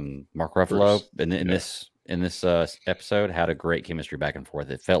Mark Ruffalo in this episode had a great chemistry back and forth.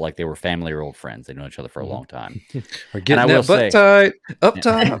 It felt like they were family or old friends. They know each other for a long time. We're getting that butt tight, up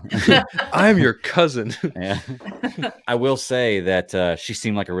top. I'm your cousin. Yeah. I will say that she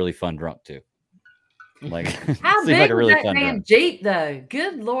seemed like a really fun drunk too. Like, how big like a really was that damn Jeep though?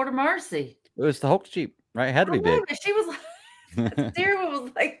 Good Lord of mercy! It was the Hulk Jeep, right? It had to be big. She was like. The steering wheel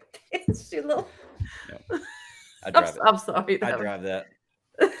was like this. She little. I'm sorry. I drive that.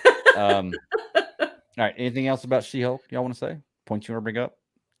 All right. Anything else about She-Hulk y'all want to say? Points you want to bring up?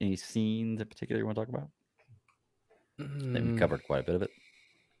 Any scenes in particular you want to talk about? We covered quite a bit of it.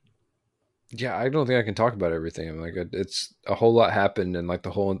 Yeah, I don't think I can talk about everything. I'm like, it's a whole lot happened, and like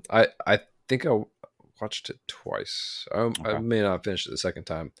the whole. I think I watched it twice. I may not have finished it the second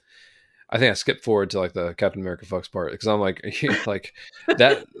time. I think I skipped forward to like the Captain America fucks part, because I'm like, like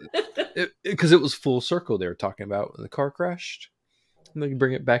that, because it was full circle. They were talking about when the car crashed, and then you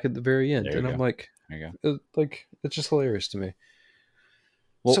bring it back at the very end, and I'm like, it's just hilarious to me.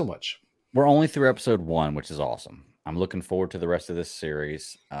 Well, so much. We're only through episode 1, which is awesome. I'm looking forward to the rest of this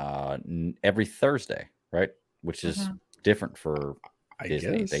series. Every Thursday, right? Which is different for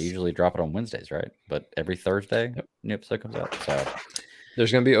Disney. Guess. They usually drop it on Wednesdays, right? But every Thursday, new episode comes out. So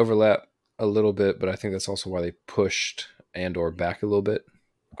there's going to be overlap a little bit, but I think that's also why they pushed Andor back a little bit.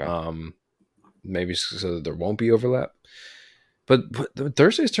 Okay. Maybe so that there won't be overlap. But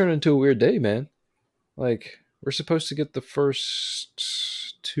Thursday's turned into a weird day, man. Like, we're supposed to get the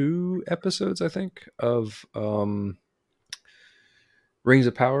first 2 episodes, I think, of Rings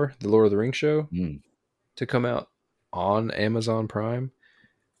of Power, the Lord of the Rings show, to come out on Amazon Prime,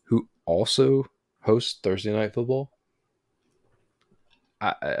 who also hosts Thursday Night Football.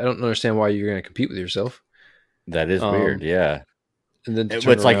 I don't understand why you're going to compete with yourself. That is weird, yeah. And then it's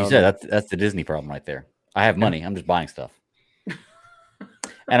like you said, that's the Disney problem right there. I have money. I'm just buying stuff.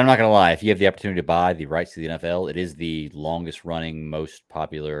 And I'm not going to lie. If you have the opportunity to buy the rights to the NFL, it is the longest running, most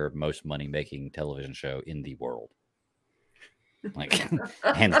popular, most money-making television show in the world. Like,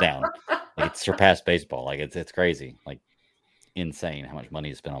 hands down. Like, it's surpassed baseball. Like, it's crazy. Like, insane how much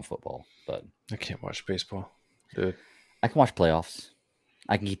money is spent on football. But I can't watch baseball, dude. I can watch playoffs.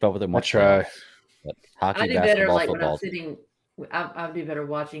 I can keep up with it. I'll try. But hockey, I do basketball, better like football. when I'm sitting. I do better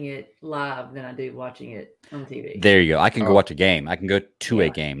watching it live than I do watching it on TV. There you go. I can go watch a game. I can go to a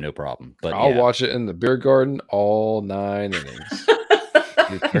game, no problem. But I'll watch it in the beer garden all 9 innings.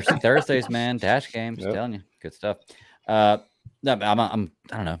 Thursdays, man, dash games. Telling you, good stuff. No, I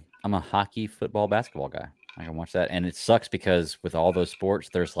don't know. I'm a hockey, football, basketball guy. I can watch that, and it sucks because with all those sports,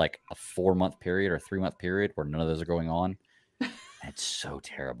 there's like a 4-month period or 3-month period where none of those are going on. It's so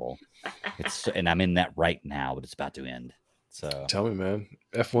terrible. And I'm in that right now, but it's about to end. So tell me, man,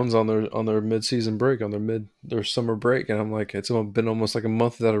 F1's on their mid-season break, on their summer break, and I'm like, it's been almost like a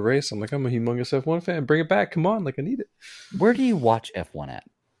month without a race. I'm like, I'm a humongous F1 fan. Bring it back, come on, like I need it. where do you watch F1 at?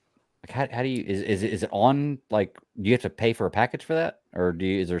 Like, how do you is it on? Like, do you have to pay for a package for that, or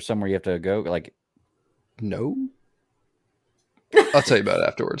is there somewhere you have to go? Like, no, I'll tell you about it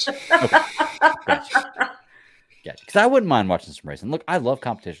afterwards. Okay. Gotcha. Because I wouldn't mind watching some racing. Look, I love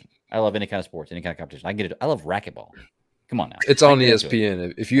competition. I love any kind of sports, any kind of competition. I get it. I love racquetball. Come on now. It's on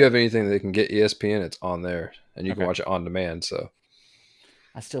ESPN. If you have anything that can get ESPN, it's on there, and you can watch it on demand. So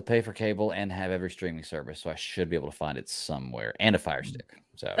I still pay for cable and have every streaming service, so I should be able to find it somewhere, and a Fire Stick.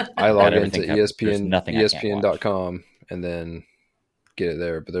 So I log into ESPN.com and then get it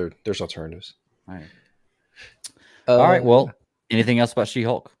there. But there's alternatives. All right. All right. Well, anything else about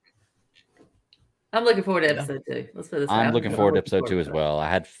She-Hulk? I'm looking forward to episode 2. Let's put this. I'm looking forward to episode 2 as well. I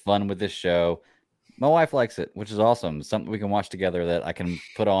had fun with this show. My wife likes it, which is awesome. Something we can watch together that I can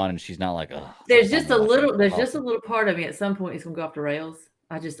put on, and she's not like, oh. There's just a little part of me at some point it's gonna go off the rails.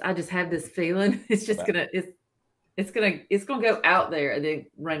 I just have this feeling it's just gonna go out there and then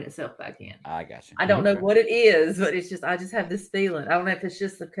rein itself back in. I got you. I don't know what it is, but it's just I just have this feeling. I don't know if it's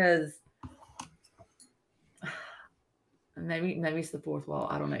just because maybe it's the fourth wall.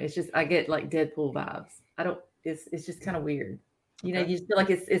 I don't know. It's just I get like Deadpool vibes. It's just kind of weird. You know, you just feel like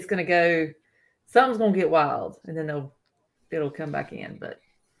it's gonna go, something's gonna get wild, and then it'll come back in. But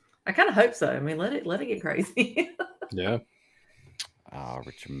I kind of hope so. I mean, let it get crazy. Yeah. Oh,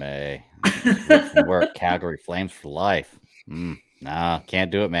 Richard May. Work Calgary Flames for life. Nah,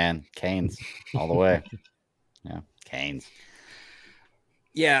 can't do it, man. Canes all the way. Yeah, Canes.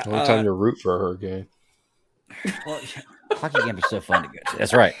 Yeah. The only time you root for a Hurricane. Well, hockey game is so fun to go to.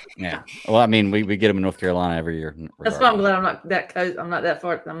 That's right. Yeah. Well, I mean, we get them in North Carolina every year. That's why I'm glad I'm not that close. I'm not that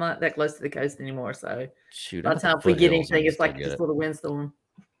far. I'm not that close to the coast anymore. So shoot, by the time if we get anything, it's like just a little windstorm.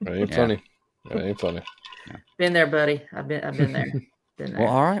 That ain't funny. That ain't funny. Yeah. Been there, buddy. I've been there. Well,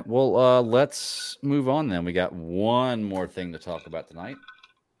 all right. Well, let's move on then. We got one more thing to talk about tonight.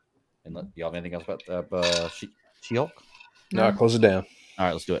 And y'all have anything else about She-Hulk? No, close it down. All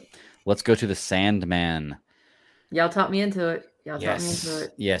right, let's do it. Let's go to the Sandman. Y'all talked me into it.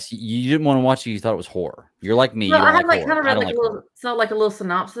 Yes, you didn't want to watch it. You thought it was horror. You're like me. Well, I had kind of read like a little. It's not like a little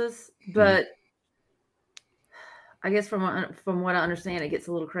synopsis, but I guess from what I understand, it gets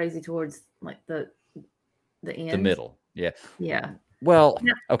a little crazy towards like the end, the middle. Yeah. Yeah. Well,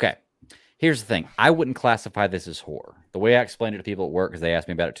 okay. Here's the thing. I wouldn't classify this as horror. The way I explained it to people at work, because they asked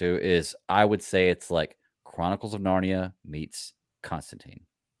me about it too, is I would say it's like Chronicles of Narnia meets Constantine,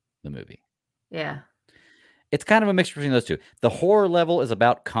 the movie. Yeah. It's kind of a mixture between those two. The horror level is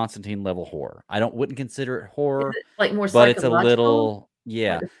about Constantine level horror. I wouldn't consider it horror, like more, but it's a little,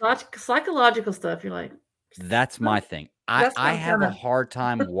 like psychological stuff. You're like, that's my thing. I have a hard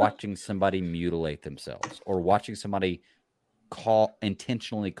time watching somebody mutilate themselves or watching somebody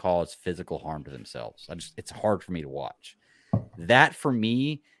intentionally cause physical harm to themselves. It's hard for me to watch. That for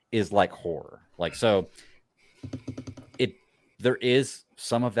me is like horror. Like, so there is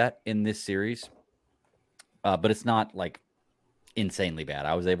some of that in this series, but it's not like insanely bad.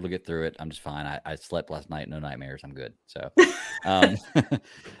 I was able to get through it. I'm just fine. I slept last night. No nightmares. I'm good. So,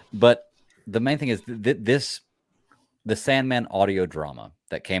 but the main thing is the Sandman audio drama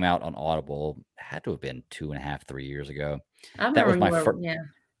that came out on Audible had to have been 2.5, 3 years ago. That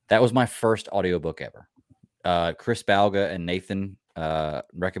was my first audiobook ever. Chris Balga and Nathan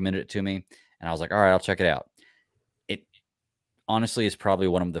recommended it to me, and I was like, all right, I'll check it out. It honestly is probably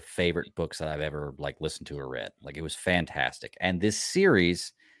one of the favorite books that I've ever listened to or read. Like, it was fantastic. And this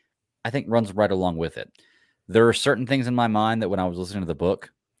series, I think, runs right along with it. There are certain things in my mind that when I was listening to the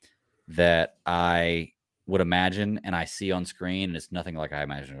book that I would imagine and I see on screen, and it's nothing like I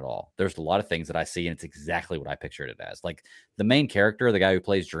imagine at all. There's a lot of things that I see and it's exactly what I pictured it as. Like the main character, the guy who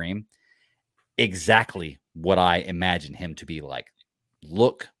plays Dream, exactly what I imagine him to be like.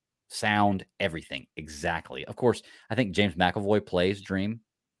 Look, sound, everything. Exactly. Of course, I think James McAvoy plays Dream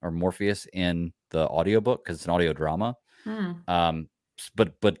or Morpheus in the audiobook because it's an audio drama.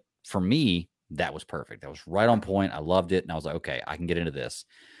 But for me, that was perfect. That was right on point. I loved it. And I was like, okay, I can get into this.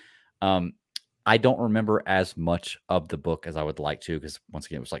 I don't remember as much of the book as I would like to, because once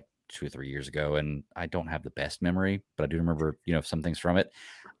again, it was like 2 or 3 years ago, and I don't have the best memory, but I do remember, some things from it.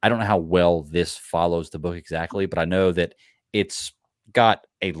 I don't know how well this follows the book exactly, but I know that it's got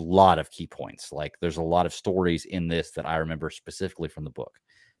a lot of key points. Like there's a lot of stories in this that I remember specifically from the book.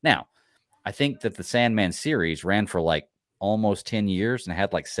 Now, I think that the Sandman series ran for almost 10 years and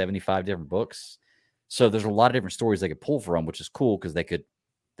had 75 different books. So there's a lot of different stories they could pull from, which is cool because they could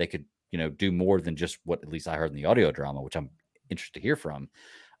do more than just what at least I heard in the audio drama, which I'm interested to hear from.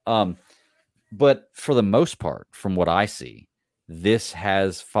 But for the most part, from what I see, this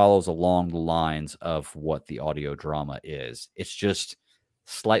follows along the lines of what the audio drama is. It's just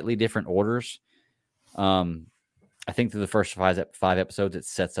slightly different orders. I think through the first five episodes, it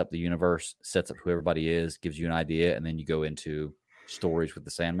sets up the universe, sets up who everybody is, gives you an idea, and then you go into stories with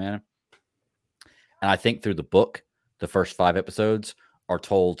the Sandman. And I think through the book, the first 5 episodes are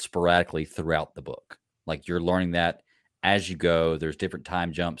told sporadically throughout the book. Like you're learning that as you go. There's different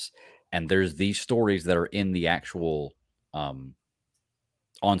time jumps, and there's these stories that are in the actual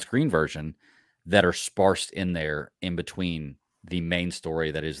on-screen version that are sparsed in there in between the main story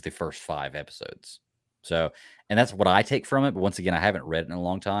that is the first 5 episodes. So, and that's what I take from it. But once again, I haven't read it in a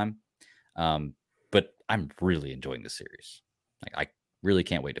long time. But I'm really enjoying the series. Like, I really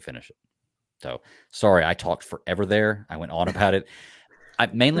can't wait to finish it. So, sorry, I talked forever there. I went on about it. I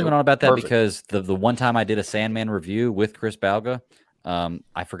mainly went on about that because the one time I did a Sandman review with Chris Balga,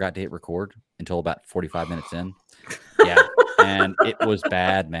 I forgot to hit record until about 45 minutes in. Yeah. And it was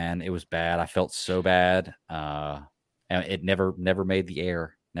bad, man. It was bad. I felt so bad. And it never made the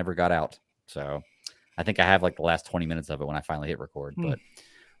air, never got out. So I think I have like the last 20 minutes of it when I finally hit record. But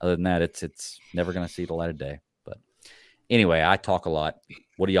other than that, it's never going to see the light of day. But anyway, I talk a lot.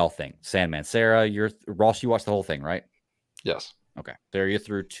 What do y'all think? Sandman. Sarah, Ross, you watched the whole thing, right? Yes. Okay. There, you're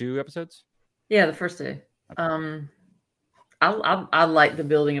through 2 episodes? Yeah, the first 2. Okay. I like the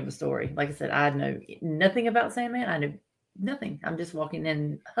building of the story. Like I said, I know nothing about Sandman. I know nothing. I'm just walking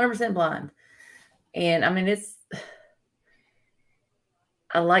in 100% blind. And I mean,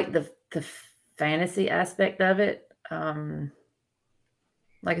 I like the fantasy aspect of it.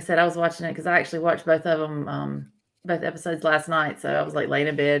 Like I said, I was watching it because I actually watched both of them, both episodes last night. So I was like laying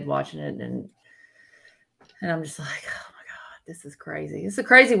in bed watching it, and I'm just like, oh my God, this is crazy. It's a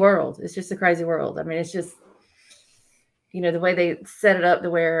crazy world. It's just a crazy world. I mean, it's just, the way they set it up to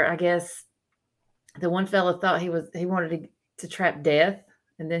where I guess the one fella thought he wanted to trap death,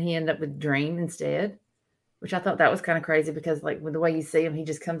 and then he ended up with Dream instead, which I thought that was kind of crazy because like with the way you see him, he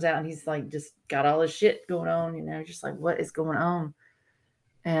just comes out and he's like just got all his shit going on, just like what is going on.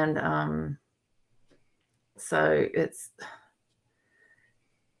 And so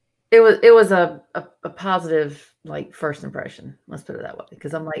it was a positive like first impression. Let's put it that way,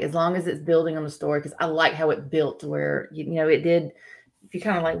 because I'm like, as long as it's building on the story, because I like how it built to where it did. If you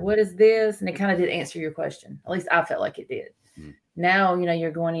kind of like, what is this, and it kind of did answer your question. At least I felt like it did. Mm-hmm. Now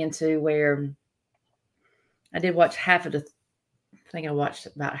you're going into where I did watch I think I watched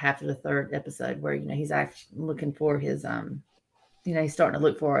about half of the 3rd episode where he's actually looking for his he's starting to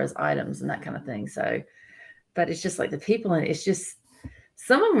look for his items and that kind of thing. So, but it's just like the people in it, it's just,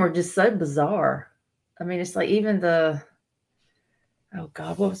 some of them are just so bizarre. I mean, it's like even oh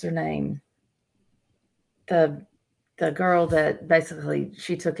God, what was her name? The girl that basically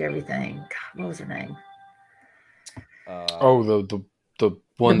she took everything. God, what was her name? The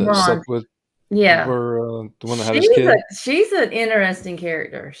one that slept with. Yeah, or the one that had his kid. She's an interesting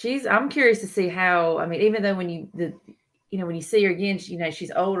character. I'm curious to see how. I mean, even though when you see her again,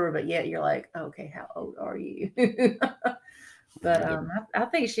 she's older, but yet you're like, okay, how old are you? But I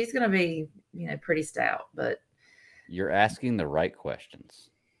think she's going to be, pretty stout. But you're asking the right questions.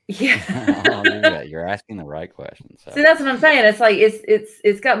 Yeah, I'll do that. You're asking the right questions. So. See, that's what I'm saying. It's like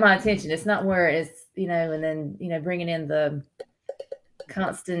it's got my attention. It's not where it's and then bringing in the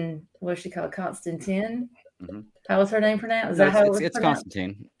Constant. What's she called? Constantine. Mm-hmm. How was her name pronounced? Is that how it's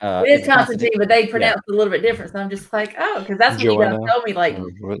Constantine? It is Constantine, but they pronounce it a little bit different. So I'm just like, oh, because that's what you guys told me. Like,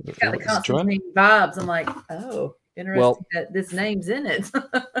 it's got the Constantine vibes. I'm like, oh, interesting that this name's in it.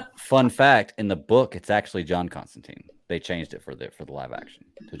 Fun fact: in the book, it's actually John Constantine. They changed it for the live action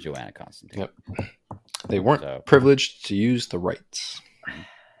to Joanna Constantine. Yep. They weren't privileged to use the rights,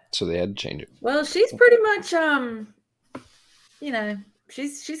 so they had to change it. Well, she's pretty much,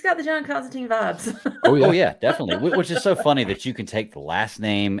 she's got the John Constantine vibes. Oh yeah, definitely. Which is so funny that you can take the last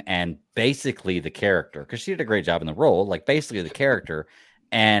name and basically the character, because she did a great job in the role. Like basically the character,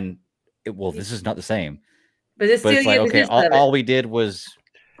 and this is not the same. But it's like, okay, all we did was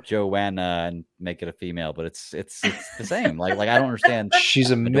Joanna and make it a female, but it's the same. Like I don't understand.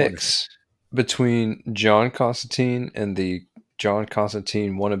 She's a mix between John Constantine and the John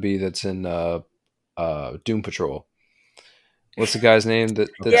Constantine wannabe that's in Doom Patrol. What's the guy's name that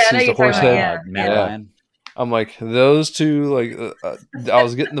sees the horse head? Yeah. I'm like, those two, like, I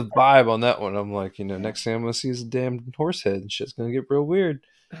was getting the vibe on that one. I'm like, next thing I'm going to see is a damn horse head and shit's going to get real weird.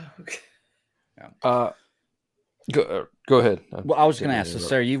 Okay. Yeah. Go ahead. Well, I was going to ask, so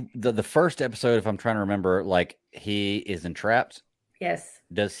Sarah, the first episode, if I'm trying to remember, like, he is entrapped. Yes.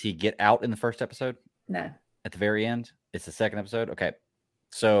 Does he get out in the first episode? No. At the very end? It's the second episode? Okay.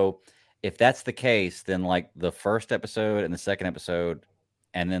 So if that's the case, then like the first episode and the second episode,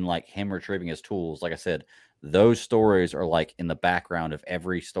 and then like him retrieving his tools, like I said, those stories are like in the background of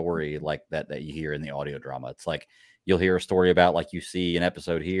every story like that you hear in the audio drama. It's like you'll hear a story about like you see an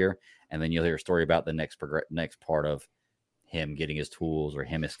episode here, and then you'll hear a story about the next part of him getting his tools or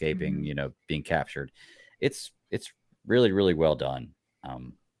him escaping, being captured. It's really, really well done.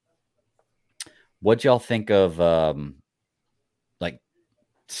 What y'all think of like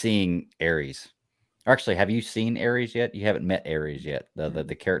seeing Ares? Actually, have you seen Ares yet? You haven't met Ares yet.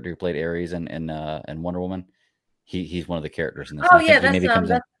 The character who played Ares in Wonder Woman. He's one of the characters in this. Oh yeah,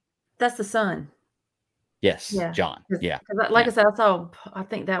 that's the son. Yes, yeah. John. Yeah. Like I said, I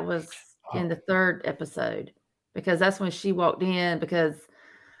think that was in the third episode, because that's when she walked in. Because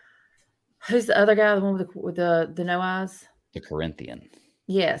who's the other guy? The one with the no eyes? The Corinthian.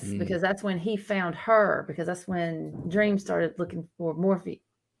 Yes, because that's when he found her. Because that's when Dream started looking for Morpheus.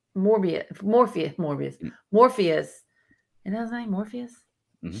 And that's his name, Morpheus?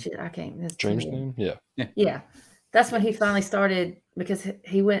 Mm-hmm. Shit, I can't. Dream's name? Yeah. That's when he finally started, because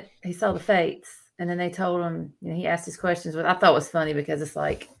he saw the fates, and then they told him, he asked his questions. But I thought it was funny, because it's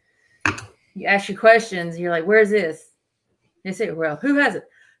like, you ask your questions, you're like, where's this? And they say, well, who has it?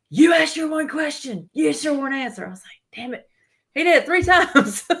 You asked your one question. You asked your one answer. I was like, damn it. He did it 3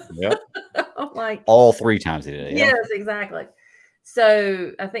 times. Yep. I'm like, all 3 times he did it. Yes, exactly.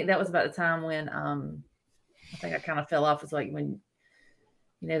 So I think that was about the time when I think I kind of fell off. It's like when,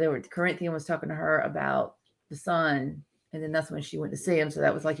 Corinthian was talking to her about the son, and then that's when she went to see him. So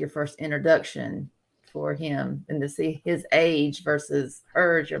that was like your first introduction for him, and to see his age versus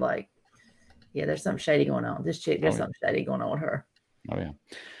hers, you're like, yeah, there's something shady going on. This chick, there's something shady going on with her. Oh yeah.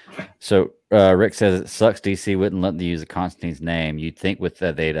 So Rick says it sucks DC wouldn't let them use Constantine's name. You'd think with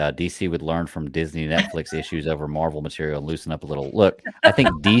that DC would learn from Disney Netflix issues over Marvel material and loosen up a little. Look, I think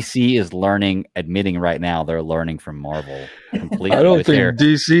DC is admitting right now they're learning from Marvel completely. I don't think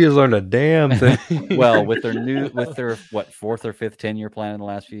DC has learned a damn thing. Well, with their 4th or 5th 10-year plan in the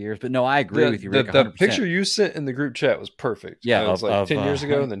last few years. But no, I agree with you, Rick. The picture you sent in the group chat was perfect. Yeah, it's like 10 years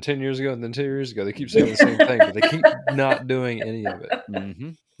ago, and then 10 years ago, and then 10 years ago. They keep saying the same thing, but they keep not doing any of it. Mm-hmm.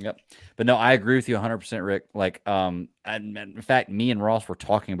 Yep. But no, I agree with you 100%, Rick. Like, and in fact, me and Ross were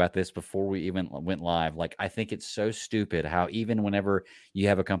talking about this before we even went live. Like, I think it's so stupid how even whenever you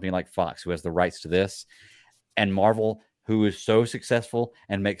have a company like Fox who has the rights to this, and Marvel, who is so successful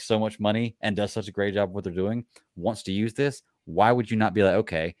and makes so much money and does such a great job of what they're doing, wants to use this, why would you not be like,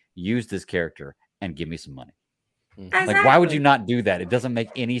 okay, use this character and give me some money? Exactly. Like, why would you not do that? It doesn't make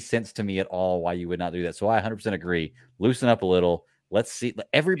any sense to me at all why you would not do that. So I 100% agree. Loosen up a little. Let's see.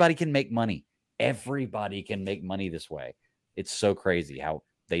 Everybody can make money. Everybody can make money this way. It's so crazy how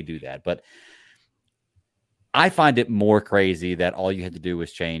they do that. But I find it more crazy that all you had to do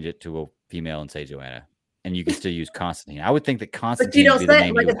was change it to a female and say Joanna, and you can still use Constantine. I would think that Constantine. But you don't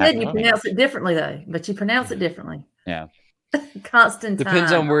say, like I said, you pronounce it differently though. But you pronounce it differently. Yeah. Constantine.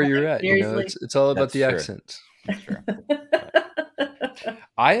 Depends on where you're at. It's all about the accent. That's true.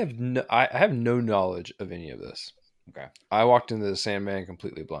 I have no knowledge of any of this. Okay. I walked into the Sandman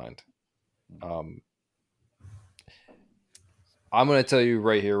completely blind. I'm going to tell you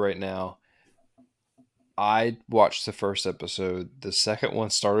right here, right now, I watched the first episode. The second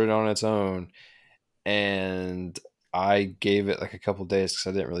one started on its own, and I gave it like a couple days because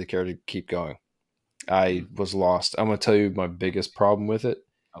I didn't really care to keep going. I was lost. I'm going to tell you my biggest problem with it.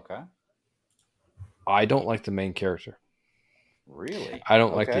 Okay. I don't like the main character. Really? I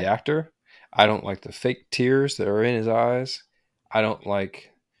don't like the actor. I don't like the fake tears that are in his eyes. I don't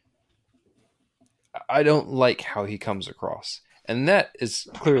like how he comes across. And that is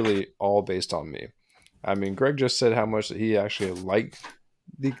clearly all based on me. I mean, Greg just said how much that he actually liked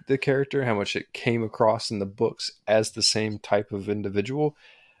the character, how much it came across in the books as the same type of individual.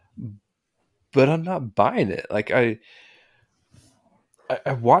 But I'm not buying it. Like I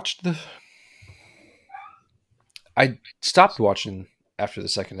watched I stopped watching after the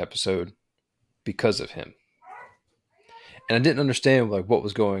second episode because of him. And I didn't understand like what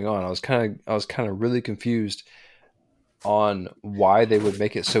was going on. I was kind of really confused on why they would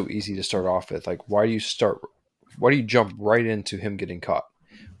make it so easy to start off with. Like, why do you jump right into him getting caught?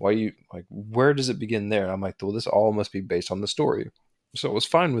 Where does it begin there? And I'm like, well, this all must be based on the story. So I was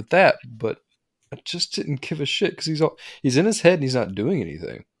fine with that, but I just didn't give a shit because he's in his head and he's not doing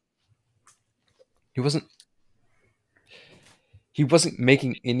anything. He wasn't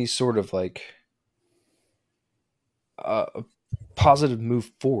making any sort of like a positive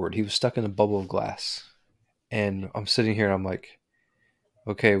move forward. He was stuck in a bubble of glass. And I'm sitting here and I'm like,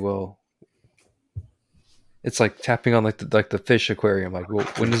 okay, well, It's like tapping on like the fish aquarium. Like, well,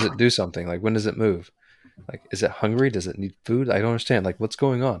 when does it do something? Like, when does it move? Like, is it hungry? Does it need food? I don't understand. Like, what's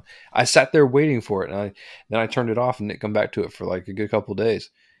going on? I sat there waiting for it, and then I turned it off and didn't come back to it for like a good couple of days.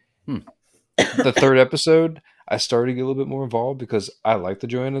 The third episode, I started to get a little bit more involved because I like the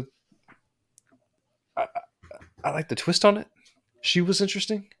Joanna. I like the twist on it. She was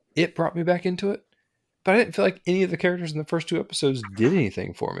interesting. It brought me back into it, but I didn't feel like any of the characters in the first 2 episodes did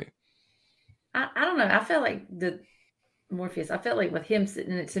anything for me. I don't know. I felt like the Morpheus. I felt like with him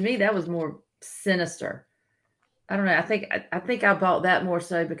sitting in it, to me, that was more sinister. I don't know. I think I bought that more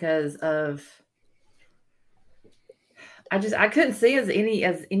so because of I couldn't see as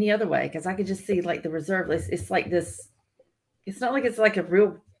any other way because I could just see like the reserve list. It's like this. It's not like it's like a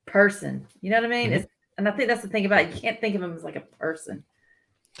real person. You know what I mean? Mm-hmm. And I think that's the thing about it. You can't think of him as like a person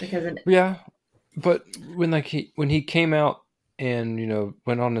because yeah, but when he came out and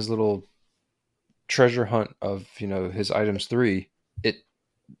went on his little treasure hunt of his items 3,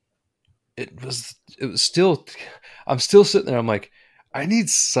 it was still, I'm still sitting there. I'm like, I need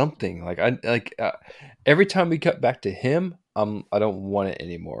something. Like every time we cut back to him, I don't want it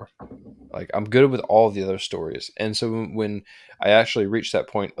anymore. Like I'm good with all the other stories. And so when I actually reached that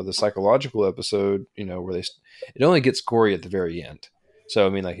point of the psychological episode, where it only gets gory at the very end. So I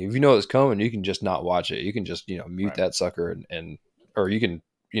mean, like if you know it's coming, you can just not watch it. You can just mute that sucker and or you can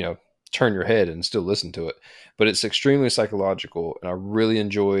turn your head and still listen to it. But it's extremely psychological, and I really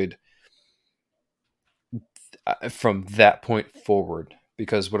enjoyed from that point forward,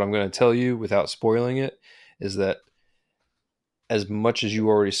 because what I'm going to tell you without spoiling it is that as much as you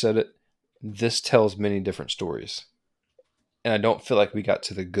already said it, this tells many different stories. And I don't feel like we got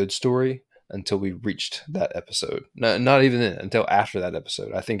to the good story until we reached that episode. Not even then, until after that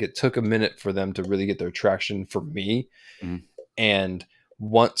episode. I think it took a minute for them to really get their traction for me. Mm-hmm. And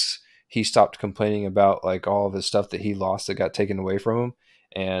once he stopped complaining about like all of his stuff that he lost that got taken away from him,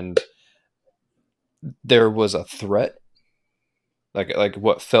 and there was a threat, like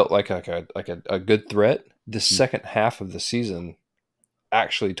what felt like a good threat. The second half of the season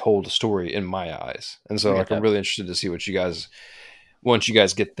actually told a story in my eyes, and so like I'm really interested to see what you guys, once you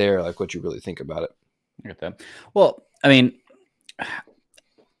guys get there, like what you really think about it. I get that. Well, I mean,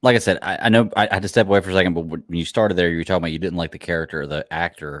 like I said, I know I had to step away for a second, but when you started there, you were talking about you didn't like the character, or the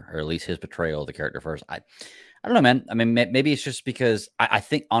actor, or at least his portrayal of the character first. I don't know, man. I mean, maybe it's just because I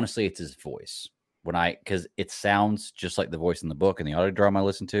think honestly it's his voice. Because it sounds just like the voice in the book and the audio drama I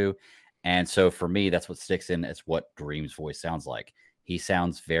listen to. And so for me, that's what sticks in as what Dream's voice sounds like. He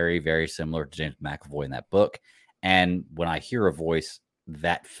sounds very, very similar to James McAvoy in that book. And when I hear a voice,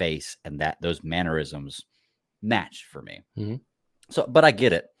 that face and those mannerisms match for me. Mm-hmm. So, but I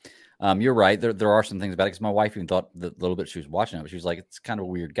get it. You're right. There are some things about it, because my wife even thought the little bit she was watching it, but she was like, it's kind of a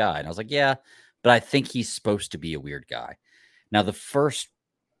weird guy. And I was like, yeah, but I think he's supposed to be a weird guy. Now, the first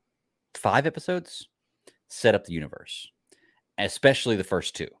 5 episodes set up the universe, especially the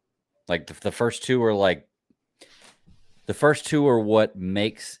first 2. Like the first 2 are what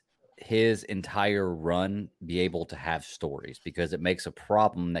makes his entire run be able to have stories, because it makes a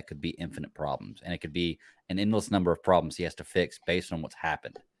problem that could be infinite problems, and it could be an endless number of problems he has to fix based on what's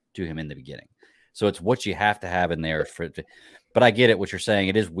happened to him in the beginning. So it's what you have to have in there for it to, but I get it what you're saying.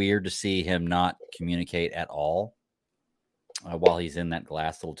 It is weird to see him not communicate at all while he's in that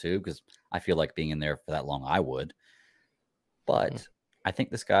glass little tube, because I feel like being in there for that long, I would. But I think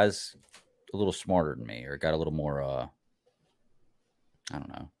this guy's a little smarter than me, or got a little more, I don't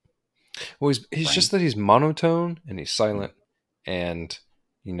know. Well, he's just that he's monotone and he's silent, and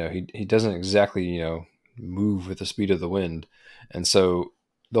he doesn't exactly move with the speed of the wind, and so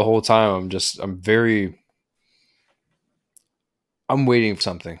the whole time I'm waiting for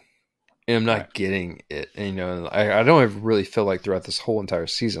something. And I'm not getting it. And, I don't ever really feel like throughout this whole entire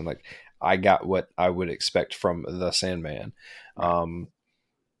season, like I got what I would expect from the Sandman. And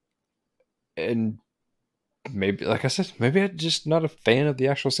maybe, like I said, maybe I'm just not a fan of the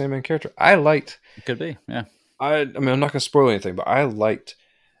actual Sandman character. It could be. Yeah. I mean, I'm not going to spoil anything, but I liked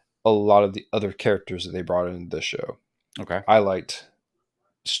a lot of the other characters that they brought in this show. Okay. I liked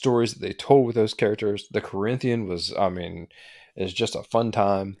stories that they told with those characters. The Corinthian was, is just a fun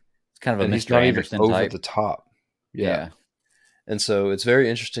time. Kind of a Mr. Anderson over type. The top. Yeah. And so it's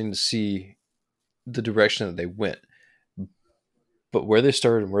very interesting to see the direction that they went. But where they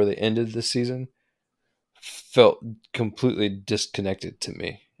started and where they ended this season felt completely disconnected to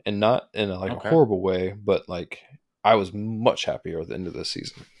me. And not in a horrible way, but like I was much happier at the end of this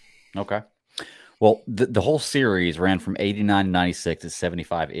season. Okay. Well, the whole series ran from 89 to 96 at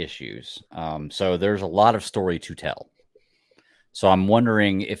 75 issues. So there's a lot of story to tell. So I'm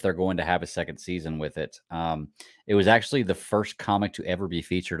wondering if they're going to have a second season with it. It was actually the first comic to ever be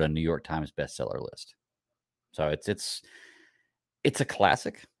featured on New York Times bestseller list. So it's a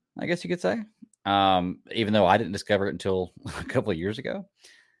classic, I guess you could say. Even though I didn't discover it until a couple of years ago.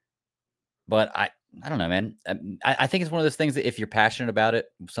 But I don't know, man. I think it's one of those things that if you're passionate about it,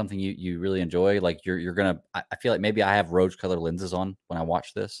 something you really enjoy, like you're gonna. I feel like maybe I have rose-colored lenses on when I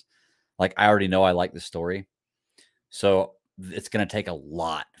watch this. Like I already know I like the story, so it's gonna take a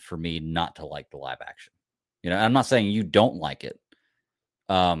lot for me not to like the live action. I'm not saying you don't like it,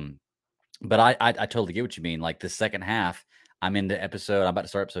 but I totally get what you mean. Like the second half, I'm into episode. I'm about to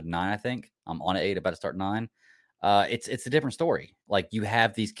start episode 9. I think I'm on 8, about to start 9. It's a different story. Like you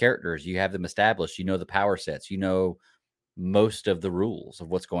have these characters, you have them established, the power sets, most of the rules of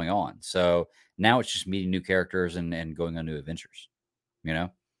what's going on. So now it's just meeting new characters and going on new adventures,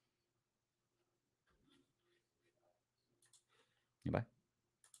 Anybody?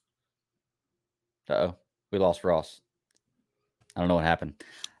 Uh-oh. We lost Ross. I don't know what happened.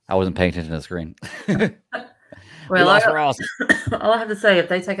 I wasn't paying attention to the screen. Well, we lost Ross. All I have to say, if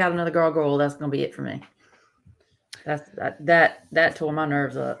they take out another gargoyle, that's going to be it for me. That tore my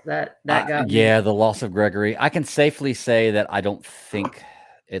nerves up. That got me. Yeah, the loss of Gregory. I can safely say that I don't think,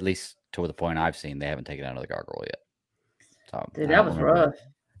 at least to the point I've seen, they haven't taken out another gargoyle yet. So, dude, that was rough.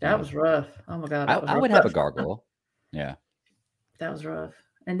 That was rough. Oh my god, I would have a gargoyle. Yeah, that was rough.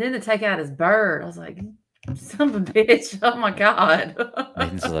 And then to take out his bird, I was like, son of a bitch! Oh my god.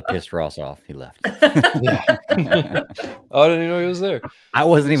 This is a pissed Ross off. He left. Yeah. Oh, I didn't even know he was there. I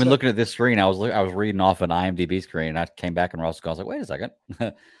wasn't even looking at this screen. I was reading off an IMDb screen, and I came back and Ross was like, "Wait a second."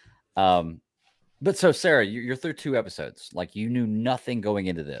 But so Sarah, you're through 2 episodes. Like you knew nothing going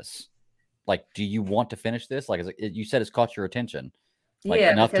into this. Like, do you want to finish this? Like you said, it's caught your attention. Like,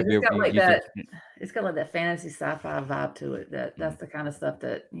 yeah, enough because to it's got like that. It's got like that fantasy sci-fi vibe to it. That's the kind of stuff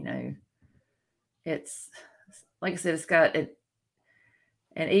that it's like I said. It's got it.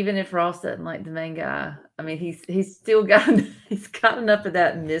 And even if Ross doesn't like the main guy, I mean, he's still got enough of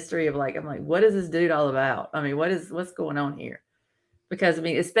that mystery of like, I'm like, what is this dude all about? I mean, what's going on here? Because I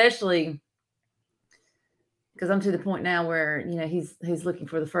mean, especially because I'm to the point now where he's looking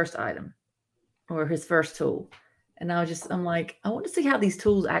for the first item or his first tool, and I'm like, I want to see how these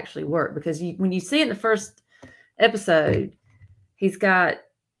tools actually work, because when you see it in the first episode, he's got,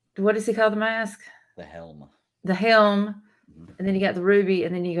 what does he call the mask? The helm. The helm. And then you got the ruby,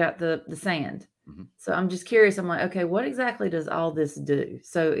 and then you got the sand. Mm-hmm. So I'm just curious. I'm like, okay, what exactly does all this do?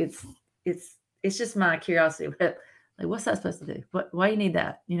 So it's just my curiosity. Like, what's that supposed to do? Why do you need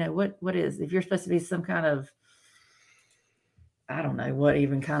that? What is, if you're supposed to be some kind of, I don't know what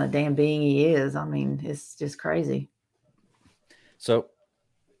even kind of damn being he is. I mean, it's just crazy. So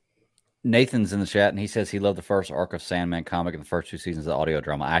Nathan's in the chat, and he says he loved the first arc of Sandman comic and the first 2 seasons of the audio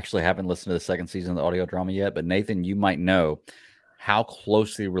drama. I actually haven't listened to the second season of the audio drama yet, but Nathan, you might know how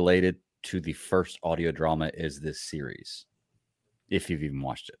closely related to the first audio drama is this series, if you've even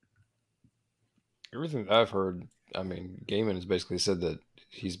watched it. Everything that I've heard, I mean, Gaiman has basically said that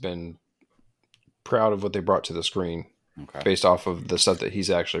he's been proud of what they brought to the screen based off of the stuff that he's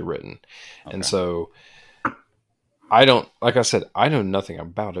actually written. Okay. And so like I said, I know nothing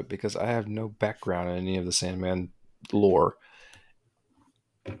about it because I have no background in any of the Sandman lore.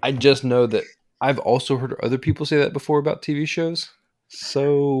 I just know that I've also heard other people say that before about TV shows.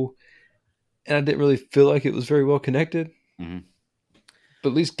 So, and I didn't really feel like it was very well connected. Mm-hmm. But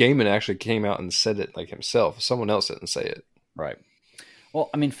at least Gaiman actually came out and said it like himself. Someone else didn't say it. Right. Well,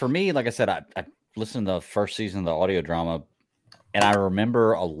 I mean, for me, like I said, I listened to the first season of the audio drama, and I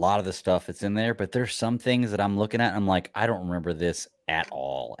remember a lot of the stuff that's in there, but there's some things that I'm looking at and I'm like, I don't remember this at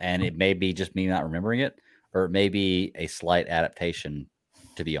all. And it may be just me not remembering it, or it may be a slight adaptation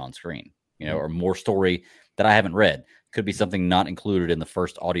to be on screen, or more story that I haven't read. Could be something not included in the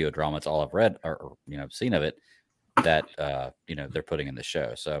first audio drama. It's all I've read or seen of it that, they're putting in the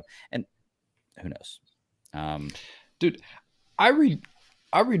show. So, and who knows? Dude, I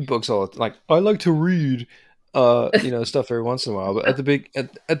read books all the time. Like, I like to read, stuff every once in a while, but at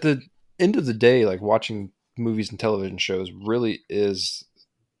the end of the day, like watching movies and television shows really is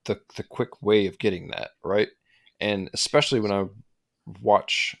the quick way of getting that, right? And especially when I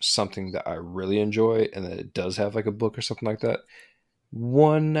watch something that I really enjoy and that it does have like a book or something like that,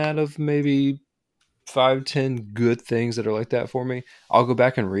 1 out of maybe 5-10 good things that are like that for me, I'll go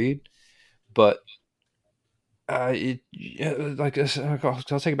back and read. But I'll take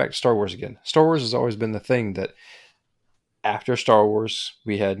it back to Star Wars again. Star Wars has always been the thing that after Star Wars,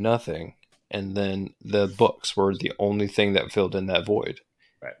 we had nothing. And then the books were the only thing that filled in that void.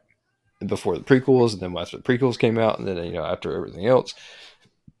 Right. before the prequels, and then after the prequels came out, and then after everything else.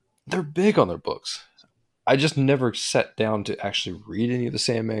 They're big on their books. I just never sat down to actually read any of the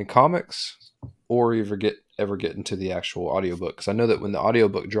Sandman comics or ever get into the actual audiobook. Because I know that when the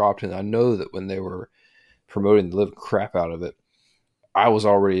audiobook dropped, and I know that when they were promoting the living crap out of it, I was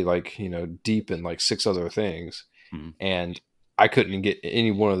already deep in 6 other things, and I couldn't get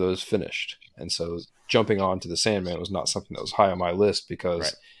any one of those finished. And so jumping on to the Sandman was not something that was high on my list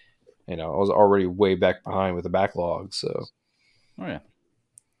because, I was already way back behind with the backlog. So,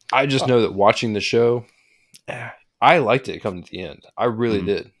 I just know that watching the show, I liked it coming to the end. I really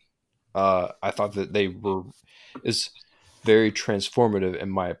did. I thought that is very transformative in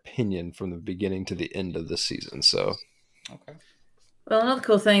my opinion from the beginning to the end of the season. So, Well, another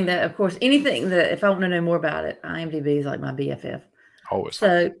cool thing that, of course, anything that if I want to know more about it, IMDb is like my BFF. Always.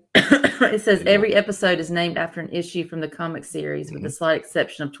 So it says every episode is named after an issue from the comic series, with the slight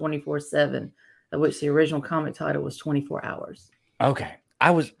exception of 24/7, of which the original comic title was 24 Hours. Okay.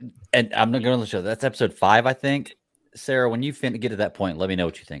 And I'm not going to show that's episode 5, I think. Sarah, when you get to that point, let me know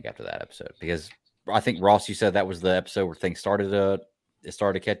what you think after that episode, because I think Ross, you said that was the episode where things started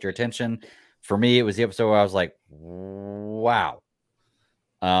to catch your attention. For me, it was the episode where I was like, wow.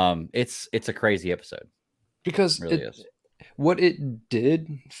 It's a crazy episode because it really is. What it did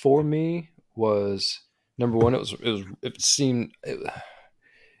for me was, number one, it seemed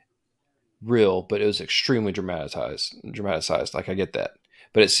real, but it was extremely dramatized. Like, I get that,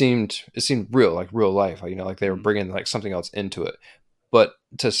 but it seemed real, like real life. Like they were bringing something else into it. But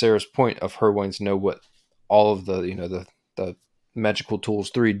to Sarah's point of her wanting to know what all of the the magical tools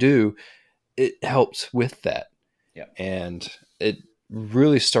 3 do, it helps with that. Yeah, and it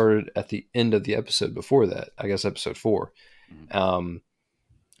really started at the end of the episode before that, I guess episode 4.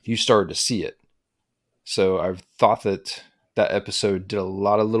 You started to see it. So I thought that episode did a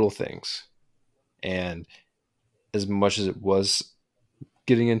lot of little things, and as much as it was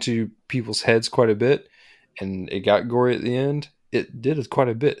getting into people's heads quite a bit, and it got gory at the end, it did quite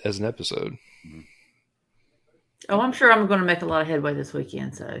a bit as an episode. Oh, I'm sure I'm going to make a lot of headway this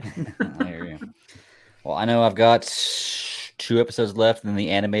weekend. So I hear you. Well, I know I've got 2 episodes left in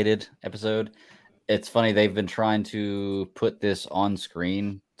the animated episode. It's funny, they've been trying to put this on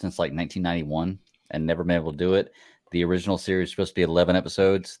screen since 1991 and never been able to do it. The original series was supposed to be 11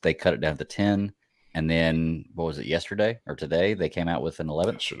 episodes. They cut it down to 10. And then, what was it, yesterday or today? They came out with an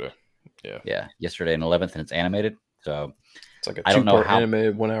 11th. Yesterday. Yeah. Yeah, yesterday an 11th, and it's animated. So it's like a 2-part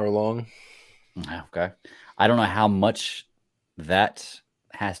animated, 1 hour long. Okay. I don't know how much that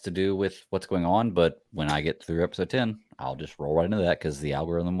has to do with what's going on, but when I get through episode 10, I'll just roll right into that because the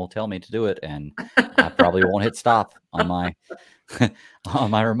algorithm will tell me to do it, and I probably won't hit stop on my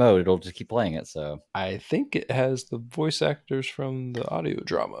on my remote. It'll just keep playing it. So I think it has the voice actors from the audio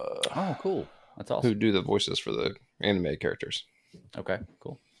drama. Oh, cool. That's awesome. Who do the voices for the anime characters. Okay,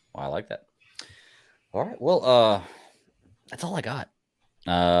 cool. Well, I like that. All right. Well, that's all I got.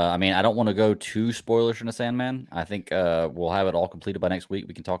 I mean, I don't want to go too spoilers from the Sandman. I think we'll have it all completed by next week.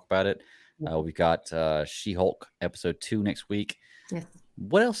 We can talk about it. We've got She-Hulk episode 2 next week. Yes.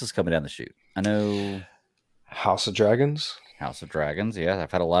 What else is coming down the chute? I know House of Dragons. House of Dragons. Yeah,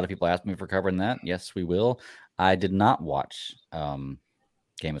 I've had a lot of people ask me for covering that. Yes, we will. I did not watch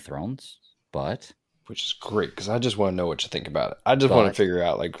Game of Thrones, but which is great because I just want to know what you think about it. I just want to figure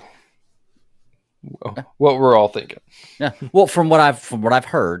out what we're all thinking. Yeah. Well, from what I've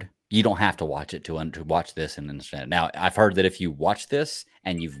heard, you don't have to watch it to watch this and understand it. Now, I've heard that if you watch this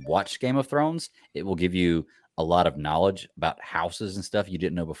and you've watched Game of Thrones, it will give you a lot of knowledge about houses and stuff you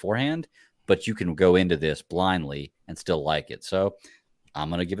didn't know beforehand, but you can go into this blindly and still like it. So I'm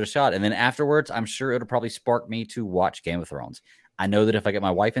going to give it a shot. And then afterwards, I'm sure it'll probably spark me to watch Game of Thrones. I know that if I get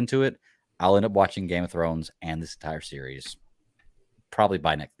my wife into it, I'll end up watching Game of Thrones and this entire series probably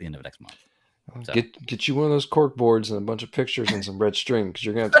by the end of next month. So. Get you one of those cork boards and a bunch of pictures and some red string because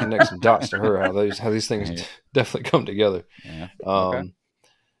you're going to have to connect some dots to her how these things definitely come together. Yeah. Okay.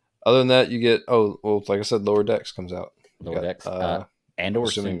 Other than that, you get like I said, Lower Decks comes out. Lower Decks. Andor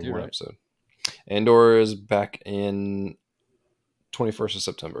assuming soon, one right? episode. Andor is back in 21st of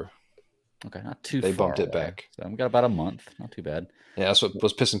September. Okay, not too. They far bumped it away. back. So we've got about a month. Not too bad. Yeah, that's what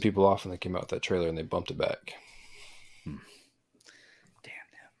was pissing people off when they came out with that trailer and they bumped it back.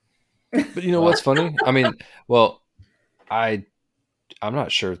 Damn. But you know what's funny? I mean, well, I'm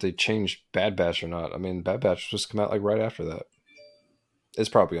not sure if they changed Bad Batch or not. I mean, Bad Batch was supposed to come out right after that. It's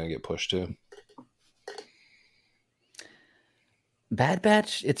probably going to get pushed too. Bad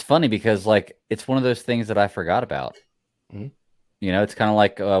Batch, it's funny because it's one of those things that I forgot about. Mm-hmm. You know, it's kind of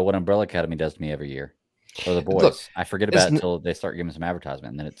like what Umbrella Academy does to me every year. Or The Boys. Look, I forget about it until they start giving some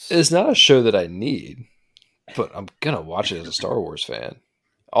advertisement, and then it's not a show that I need, but I'm gonna watch it as a Star Wars fan.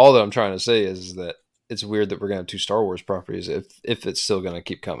 All that I'm trying to say is that it's weird that we're gonna have 2 Star Wars properties if it's still gonna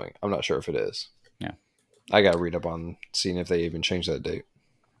keep coming. I'm not sure if it is. Yeah, I gotta read up on seeing if they even changed that date.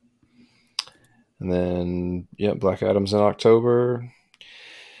 And then Black Adam's in October.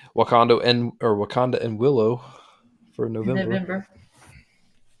 Wakanda and Willow for November.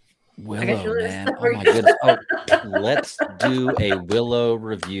 Willow, man. Oh my goodness. Oh, let's do a Willow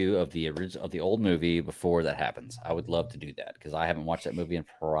review of the old movie before that happens. I would love to do that because I haven't watched that movie in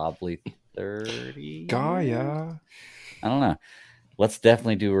probably 30 Gaia. I don't know. Let's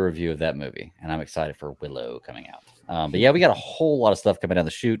definitely do a review of that movie, and I'm excited for Willow coming out. But yeah, we got a whole lot of stuff coming down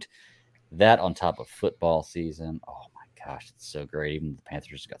the chute. That on top of football season. Oh my gosh, it's so great. Even the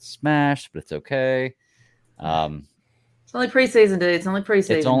Panthers got smashed, but it's okay. It's only preseason, dude. It's only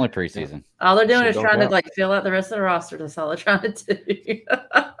preseason. It's only preseason. All they're doing is trying to fill out the rest of the roster. That's all they're trying to do.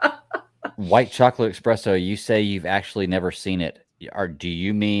 White Chocolate Espresso, you say you've actually never seen it. Or do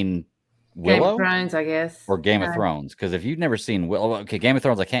you mean Willow? Game of Thrones, I guess. Or Game of Thrones? Because if you've never seen Willow, okay, Game of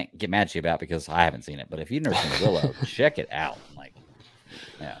Thrones, I can't get mad at you about because I haven't seen it. But if you've never seen Willow, check it out.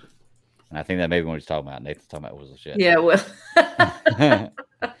 Yeah. And I think that maybe when he's talking about Nathan's talking about was shit. Yeah, well.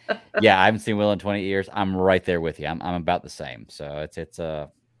 Yeah, I haven't seen Willow in 20 years. I'm right there with you. I'm about the same. So it's I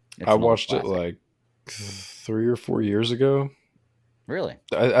watched it like 3 or 4 years ago. Really?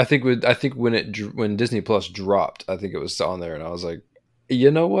 I think when Disney Plus dropped, I think it was on there, and I was like,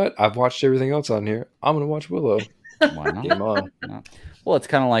 you know what? I've watched everything else on here. I'm gonna watch Willow. Why not? Game on. No. Well, it's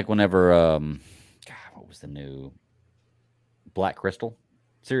kind of like whenever what was the new Black Crystal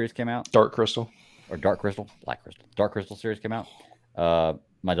series came out? Dark Crystal series came out.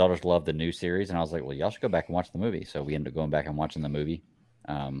 My daughters loved the new series, and I was like, well, y'all should go back and watch the movie. So we ended up going back and watching the movie.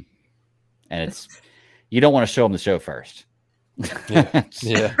 And it's you don't want to show them the show first. Yeah.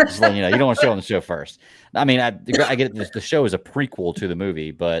 Just letting you know, you don't want to show them the show first. I mean, I get it. The show is a prequel to the movie,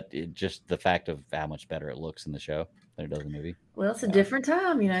 but just the fact of how much better it looks in the show than it does in the movie. Well, it's a different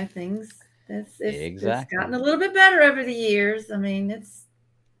time, things. It's gotten a Exactly. little bit better over the years. I mean, it's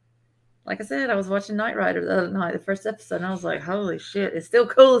like I said, I was watching Knight Rider the other night, the first episode, and I was like, holy shit, it's still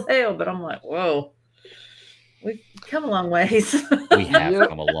cool as hell, but I'm like, whoa, we've come a long ways. We have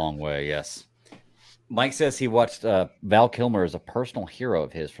come a long way, yes. Mike says he watched Val Kilmer as a personal hero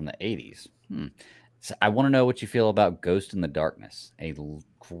of his from the 80s. So I want to know what you feel about Ghost in the Darkness, a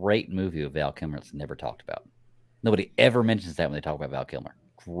great movie of Val Kilmer that's never talked about. Nobody ever mentions that when they talk about Val Kilmer.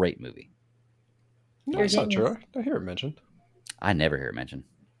 Great movie. No, that's not true. I hear it mentioned. I never hear it mentioned.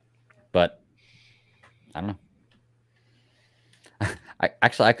 But I don't know.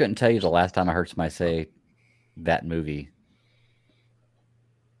 I couldn't tell you the last time I heard somebody say that movie.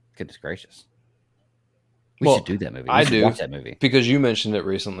 Goodness gracious. We should do that movie. I do watch that movie because you mentioned it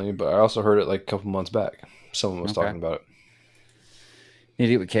recently, but I also heard it like a couple months back. Someone was talking about it. You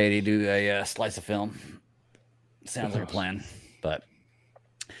do with Katie, do a slice of film. Sounds like a plan. But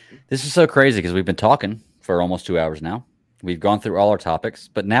this is so crazy because we've been talking for almost 2 hours now. We've gone through all our topics,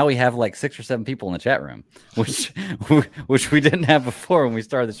 but now we have like 6 or 7 people in the chat room, which we didn't have before when we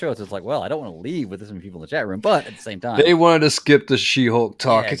started the show. So it's like, well, I don't want to leave with this many people in the chat room, but at the same time, they wanted to skip the She-Hulk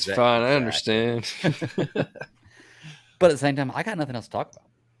talk. Yeah, it's fine, I understand. But at the same time, I got nothing else to talk about.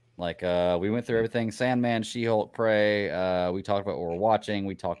 Like we went through everything: Sandman, She-Hulk, Prey. We talked about what we're watching.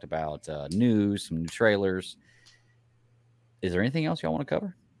 We talked about news, some new trailers. Is there anything else y'all want to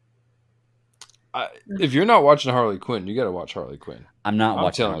cover? If you're not watching Harley Quinn, you got to watch Harley Quinn. I'm not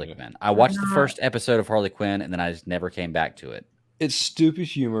watching Harley Quinn. I watched the first episode of Harley Quinn, and then I just never came back to it. It's stupid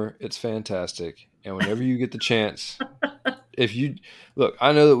humor. It's fantastic. And whenever you get the chance, if you look,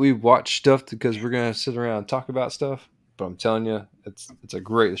 I know that we watch stuff because we're going to sit around and talk about stuff, but I'm telling you, it's a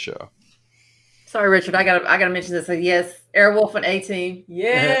great show. Sorry, Richard. I gotta mention this. So yes, Airwolf and A-Team.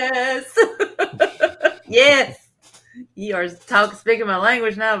 Yes. Yes. You are speaking my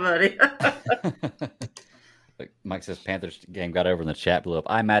language now, buddy. Mike says Panthers game got over in the chat blew up.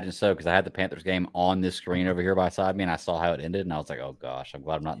 I imagine so because I had the Panthers game on this screen over here beside me, and I saw how it ended, and I was like, oh gosh, I'm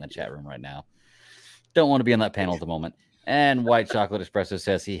glad I'm not in the chat room right now. Don't want to be on that panel at the moment. And White Chocolate Espresso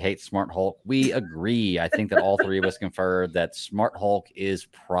says he hates Smart Hulk. We agree. I think that all three of us conferred that Smart Hulk is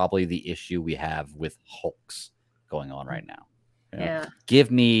probably the issue we have with Hulks going on right now. Yeah.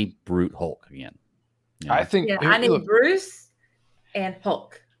 Give me Brute Hulk again. I think I need Bruce and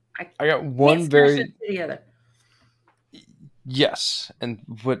Hulk. I got one very together. Yes, and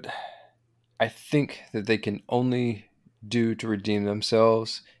what I think that they can only do to redeem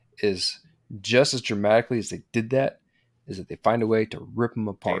themselves is just as dramatically as they did that, is that they find a way to rip them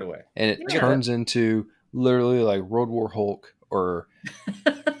apart, and it turns into literally like World War Hulk or,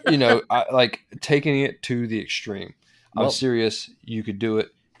 like taking it to the extreme. I'm serious. You could do it.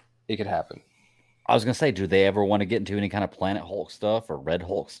 It could happen. I was gonna say, do they ever want to get into any kind of Planet Hulk stuff or Red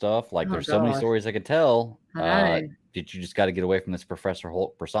Hulk stuff? Like, there's so many stories I could tell. Did you just got to get away from this Professor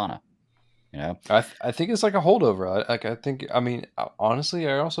Hulk persona? I think it's like a holdover. Honestly,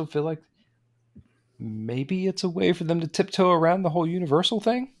 I also feel like maybe it's a way for them to tiptoe around the whole Universal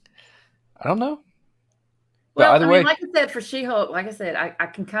thing. I don't know. Well, either way, like I said, for She-Hulk, like I said, I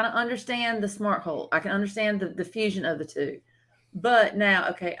can kind of understand the Smart Hulk. I can understand the fusion of the two. But now,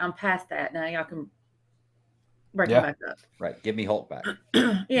 okay, I'm past that. Now y'all can break it back up. Right. Give me Hulk back.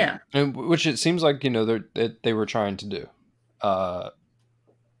 Yeah. And which it seems like, they were trying to do.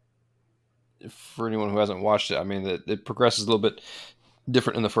 For anyone who hasn't watched it, I mean, it progresses a little bit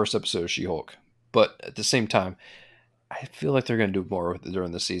different in the first episode of She-Hulk. But at the same time, I feel like they're going to do more with it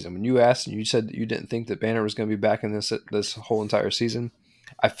during the season. When you asked and you said that you didn't think that Banner was going to be back in this whole entire season,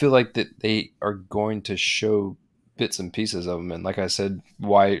 I feel like that they are going to show bits and pieces of him. And like I said,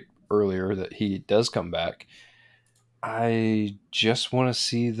 White earlier, that he does come back. I just want to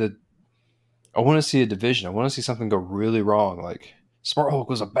see I want to see a division. I want to see something go really wrong. Like, Smart Hulk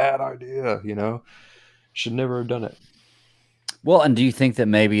was a bad idea, should never have done it. Well, and do you think that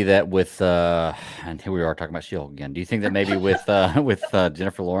maybe that with and here we are talking about She-Hulk again. Do you think that maybe with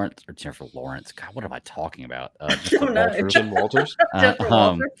Jennifer Lawrence, God, what am I talking about? Jen Walters,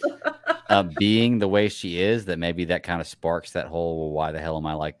 being the way she is, that maybe that kind of sparks that whole, well, why the hell am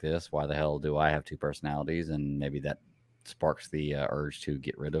I like this? Why the hell do I have two personalities? And maybe that sparks the urge to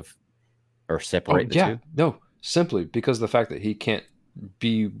get rid of or separate the two. No, simply because of the fact that he can't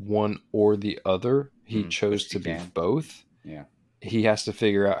be one or the other. He chose to be both. Yeah. He has to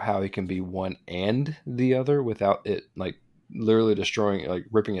figure out how he can be one and the other without it, like, literally destroying, like,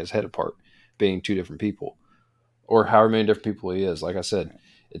 ripping his head apart, being two different people, or however many different people he is. Like I said,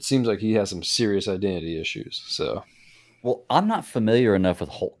 it seems like he has some serious identity issues. So, well, I'm not familiar enough with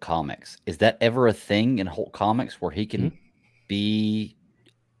Hulk comics. Is that ever a thing in Hulk comics where he can be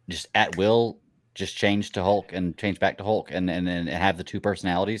just at will, just change to Hulk and change back to Hulk and have the two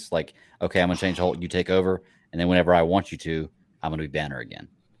personalities? Like, okay, I'm going to change Hulk, you take over. And then whenever I want you to, I'm going to be Banner again.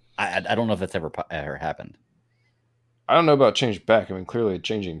 I don't know if that's ever happened. I don't know about change back. I mean, clearly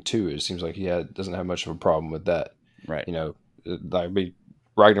changing to, it seems like he doesn't have much of a problem with that. Right. Like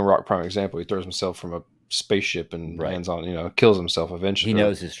Ragnarok, prime example. He throws himself from a spaceship and lands on, kills himself eventually. He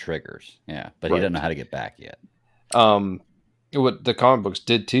knows his triggers. Yeah. But he doesn't know how to get back yet. What the comic books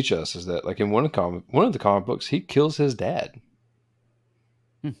did teach us is that, like, in one of the comic books, he kills his dad.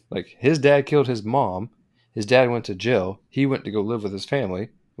 Like, his dad killed his mom. His dad went to jail. He went to go live with his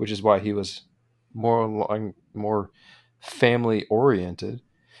family, which is why he was more family oriented.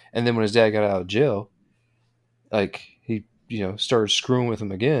 And then when his dad got out of jail, like, he started screwing with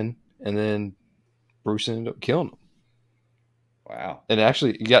him again, and then Bruce ended up killing him. Wow. And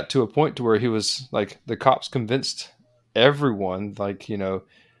actually, he got to a point to where he was like, the cops convinced everyone, like,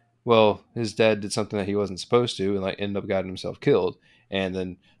 well, his dad did something that he wasn't supposed to, and like ended up getting himself killed. And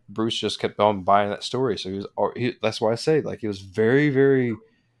then Bruce just kept on buying that story. So that's why I say, like, he was very, very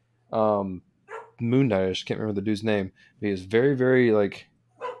Moon Knight-ish. Can't remember the dude's name, but he was very, very, like,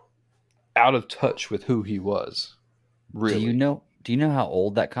 out of touch with who he was. Really. Do you know how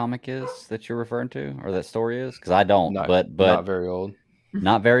old that comic is that you're referring to, or that story is? Because I don't. But not very old.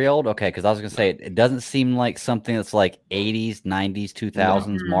 Not very old? Okay, because I was going to say, it doesn't seem like something that's like 80s, 90s,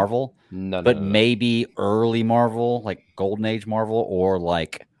 2000s Marvel. But maybe early Marvel, like Golden Age Marvel, or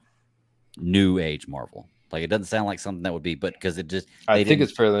like New Age Marvel. Like, it doesn't sound like something that would be, but because it just... I think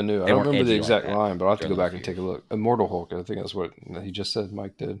it's fairly new. I don't remember the exact line, but I'll have to go back and take a look. Immortal Hulk, I think that's what he just said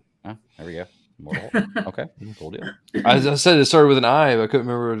Mike did. Oh, there we go. Immortal Hulk. Okay, cool deal. As I said, it started with an I, but I couldn't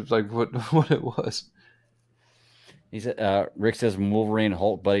remember, like, what it was. He said, Rick says Wolverine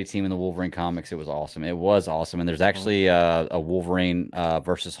Hulk buddy team in the Wolverine comics. It was awesome. It was awesome. And there's actually a Wolverine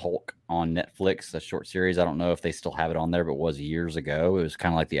versus Hulk on Netflix, a short series. I don't know if they still have it on there, but it was years ago. It was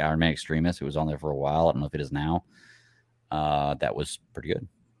kind of like the Iron Man Extremis. It was on there for a while. I don't know if it is now. That was pretty good.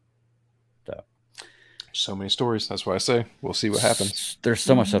 So many stories. That's why I say we'll see what happens. There's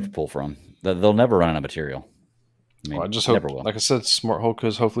so much stuff to pull from. They'll never run out of material. I just hope, like I said, Smart Hulk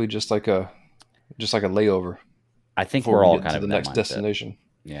is hopefully just like a layover. I think we're all kind of the next destination.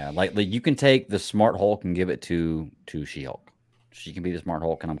 Yeah, like you can take the Smart Hulk and give it to She-Hulk. She can be the Smart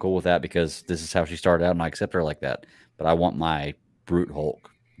Hulk, and I'm cool with that because this is how she started out, and I accept her like that. But I want my Brute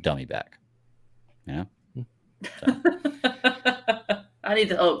Hulk dummy back. So. I need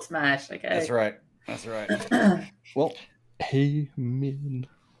the Hulk smash. Okay, that's right. Well, amen.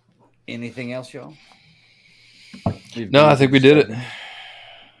 Anything else, y'all? No, I think we did it.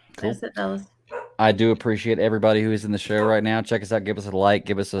 Cool. That's it, fellas. I do appreciate everybody who is in the show right now. Check us out. Give us a like.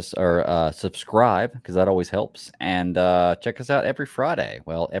 Give us or subscribe, because that always helps. And check us out every Friday.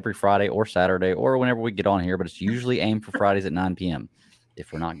 Well, every Friday or Saturday or whenever we get on here. But it's usually aimed for Fridays at 9 p.m.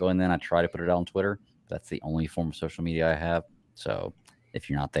 If we're not going then, I try to put it out on Twitter. That's the only form of social media I have. So if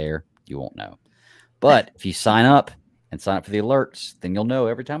you're not there, you won't know. But if you sign up and sign up for the alerts, then you'll know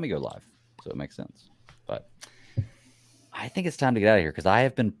every time we go live. So it makes sense. But I think it's time to get out of here, because I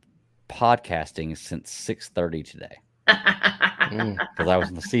have been podcasting since 6:30 today, because I was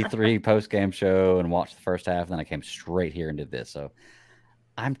in the C3 post-game show and watched the first half, and then I came straight here and did this. So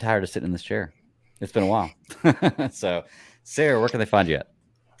I'm tired of sitting in this chair. It's been a while. So Sarah, where can they find you at?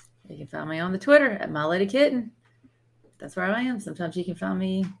 You can find me on the Twitter at MyLadyKitten. That's where I am. Sometimes you can find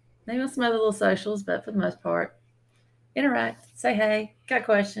me maybe on some other little socials, but for the most part, interact, say hey, got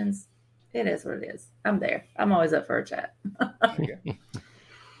questions. It is what it is. I'm there. I'm always up for a chat.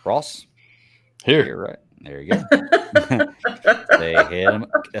 Ross? Here. You're right. There you go. They hit him.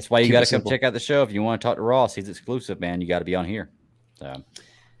 That's why you got to come check out the show. If you want to talk to Ross, he's exclusive, man. You got to be on here. So,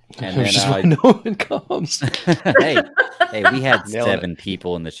 and then no one comes. hey, we had 7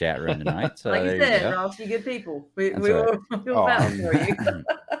 people in the chat room tonight. So like you said, Ross, you good people. We'll vouch for you.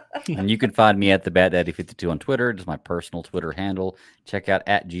 And you can find me at the Bat Daddy 52 on Twitter. It's my personal Twitter handle. Check out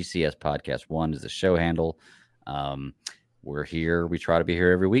at GCS Podcast 1 is the show handle. We're here. We try to be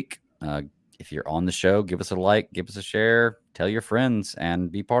here every week. If you're on the show, give us a like, give us a share, tell your friends,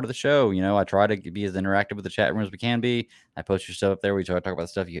 and be part of the show. You know, I try to be as interactive with the chat room as we can be. I post your stuff up there. We try to talk about the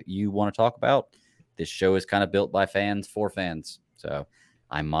stuff you want to talk about. This show is kind of built by fans for fans. So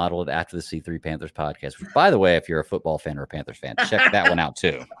I modeled it after the C3 Panthers podcast, which, by the way, if you're a football fan or a Panthers fan, check that one out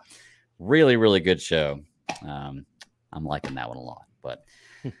too. Really, really good show. I'm liking that one a lot. But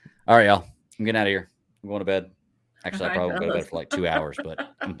all right, y'all, I'm getting out of here. I'm going to bed. Actually, I probably won't go to bed for like 2 hours, but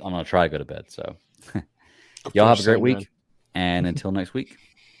I'm going to try to go to bed. So y'all have a great week. And until next week,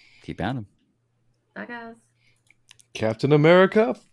 keep pounding. Bye, guys. Captain America